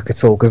didn't work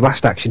at all, because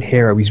Last Action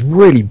Hero is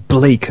really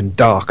bleak and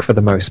dark for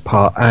the most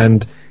part,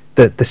 and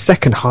the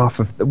second half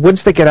of...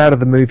 Once they get out of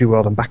the movie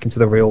world and back into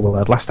the real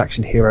world, Last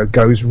Action Hero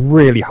goes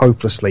really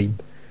hopelessly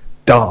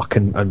dark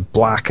and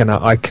black, and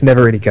I can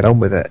never really get on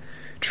with it.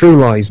 True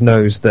Lies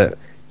knows that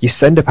you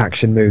send up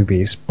action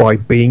movies by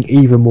being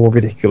even more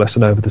ridiculous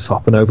and over the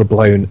top and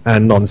overblown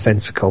and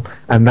nonsensical,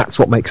 and that's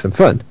what makes them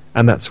fun,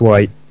 and that's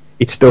why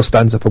it still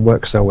stands up and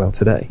works so well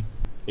today.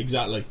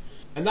 Exactly,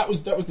 and that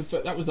was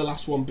the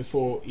last one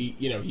before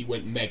he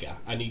went mega,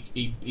 and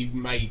he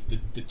made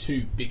the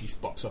two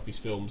biggest box office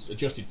films,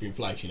 adjusted for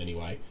inflation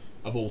anyway,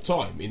 of all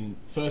time. In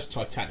first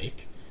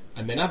Titanic,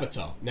 and then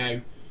Avatar.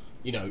 Now,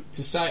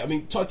 to say, I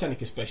mean,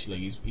 Titanic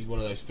especially is one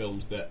of those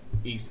films that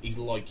is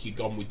like your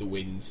Gone with the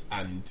Winds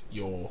and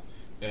your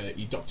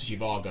Dr.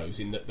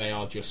 Zhivago's, in that they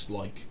are just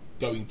like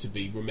going to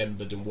be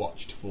remembered and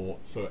watched for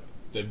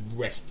the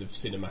rest of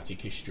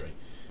cinematic history.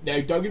 Now,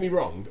 don't get me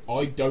wrong,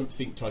 I don't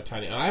think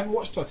Titanic... And I haven't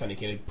watched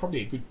Titanic in probably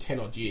a good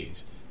 10-odd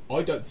years.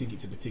 I don't think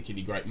it's a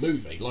particularly great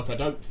movie. Like, I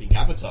don't think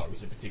Avatar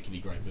is a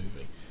particularly great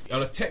movie.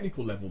 On a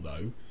technical level,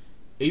 though,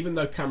 even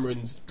though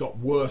Cameron's got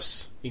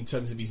worse in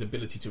terms of his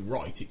ability to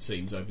write, it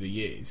seems, over the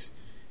years,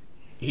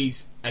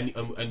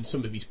 and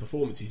some of his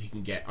performances he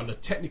can get, on a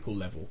technical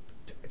level,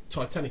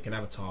 Titanic and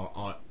Avatar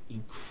are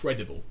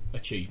incredible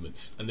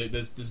achievements. And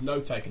there's no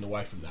taking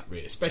away from that,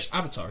 really.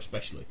 Avatar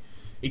especially.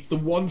 It's the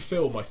one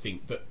film, I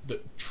think,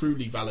 that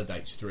truly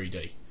validates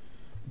 3D.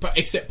 But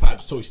except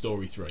perhaps Toy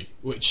Story 3,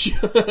 which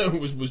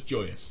was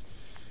joyous.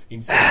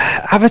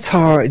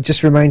 Avatar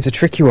just remains a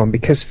tricky one,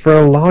 because for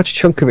a large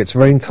chunk of its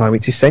running time,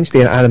 it's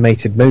essentially an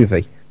animated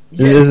movie.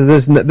 Yeah.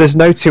 There's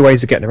no two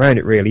ways of getting around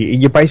it, really.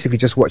 You're basically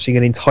just watching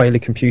an entirely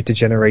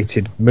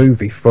computer-generated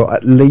movie for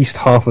at least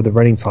half of the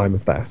running time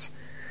of that.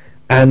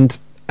 And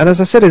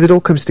as I said, as it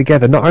all comes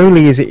together, not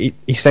only is it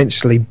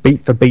essentially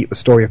beat for beat the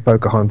story of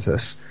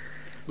Pocahontas,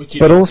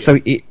 but also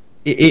it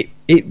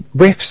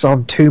riffs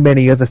on too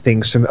many other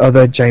things from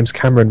other James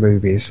Cameron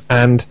movies,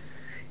 and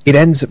it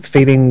ends up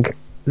feeling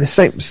the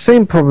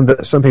same problem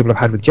that some people have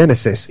had with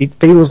Genesis. It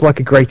feels like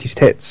a greatest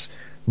hits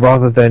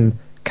rather than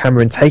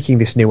Cameron taking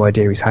this new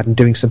idea he's had and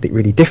doing something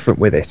really different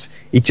with it.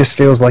 It just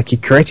feels like he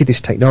created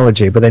this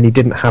technology, but then he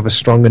didn't have a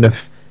strong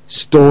enough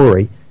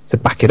story to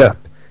back it up.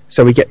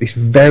 So we get this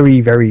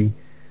very, very,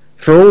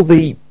 for all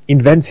the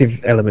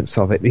inventive elements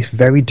of it, this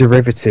very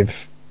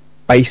derivative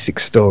basic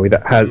story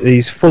that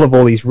is full of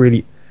all these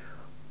really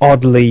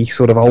oddly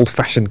sort of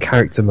old-fashioned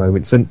character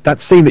moments. And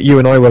that scene that you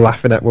and I were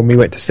laughing at when we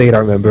went to see it, I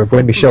remember, of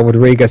when Michelle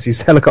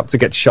Rodriguez's helicopter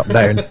gets shot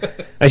down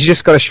and she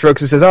just kind of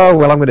shrugs and says, "Oh,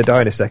 well, I'm going to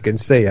die in a second,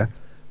 see ya."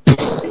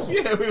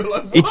 Yeah, we were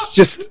like, what? It's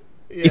just,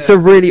 it's a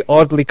really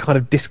oddly kind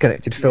of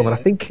disconnected film,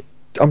 and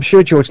I'm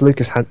sure George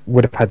Lucas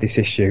would have had this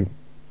issue.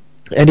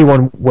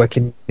 Anyone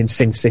working in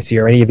Sin City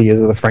or any of the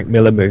other Frank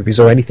Miller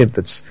movies, or anything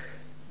that's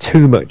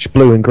too much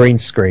blue and green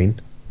screen,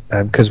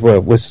 because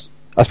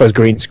I suppose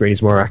green screen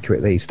is more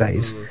accurate these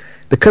days.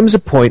 there comes a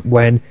point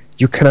when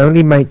you can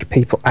only make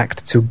people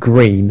act to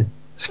green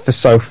for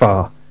so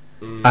far,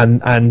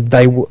 and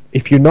they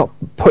if you're not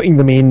putting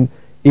them in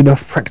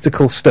enough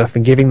practical stuff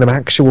and giving them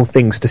actual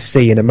things to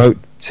see and emote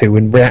to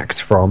and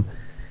react from.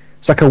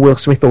 It's like how Will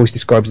Smith always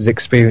describes his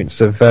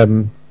experience of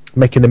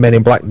making the Men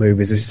in Black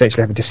movies as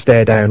essentially having to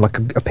stare down like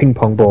a ping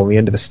pong ball on the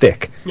end of a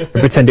stick and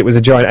pretend it was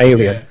a giant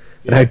alien,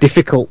 and how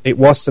difficult it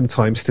was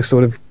sometimes to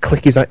sort of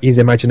click his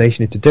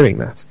imagination into doing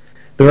that.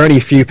 There are only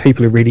a few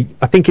people who really...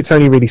 I think it's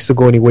only really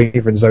Sigourney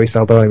Weaver and Zoe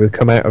Saldana who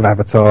come out of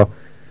Avatar,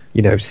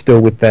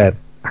 still with their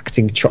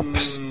acting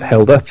chops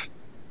held up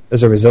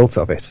as a result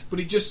of it. But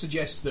it just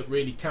suggests that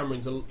really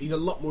Cameron's he's a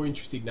lot more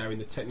interested now in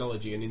the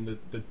technology and in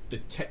the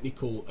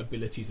technical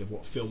abilities of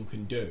what film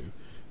can do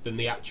than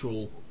the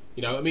actual...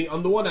 I mean,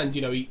 on the one hand,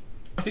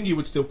 I think he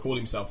would still call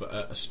himself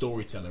a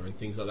storyteller and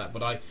things like that,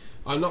 but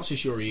I'm not so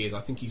sure he is.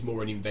 I think he's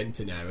more an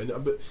inventor now.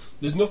 But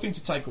there's nothing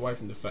to take away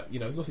from the fact...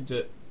 there's nothing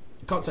to...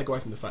 You can't take away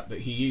from the fact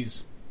that he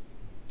is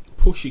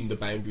pushing the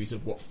boundaries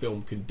of what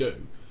film can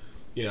do,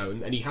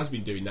 and he has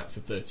been doing that for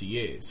 30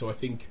 years. So I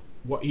think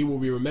what he will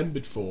be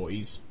remembered for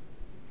is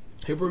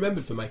he'll be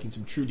remembered for making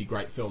some truly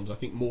great films. I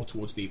think more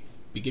towards the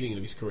beginning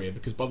of his career,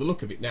 because by the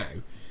look of it now,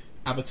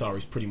 Avatar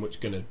is pretty much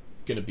going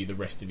to be the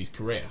rest of his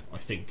career. I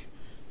think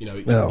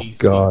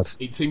God,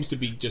 it seems to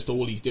be just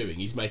all he's doing.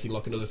 He's making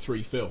like another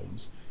 3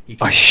 films.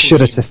 I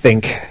shudder to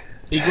think.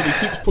 He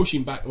keeps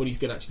pushing back when he's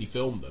going to actually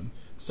film them.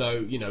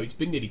 So, it's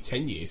been nearly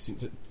 10 years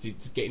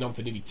since getting on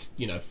for nearly,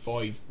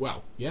 5...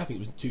 Well, yeah, I think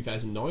it was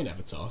 2009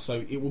 Avatar.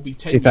 So it will be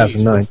 10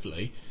 years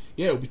roughly.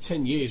 Yeah, it will be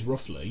 10 years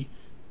roughly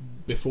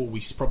before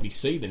we probably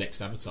see the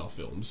next Avatar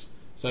films.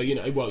 So,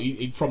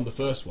 from the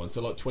first one,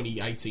 so like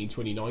 2018,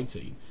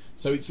 2019.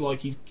 So it's like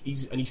he's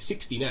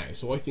 60 now.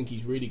 So I think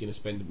he's really going to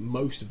spend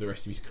most of the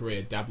rest of his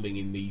career dabbling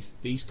in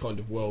these kind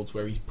of worlds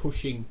where he's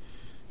pushing,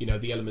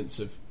 the elements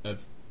of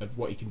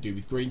what he can do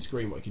with green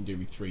screen, what he can do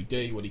with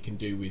 3D, what he can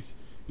do with...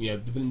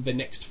 the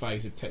next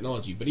phase of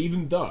technology. But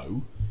even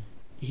though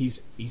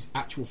his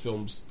actual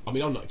films... I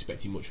mean, I'm not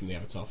expecting much from the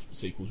Avatar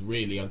sequels,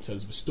 really, in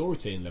terms of a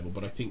storytelling level,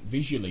 but I think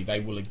visually they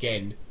will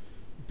again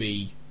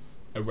be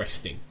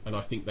arresting, and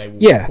I think they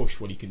will push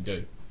what he can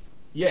do.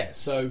 Yeah,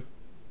 so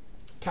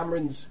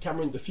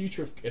the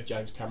future of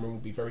James Cameron will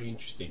be very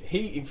interesting.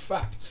 He, in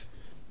fact,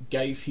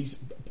 gave his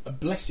a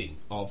blessing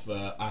of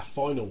our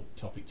final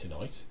topic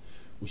tonight,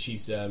 which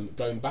is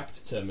going back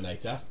to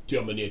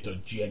Terminator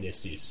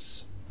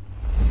Genesis.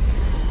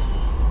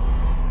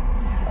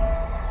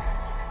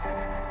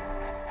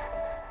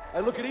 I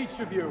look at each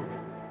of you,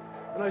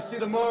 and I see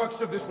the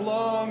marks of this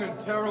long and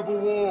terrible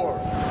war.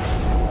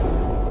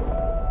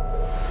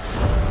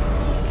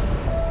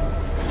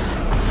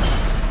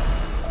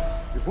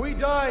 If we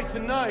die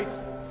tonight,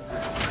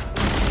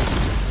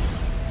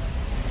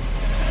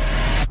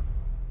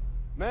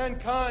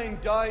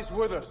 mankind dies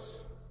with us.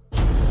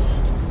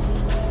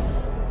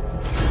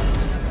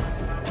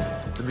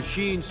 The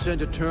machine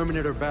sent a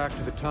Terminator back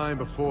to the time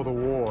before the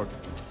war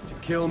to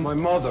kill my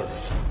mother,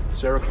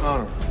 Sarah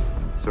Connor.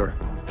 Sir,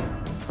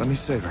 let me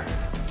save her.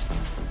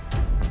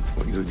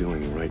 What you're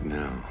doing right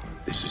now,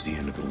 this is the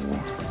end of the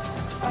war.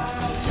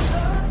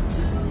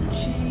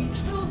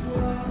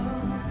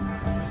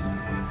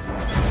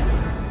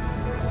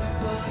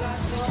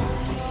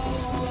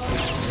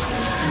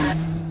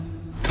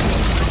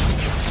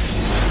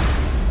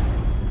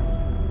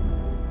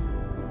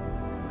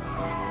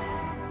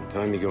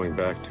 The time you're going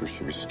back to,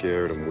 she'll be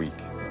scared and weak.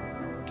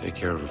 Take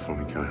care of her for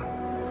me, Kyle.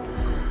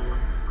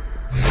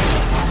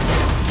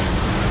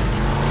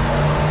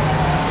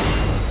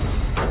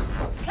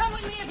 Come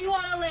with me if you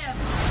want to live.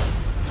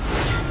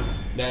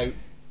 Now,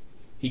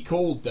 he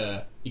called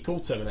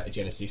Terminator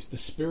Genesis the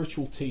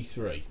spiritual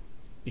T3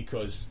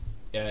 because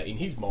in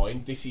his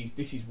mind this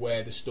is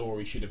where the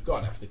story should have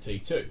gone after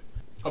T2.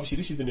 Obviously,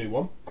 this is the new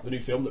one, the new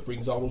film that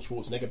brings Arnold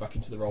Schwarzenegger back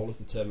into the role as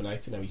the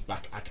Terminator. Now he's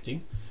back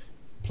acting,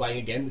 playing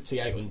again the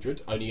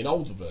T-800, only an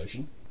older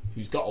version,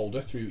 who's got older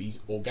through his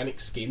organic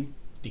skin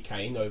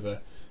decaying over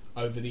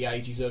the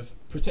ages of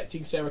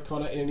protecting Sarah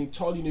Connor in an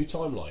entirely new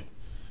timeline,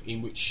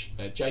 in which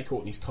Jay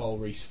Courtney's Kyle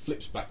Reese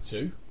flips back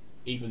to,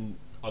 even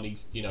on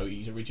his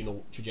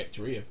original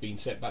trajectory of being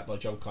sent back by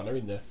John Connor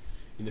in the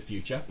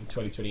future in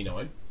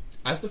 2029,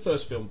 as the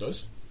first film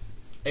does.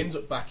 Ends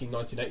up back in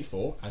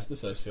 1984, as the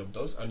first film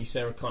does. Only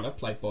Sarah Connor,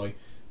 played by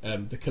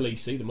the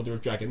Khaleesi, the Mother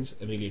of Dragons,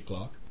 Emilia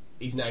Clarke,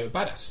 is now a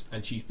badass,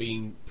 and she's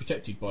being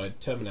protected by a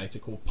Terminator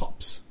called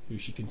Pops, who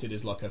she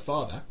considers like her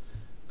father,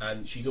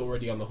 and she's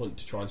already on the hunt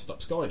to try and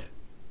stop Skynet.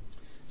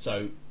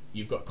 So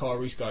you've got Kyle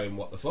Reese going,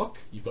 what the fuck?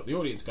 You've got the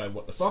audience going,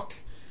 what the fuck?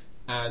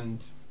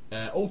 And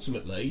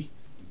ultimately,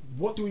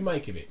 what do we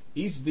make of it?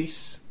 Is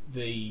this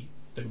the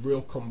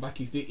real comeback?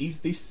 Is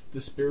this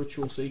the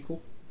spiritual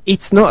sequel?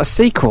 It's not a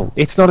sequel.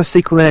 It's not a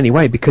sequel in any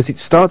way, because it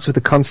starts with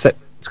the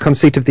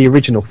conceit of the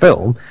original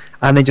film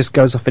and then just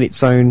goes off in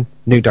its own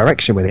new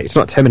direction with it. It's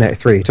not Terminator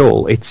 3 at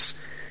all. It's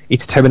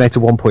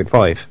Terminator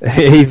 1.5.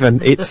 Even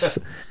it's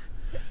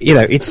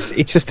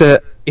it's just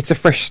a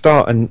fresh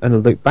start and a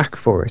look back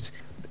for it.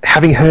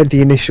 having heard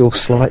the initial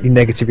slightly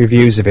negative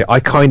reviews of it, I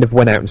kind of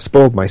went out and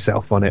spoiled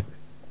myself on it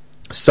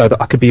so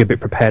that I could be a bit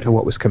prepared for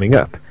what was coming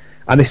up.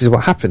 And this is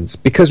what happens.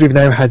 Because we've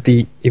now had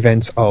the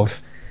event of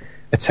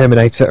a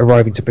Terminator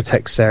arriving to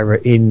protect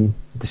Sarah in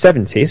the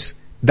 70s,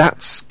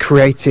 that's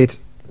created...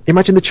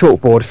 Imagine the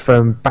chalkboard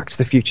from Back to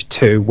the Future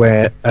 2,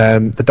 where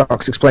the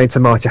Doc's explained to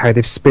Marty how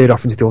they've speared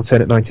off into the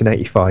alternate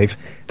 1985.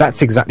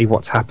 That's exactly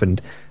what's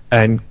happened.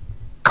 And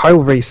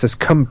Kyle Reese has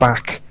come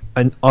back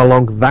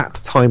along that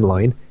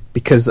timeline,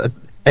 because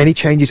any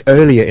changes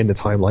earlier in the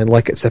timeline,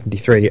 like at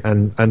 73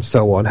 and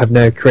so on, have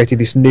now created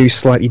this new,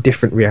 slightly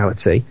different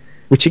reality,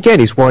 which again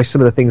is why some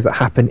of the things that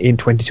happen in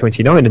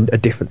 2029 are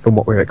different from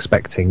what we're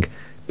expecting,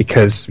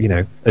 because, you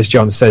know, as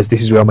John says,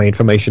 this is where my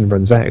information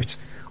runs out.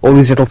 All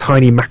these little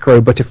tiny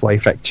macro butterfly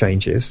effect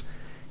changes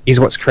is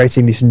what's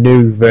creating this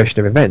new version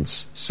of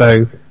events.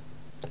 So,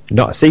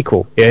 not a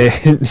sequel. New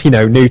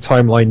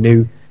timeline,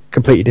 new,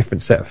 completely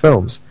different set of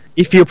films.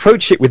 If you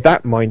approach it with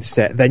that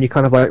mindset, then you're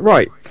kind of like,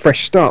 right,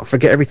 fresh start,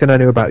 forget everything I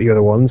knew about the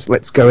other ones,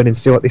 let's go in and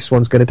see what this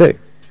one's going to do.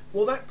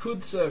 Well, that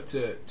could serve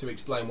to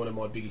explain one of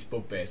my biggest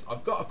bugbears.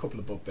 I've got a couple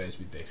of bugbears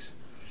with this.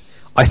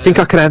 I think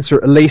I can answer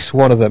at least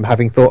one of them,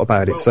 having thought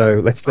about it,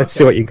 so let's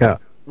see what you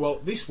got. Well,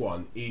 this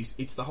one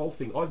it's the whole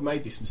thing. I've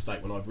made this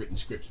mistake when I've written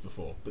scripts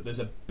before, but there's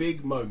a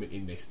big moment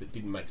in this that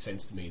didn't make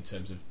sense to me in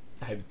terms of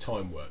how the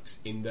time works,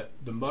 in that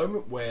the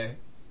moment where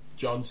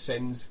John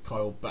sends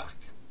Kyle back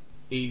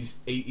is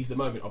the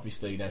moment,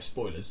 obviously, now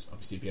spoilers,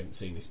 obviously if you haven't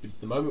seen this, but it's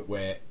the moment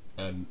where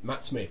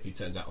Matt Smith, who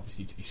turns out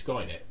obviously to be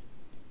Skynet,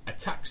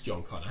 attacks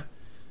John Connor,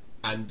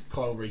 and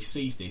Kyle Reese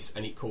sees this,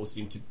 and it causes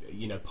him to,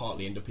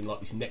 partly end up in like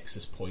this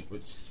nexus point,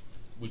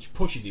 which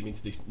pushes him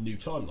into this new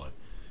timeline.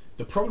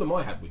 The problem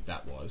I had with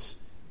that was,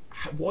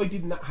 why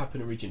didn't that happen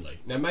originally?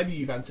 Now, maybe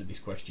you've answered this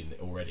question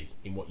already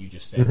in what you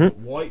just said, but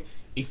why,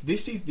 if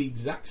this is the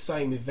exact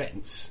same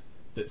events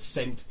that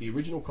sent the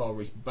original Kyle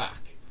Reese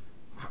back,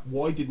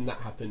 why didn't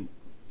that happen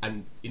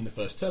and in the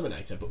first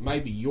Terminator? But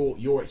maybe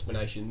your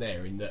explanation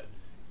there, in that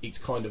it's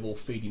kind of all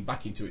feeding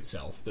back into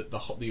itself, that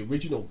the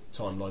original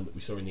timeline that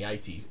we saw in the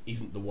 80s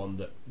isn't the one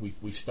that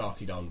we've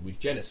started on with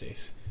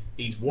Genesis,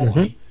 is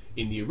why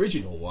in the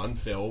original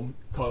film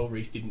Kyle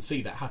Reese didn't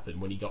see that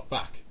happen when he got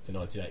back to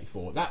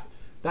 1984.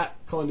 That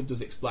kind of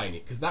does explain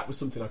it, because that was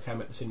something I came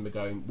at the cinema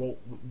going, well,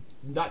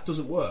 that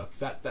doesn't work.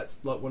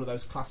 That's like one of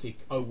those classic,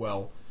 oh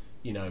well,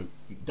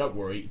 don't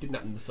worry, it didn't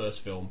happen in the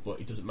first film, but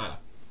it doesn't matter.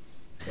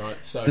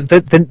 Right, so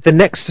the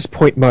Nexus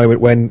point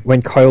moment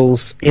when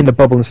Kyle's in the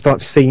bubble and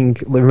starts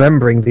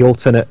remembering the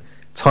alternate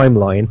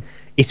timeline,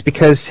 it's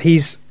because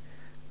he's,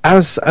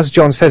 as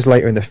John says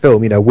later in the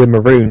film, we're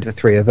marooned, the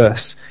three of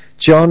us.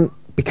 John,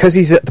 because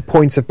he's at the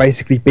point of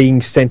basically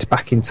being sent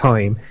back in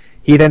time,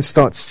 he then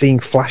starts seeing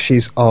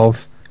flashes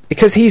of,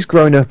 because he's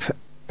grown up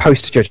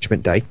post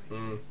Judgment Day,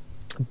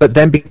 but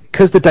then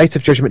because the date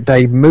of Judgment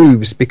Day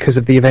moves because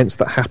of the events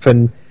that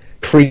happen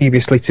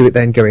previously to it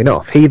then going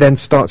off, he then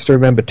starts to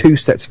remember two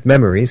sets of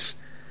memories,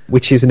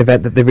 which is an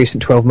event that the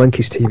recent 12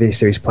 Monkeys TV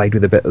series played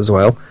with a bit as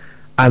well,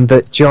 and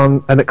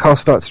that Carl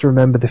starts to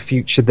remember the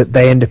future that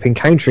they end up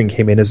encountering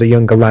him in as a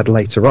younger lad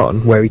later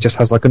on, where he just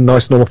has like a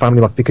nice normal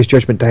family life because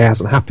Judgment Day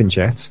hasn't happened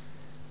yet.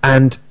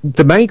 And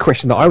the main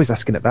question that I was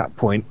asking at that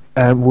point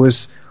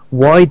was,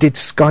 why did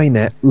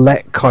Skynet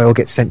let Kyle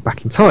get sent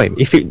back in time?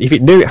 If it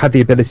knew it had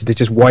the ability to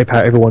just wipe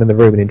out everyone in the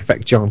room and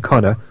infect John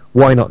Connor,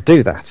 why not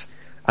do that?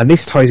 And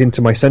this ties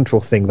into my central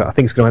thing that I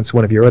think is going to answer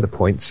one of your other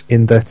points,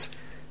 in that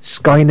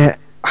Skynet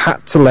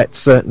had to let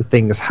certain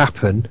things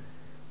happen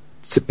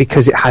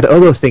because it had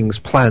other things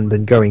planned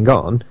and going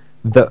on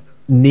that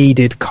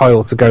needed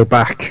Kyle to go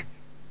back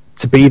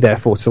to be there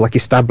for, to like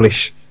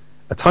establish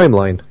a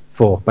timeline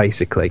for,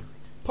 basically.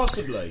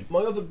 Possibly. My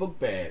other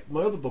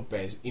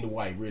bugbears in a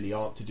way really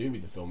aren't to do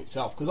with the film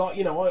itself, because I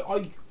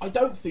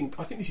think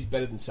this is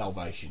better than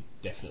Salvation,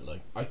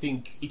 definitely. I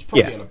think it's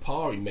probably on a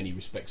par in many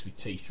respects with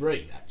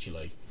T3,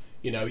 actually.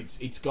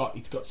 It's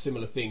got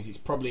similar things. It's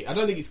probably, I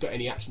don't think it's got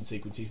any action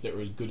sequences that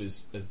are as good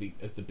as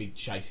the big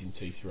chase in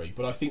T3,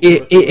 but I think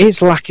it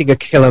is lacking a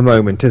killer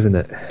moment, isn't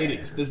it? It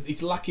is.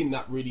 It's lacking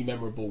that really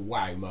memorable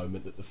wow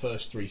moment that the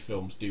first three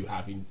films do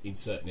have in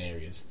certain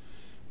areas.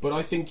 But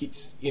I think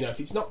it's, if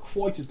it's not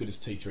quite as good as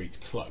T3, it's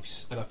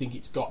close, and I think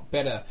it's got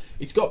better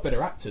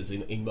actors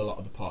in a lot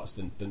of the parts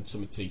than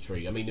some of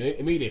T3. I mean,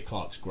 Emilia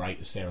Clarke's great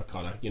as Sarah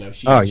Connor.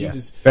 She's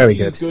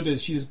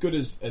as good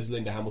as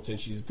Linda Hamilton.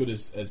 She's as good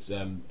as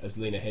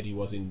Lena Headey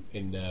was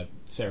in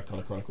Sarah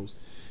Connor Chronicles.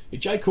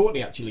 Jay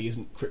Courtney actually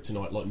isn't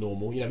kryptonite like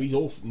normal.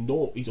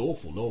 He's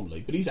awful normally,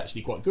 but he's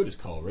actually quite good as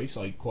Kyle Reese.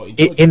 I quite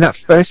enjoyed in that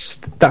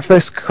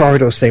first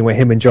corridor scene where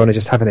him and John are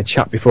just having a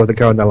chat before they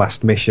go on their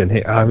last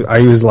mission.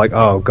 I was like,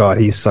 oh god,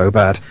 he's so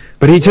bad.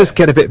 But he just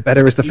get a bit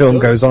better as the film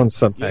goes on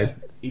somehow. Yeah,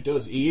 he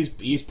does. He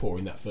is poor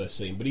in that first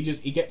scene, but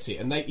he gets it,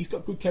 and he's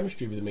got good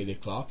chemistry with Emilia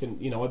Clarke,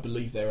 and I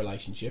believe their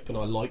relationship, and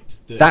I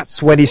liked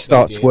that's when he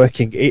starts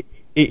working.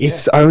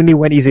 It's only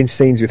when he's in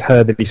scenes with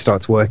her that he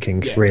starts working,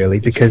 really,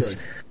 because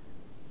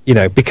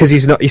because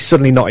he's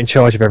suddenly not in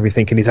charge of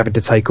everything, and he's having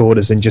to take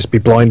orders and just be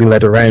blindly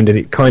led around, and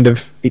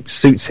it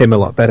suits him a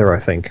lot better, I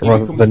think,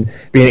 rather than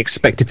being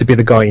expected to be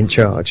the guy in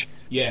charge.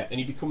 Yeah, and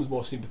he becomes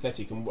more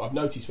sympathetic. And I've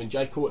noticed when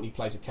Jay Courtney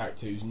plays a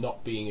character who's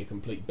not being a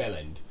complete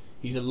bellend,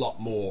 he's a lot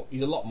more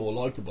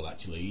likeable.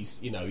 Actually,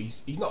 he's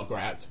not a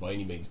great actor by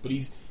any means, but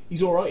he's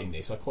all right in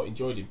this. I quite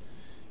enjoyed him.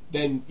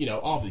 Then,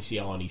 obviously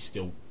Arnie's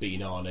still being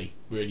Arnie,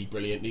 really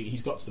brilliant.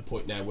 He's got to the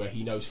point now where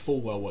he knows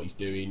full well what he's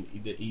doing.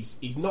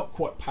 He's not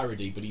quite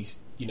parody, but he's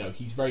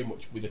very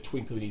much with a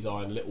twinkle in his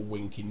eye and a little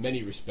wink in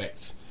many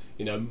respects.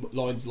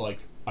 Lines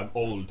like "I'm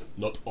old,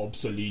 not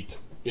obsolete."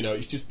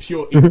 It's just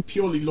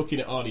purely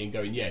looking at Arnie and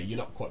going, "Yeah, you're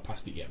not quite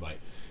past it yet, mate."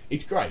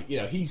 It's great.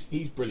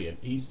 He's brilliant.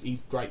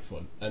 He's great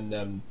fun,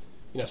 and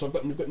so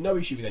I've got no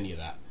issue with any of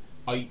that.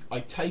 I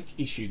take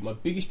issue. My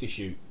biggest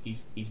issue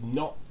is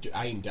not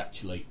aimed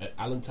actually at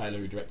Alan Taylor,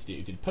 who directed it,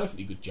 who did a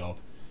perfectly good job.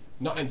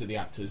 Not aimed at the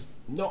actors.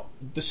 Not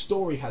the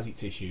story has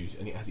its issues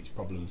and it has its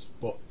problems,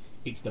 but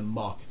it's the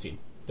marketing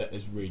that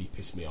has really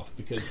pissed me off,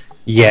 because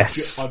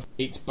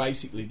it's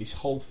basically this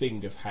whole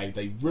thing of how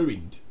they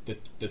ruined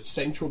the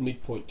central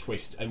midpoint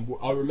twist. And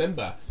I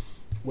remember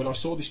when I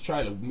saw this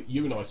trailer,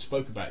 you and I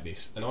spoke about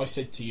this, and I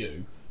said to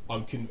you,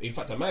 in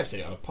fact I may have said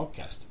it on a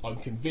podcast, I'm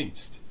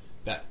convinced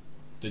that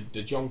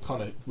the John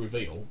Connor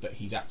reveal that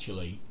he's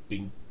actually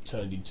been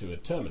turned into a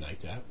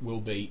Terminator will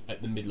be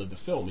at the middle of the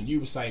film. And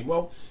you were saying,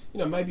 well,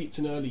 maybe it's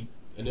an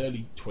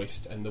early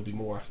twist and there'll be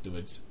more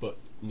afterwards, but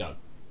no.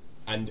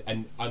 And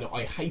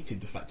I hated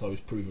the fact I was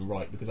proven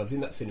right, because I was in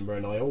that cinema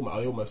and I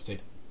almost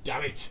said,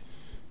 damn it,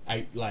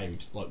 out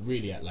loud, like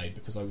really out loud,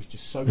 because I was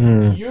just so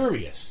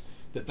furious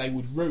that they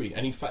would ruin.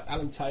 And in fact,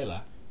 Alan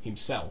Taylor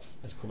himself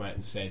has come out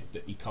and said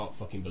that he can't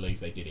fucking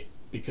believe they did it,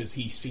 because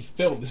he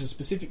filmed. There's a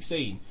specific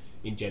scene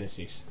in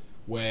Genesis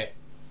where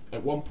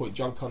at one point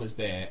John Connor's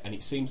there and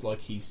it seems like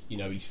he's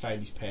found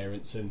his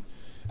parents, and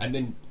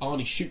then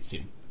Arnie shoots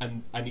him,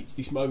 and it's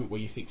this moment where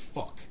you think,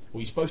 fuck,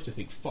 or you're supposed to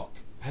think, fuck,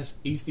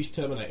 is this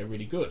Terminator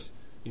really good?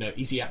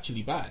 Is he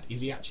actually bad? Is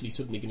he actually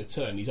suddenly going to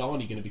turn? Is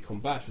Arnie going to become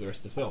bad for the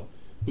rest of the film?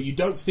 But you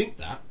don't think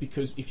that,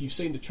 because if you've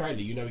seen the trailer,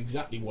 you know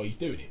exactly why he's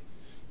doing it.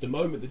 The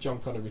moment that John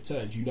Connor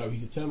returns, you know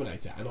he's a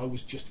Terminator, and I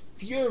was just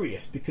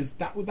furious, because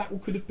that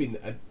could have been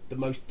the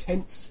most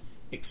tense,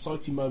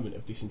 exciting moment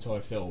of this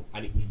entire film,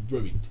 and it was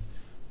ruined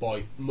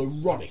by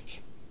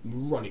moronic.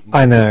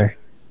 I know.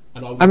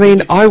 And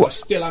I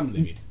still am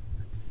livid.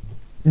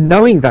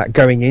 Knowing that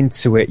going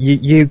into it,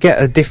 you get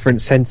a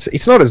different sense.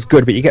 It's not as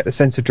good, but you get the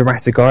sense of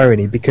dramatic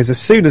irony, because as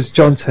soon as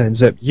John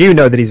turns up, you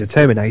know that he's a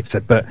Terminator,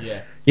 but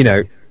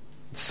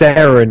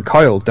Sarah and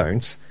Kyle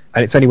don't.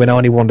 And it's only when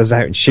Arnie wanders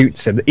out and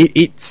shoots him.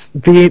 It's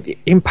the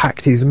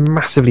impact is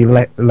massively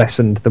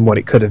lessened than what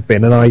it could have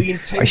been, and I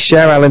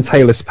share Alan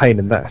Taylor's pain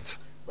in that.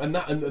 And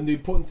the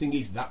important thing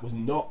is that was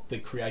not the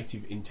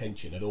creative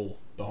intention at all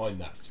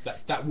behind that.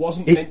 That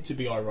wasn't meant to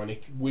be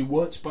ironic. We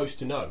weren't supposed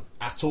to know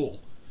at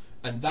all.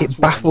 And that's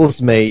it baffles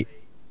me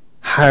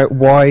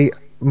why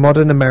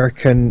modern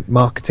American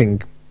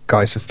marketing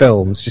guys for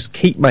films just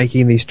keep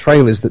making these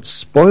trailers that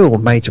spoil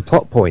major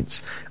plot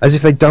points, as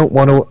if they don't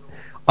want to.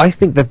 I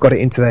think they've got it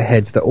into their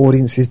heads that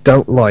audiences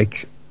don't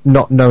like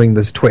not knowing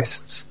there's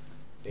twists.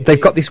 They've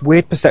got this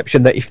weird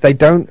perception that if they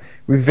don't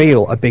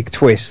reveal a big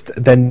twist,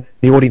 then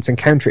the audience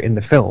encounter it in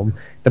the film,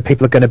 then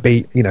people are going to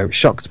be,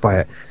 shocked by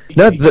it.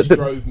 It just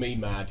drove me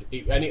mad.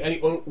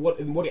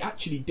 What it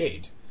actually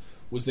did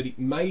was that it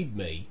made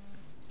me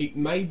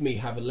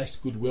have a less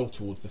goodwill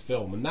towards the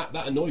film, and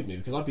that annoyed me,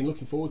 because I've been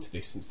looking forward to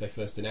this since they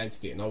first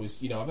announced it, and I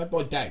was, I've had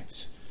my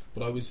doubts.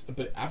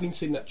 But having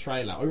seen that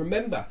trailer, I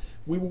remember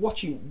we were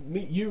watching.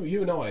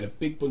 You and I and a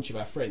big bunch of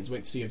our friends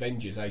went to see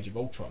Avengers: Age of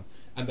Ultron,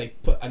 and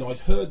I'd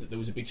heard that there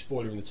was a big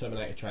spoiler in the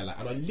Terminator trailer,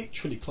 and I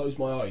literally closed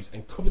my eyes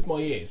and covered my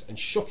ears and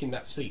shook in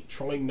that seat,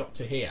 trying not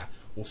to hear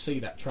or see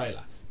that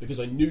trailer, because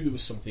I knew there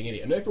was something in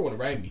it. And everyone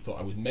around me thought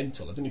I was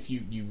mental. I don't know if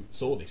you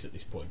saw this at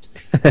this point,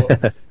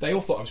 but they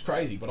all thought I was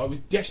crazy. But I was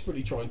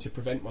desperately trying to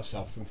prevent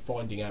myself from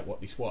finding out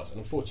what this was, and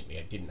unfortunately,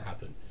 it didn't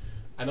happen.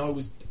 And I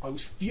was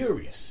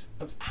furious.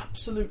 I was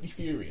absolutely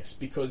furious,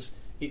 because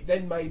it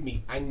then made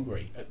me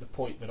angry at the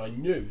point that I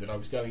knew that I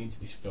was going into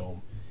this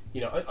film.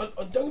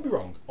 Don't get me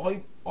wrong.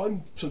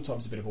 I'm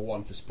sometimes a bit of a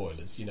one for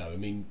spoilers.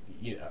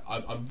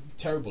 I'm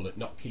terrible at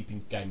not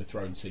keeping Game of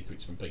Thrones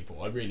secrets from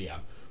people. I really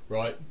am,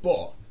 right?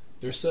 But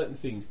there are certain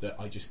things that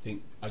I just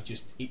think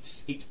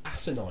it's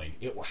asinine.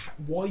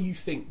 Why you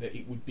think that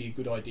it would be a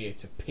good idea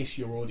to piss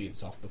your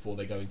audience off before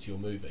they go into your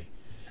movie?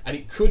 And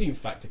it could, in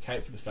fact,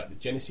 account for the fact that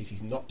Genesis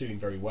is not doing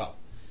very well.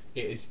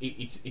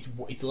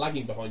 It's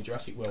lagging behind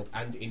Jurassic World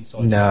and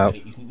Inside Out,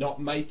 and it is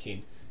not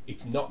making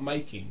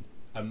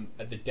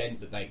the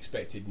dent that they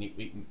expected, and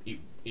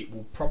it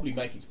will probably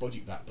make its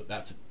budget back,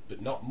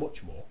 but not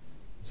much more.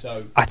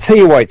 So I tell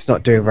you why it's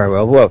not doing very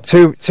well. Well,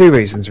 two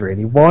reasons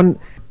really. One,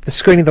 the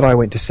screening that I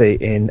went to see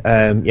in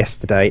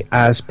yesterday,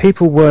 as there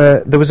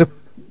was a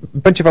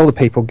bunch of older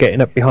people getting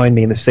up behind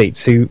me in the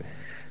seats who.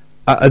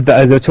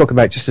 They were talking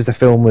about just as the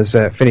film was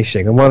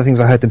finishing, and one of the things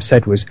I heard them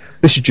said was,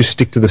 "They should just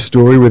stick to the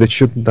story with it,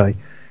 shouldn't they?"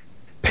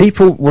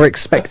 people were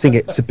expecting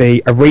it to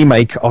be a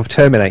remake of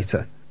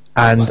Terminator,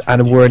 and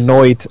were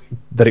annoyed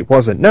that it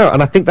wasn't. No,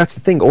 and I think that's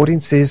the thing.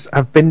 Audiences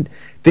have been...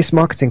 This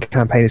marketing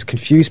campaign has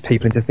confused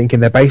people into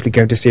thinking they're basically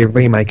going to see a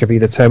remake of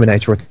either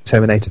Terminator or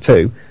Terminator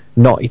 2,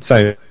 not its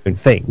own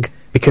thing,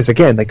 because,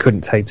 again, they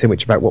couldn't tell you too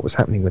much about what was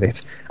happening with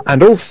it.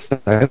 And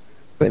also,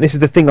 and this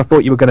is the thing I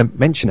thought you were going to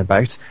mention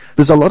about,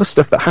 there's a lot of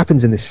stuff that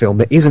happens in this film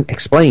that isn't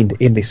explained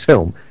in this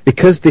film.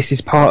 Because this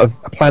is part of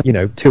a plan,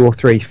 2 or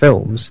 3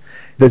 films,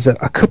 there's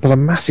a couple of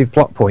massive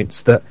plot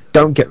points that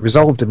don't get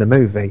resolved in the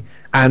movie,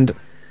 and...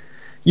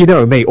 You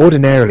know me,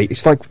 ordinarily,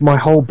 it's like my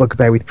whole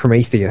bugbear with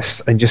Prometheus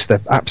and just the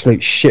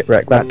absolute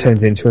shipwreck that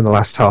turns into in the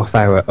last half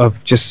hour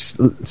of just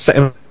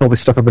setting all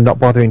this stuff up and not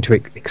bothering to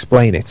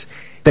explain it.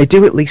 They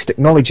do at least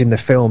acknowledge in the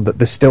film that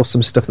there's still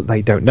some stuff that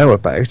they don't know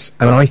about,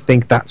 and I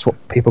think that's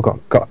what people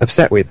got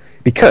upset with.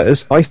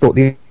 Because I thought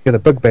the other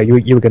bugbear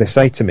you were going to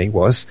say to me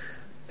was,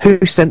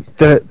 who sent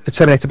the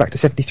Terminator back to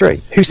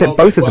 73? Who sent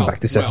both of them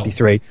back to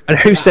 73? And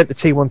who sent the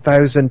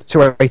T-1000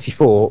 to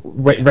 84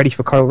 ready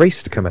for Kyle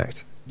Reese to come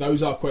out?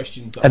 Those are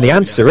questions that... And the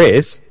answer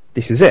is,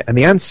 this is it, and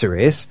the answer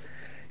is,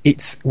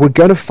 we're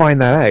going to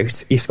find that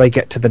out if they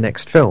get to the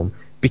next film.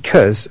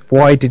 Because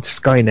why did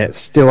Skynet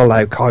still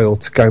allow Kyle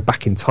to go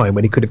back in time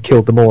when he could have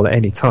killed them all at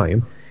any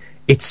time?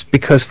 It's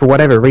because, for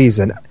whatever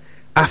reason,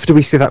 after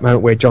we see that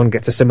moment where John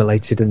gets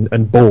assimilated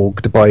and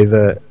balged by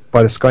the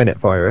Skynet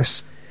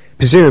virus,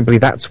 presumably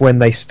that's when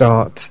they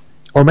start...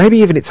 Or maybe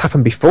even it's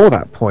happened before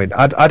that point.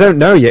 I don't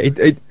know yet.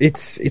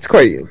 It's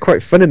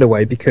quite fun in a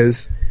way,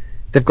 because...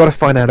 They've got to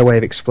find out a way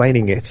of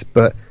explaining it,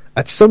 but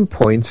at some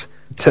point,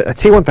 a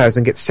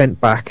T-1000 gets sent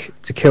back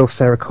to kill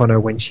Sarah Connor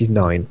when she's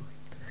 9,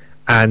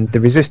 and the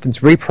Resistance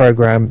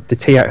reprogram the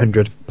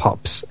T-800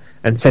 pops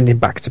and send him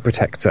back to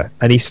protect her,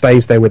 and he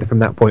stays there with her from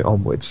that point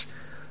onwards.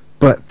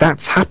 But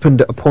that's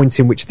happened at a point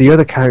in which the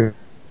other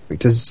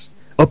characters,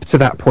 up to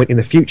that point in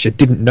the future,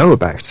 didn't know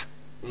about.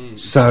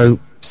 So...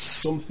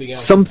 Something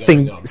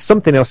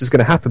else is going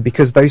to happen,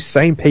 because those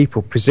same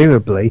people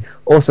presumably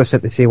also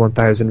sent the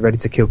T-1000 ready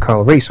to kill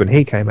Kyle Reese when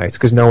he came out,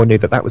 because no one knew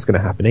that was going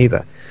to happen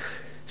either.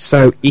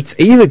 So it's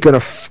either going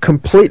to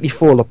completely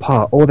fall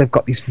apart, or they've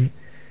got this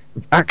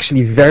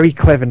actually very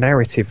clever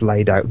narrative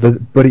laid out,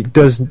 but it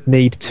does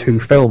need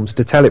 2 films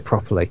to tell it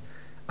properly.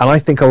 And I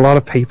think a lot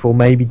of people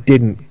maybe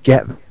didn't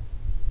get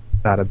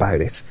that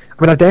about it.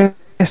 I mean, I dare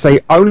say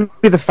only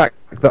the fact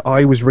that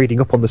I was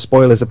reading up on the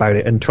spoilers about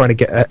it and trying to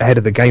get ahead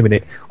of the game in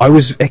it, I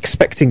was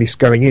expecting this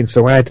going in,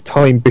 so I had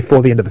time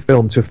before the end of the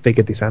film to have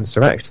figured this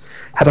answer out.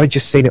 Had I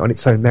just seen it on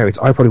its own merits,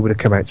 I probably would have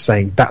come out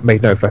saying that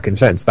made no fucking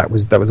sense. That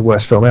was the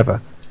worst film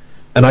ever.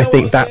 And I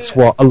think that's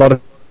what a lot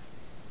of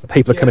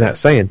people are coming out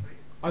saying.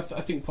 I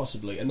think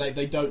possibly, and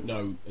they don't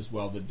know as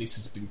well that this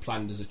has been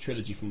planned as a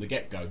trilogy from the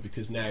get-go,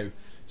 because now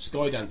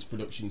Skydance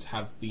Productions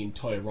have the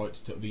entire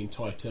rights to the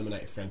entire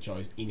Terminator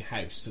franchise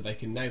in-house, so they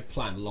can now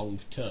plan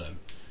long-term.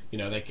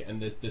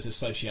 And there's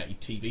associated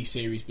TV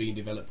series being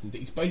developed, and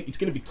it's going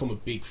to become a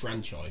big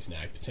franchise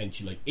now,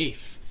 potentially,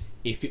 if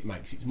it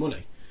makes its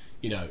money.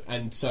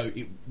 And so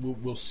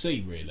we'll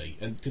see, really,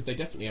 and because they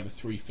definitely have a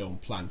 3-film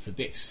plan for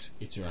this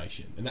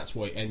iteration, and that's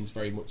why it ends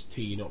very much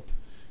teeing up,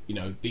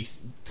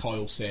 this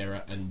Kyle,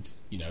 Sarah, and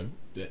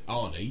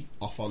Arnie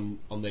off on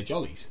their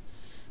jollies.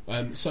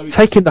 So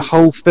taking the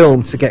whole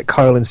film to get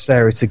Kyle and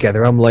Sarah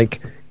together, I'm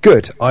like,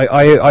 good.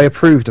 I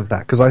approved of that,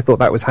 because I thought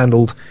that was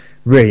handled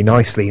really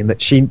nicely, in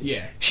that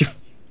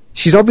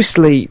she's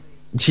obviously,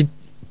 she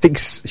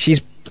thinks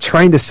she's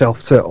trained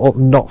herself to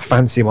not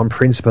fancy him on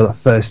principle at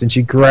first, and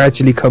she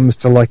gradually comes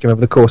to like him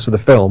over the course of the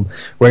film,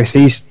 whereas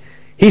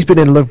he's been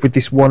in love with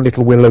this one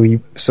little willowy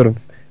sort of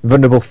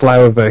vulnerable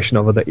flower version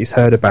of her that he's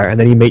heard about, and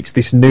then he meets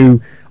this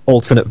new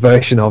alternate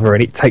version of her,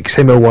 and it takes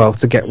him a while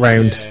to get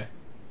round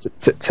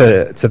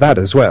to that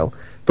as well.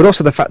 But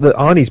also the fact that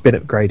Arnie's been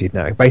upgraded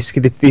now.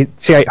 Basically, the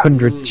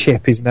T-800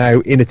 chip is now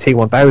in a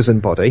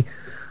T-1000 body,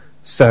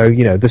 so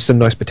there's some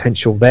nice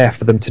potential there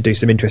for them to do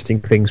some interesting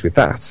things with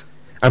that.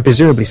 And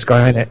presumably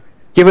Skynet,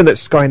 given that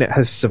Skynet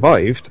has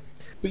survived.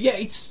 But yeah,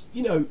 it's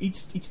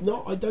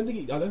not. I don't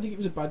think it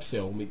was a bad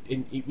film.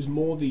 It was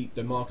more the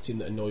marketing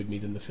that annoyed me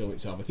than the film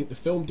itself. I think the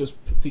film does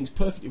things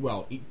perfectly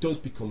well. It does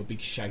become a big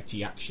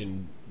shouty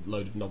action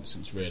load of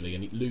nonsense, really,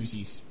 and it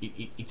loses.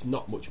 It's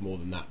not much more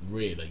than that,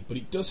 really. But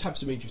it does have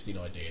some interesting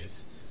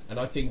ideas, and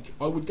I think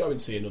I would go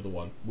and see another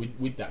one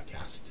with that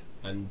cast,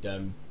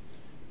 and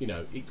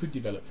it could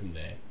develop from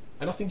there.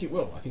 And I think it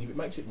will. I think if it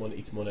makes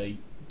its money,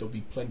 there'll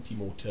be plenty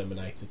more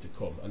Terminator to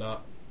come. And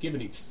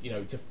given it's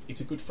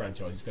a good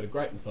franchise, it's got a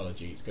great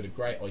mythology, it's got a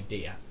great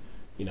idea.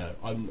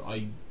 I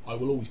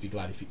will always be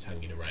glad if it's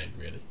hanging around.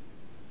 Really,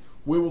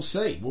 we will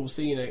see. We'll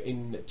see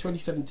in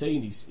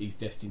 2017 is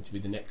destined to be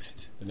the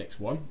next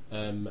one.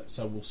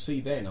 So we'll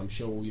see then. I'm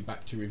sure we'll be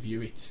back to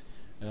review it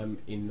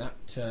in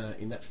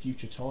that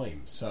future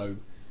time. So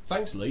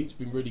thanks, Lee. It's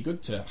been really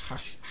good to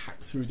hack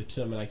through the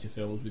Terminator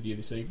films with you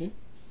this evening.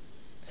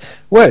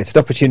 Well, it's an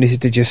opportunity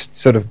to just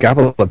sort of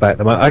gabble about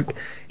them.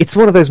 It's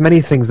one of those many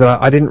things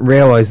that I didn't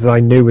realise that I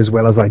knew as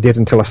well as I did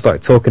until I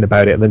started talking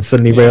about it, and then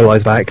suddenly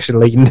realised I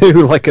actually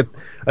knew like a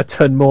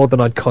ton more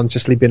than I'd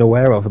consciously been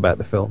aware of about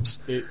the films.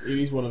 It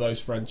is one of those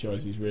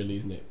franchises, really,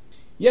 isn't it?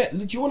 Yeah,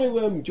 do you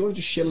want to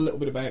just share a little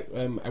bit about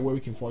where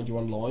we can find you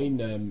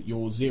online,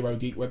 your Zero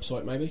Geek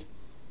website, maybe?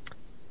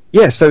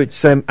 Yeah, so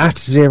it's at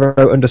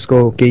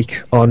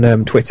 @0_geek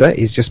on Twitter.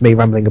 It's just me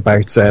rambling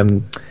about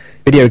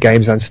video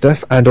games and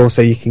stuff, and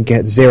also you can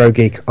get Zero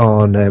Geek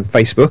on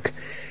Facebook.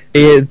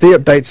 The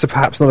updates are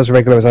perhaps not as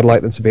regular as I'd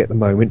like them to be at the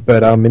moment,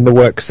 but I'm in the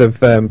works of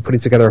putting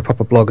together a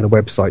proper blog and a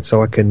website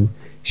so I can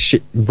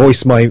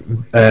voice my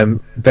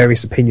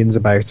various opinions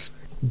about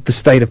the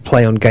state of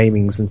play on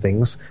gamings and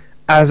things.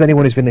 As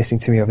anyone who's been listening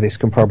to me over this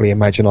can probably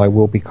imagine, I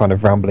will be kind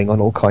of rambling on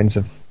all kinds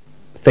of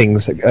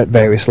things at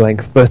various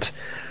lengths, but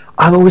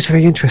I'm always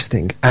very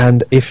interesting,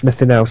 and if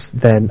nothing else,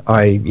 then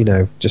I,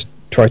 just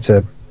try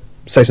to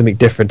say something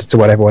different to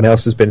what everyone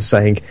else has been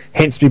saying.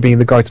 Hence me being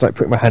the guy tonight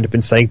putting my hand up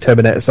and saying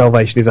Terminator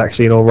Salvation is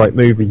actually an alright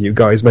movie, you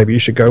guys. Maybe you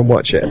should go and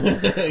watch it.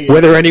 Yeah.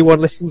 Whether anyone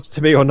listens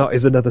to me or not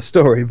is another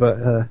story,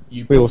 but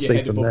you we will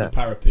see from there. You put your head above the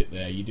parapet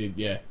there. You did,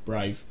 yeah,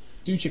 brave.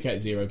 Do check out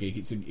Zero Geek.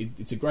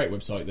 It's a great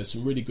website. There's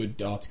some really good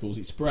articles.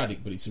 It's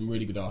sporadic, but it's some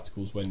really good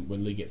articles when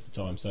Lee gets the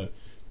time. So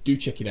do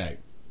check it out.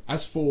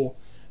 As for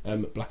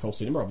Black Hole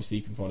Cinema, obviously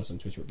you can find us on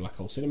Twitter at Black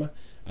Hole Cinema,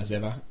 as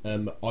ever.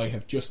 I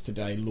have just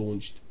today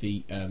launched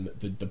the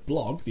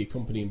blog, the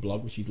accompanying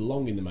blog, which is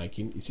long in the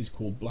making. This is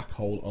called Black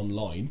Hole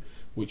Online,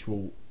 which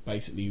will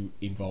basically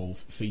involve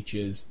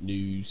features,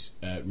 news,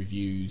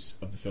 reviews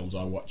of the films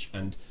I watch,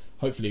 and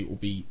hopefully it will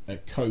be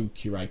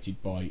co-curated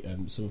by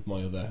some of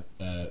my other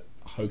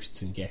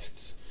hosts and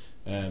guests.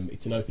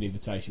 It's an open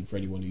invitation for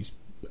anyone who's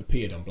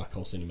appeared on Black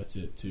Hole Cinema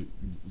to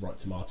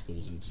write some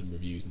articles and some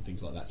reviews and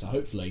things like that. So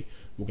hopefully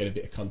we'll get a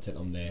bit of content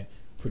on there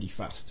pretty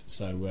fast.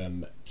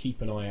 So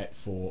keep an eye out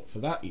for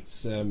that.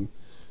 It's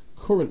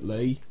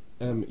currently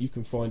you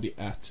can find it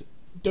at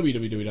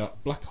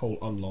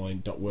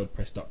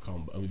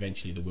www.blackholeonline.wordpress.com, and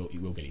eventually it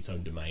will get its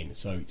own domain.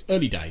 So it's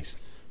early days,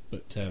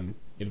 but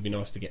it'll be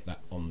nice to get that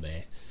on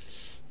there.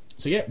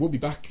 So yeah, we'll be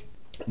back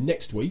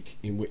next week,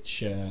 in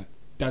which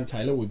Dan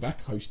Taylor will be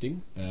back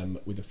hosting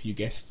with a few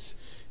guests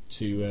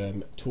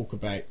to talk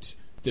about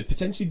the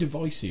potentially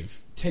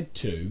divisive Ted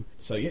 2.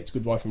 So yeah, it's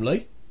goodbye from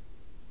Lee.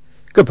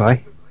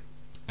 Goodbye.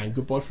 And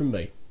goodbye from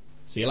me.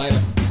 See you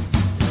later.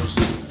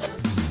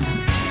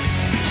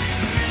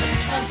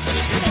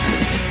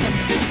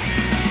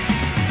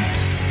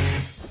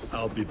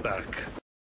 I'll be back.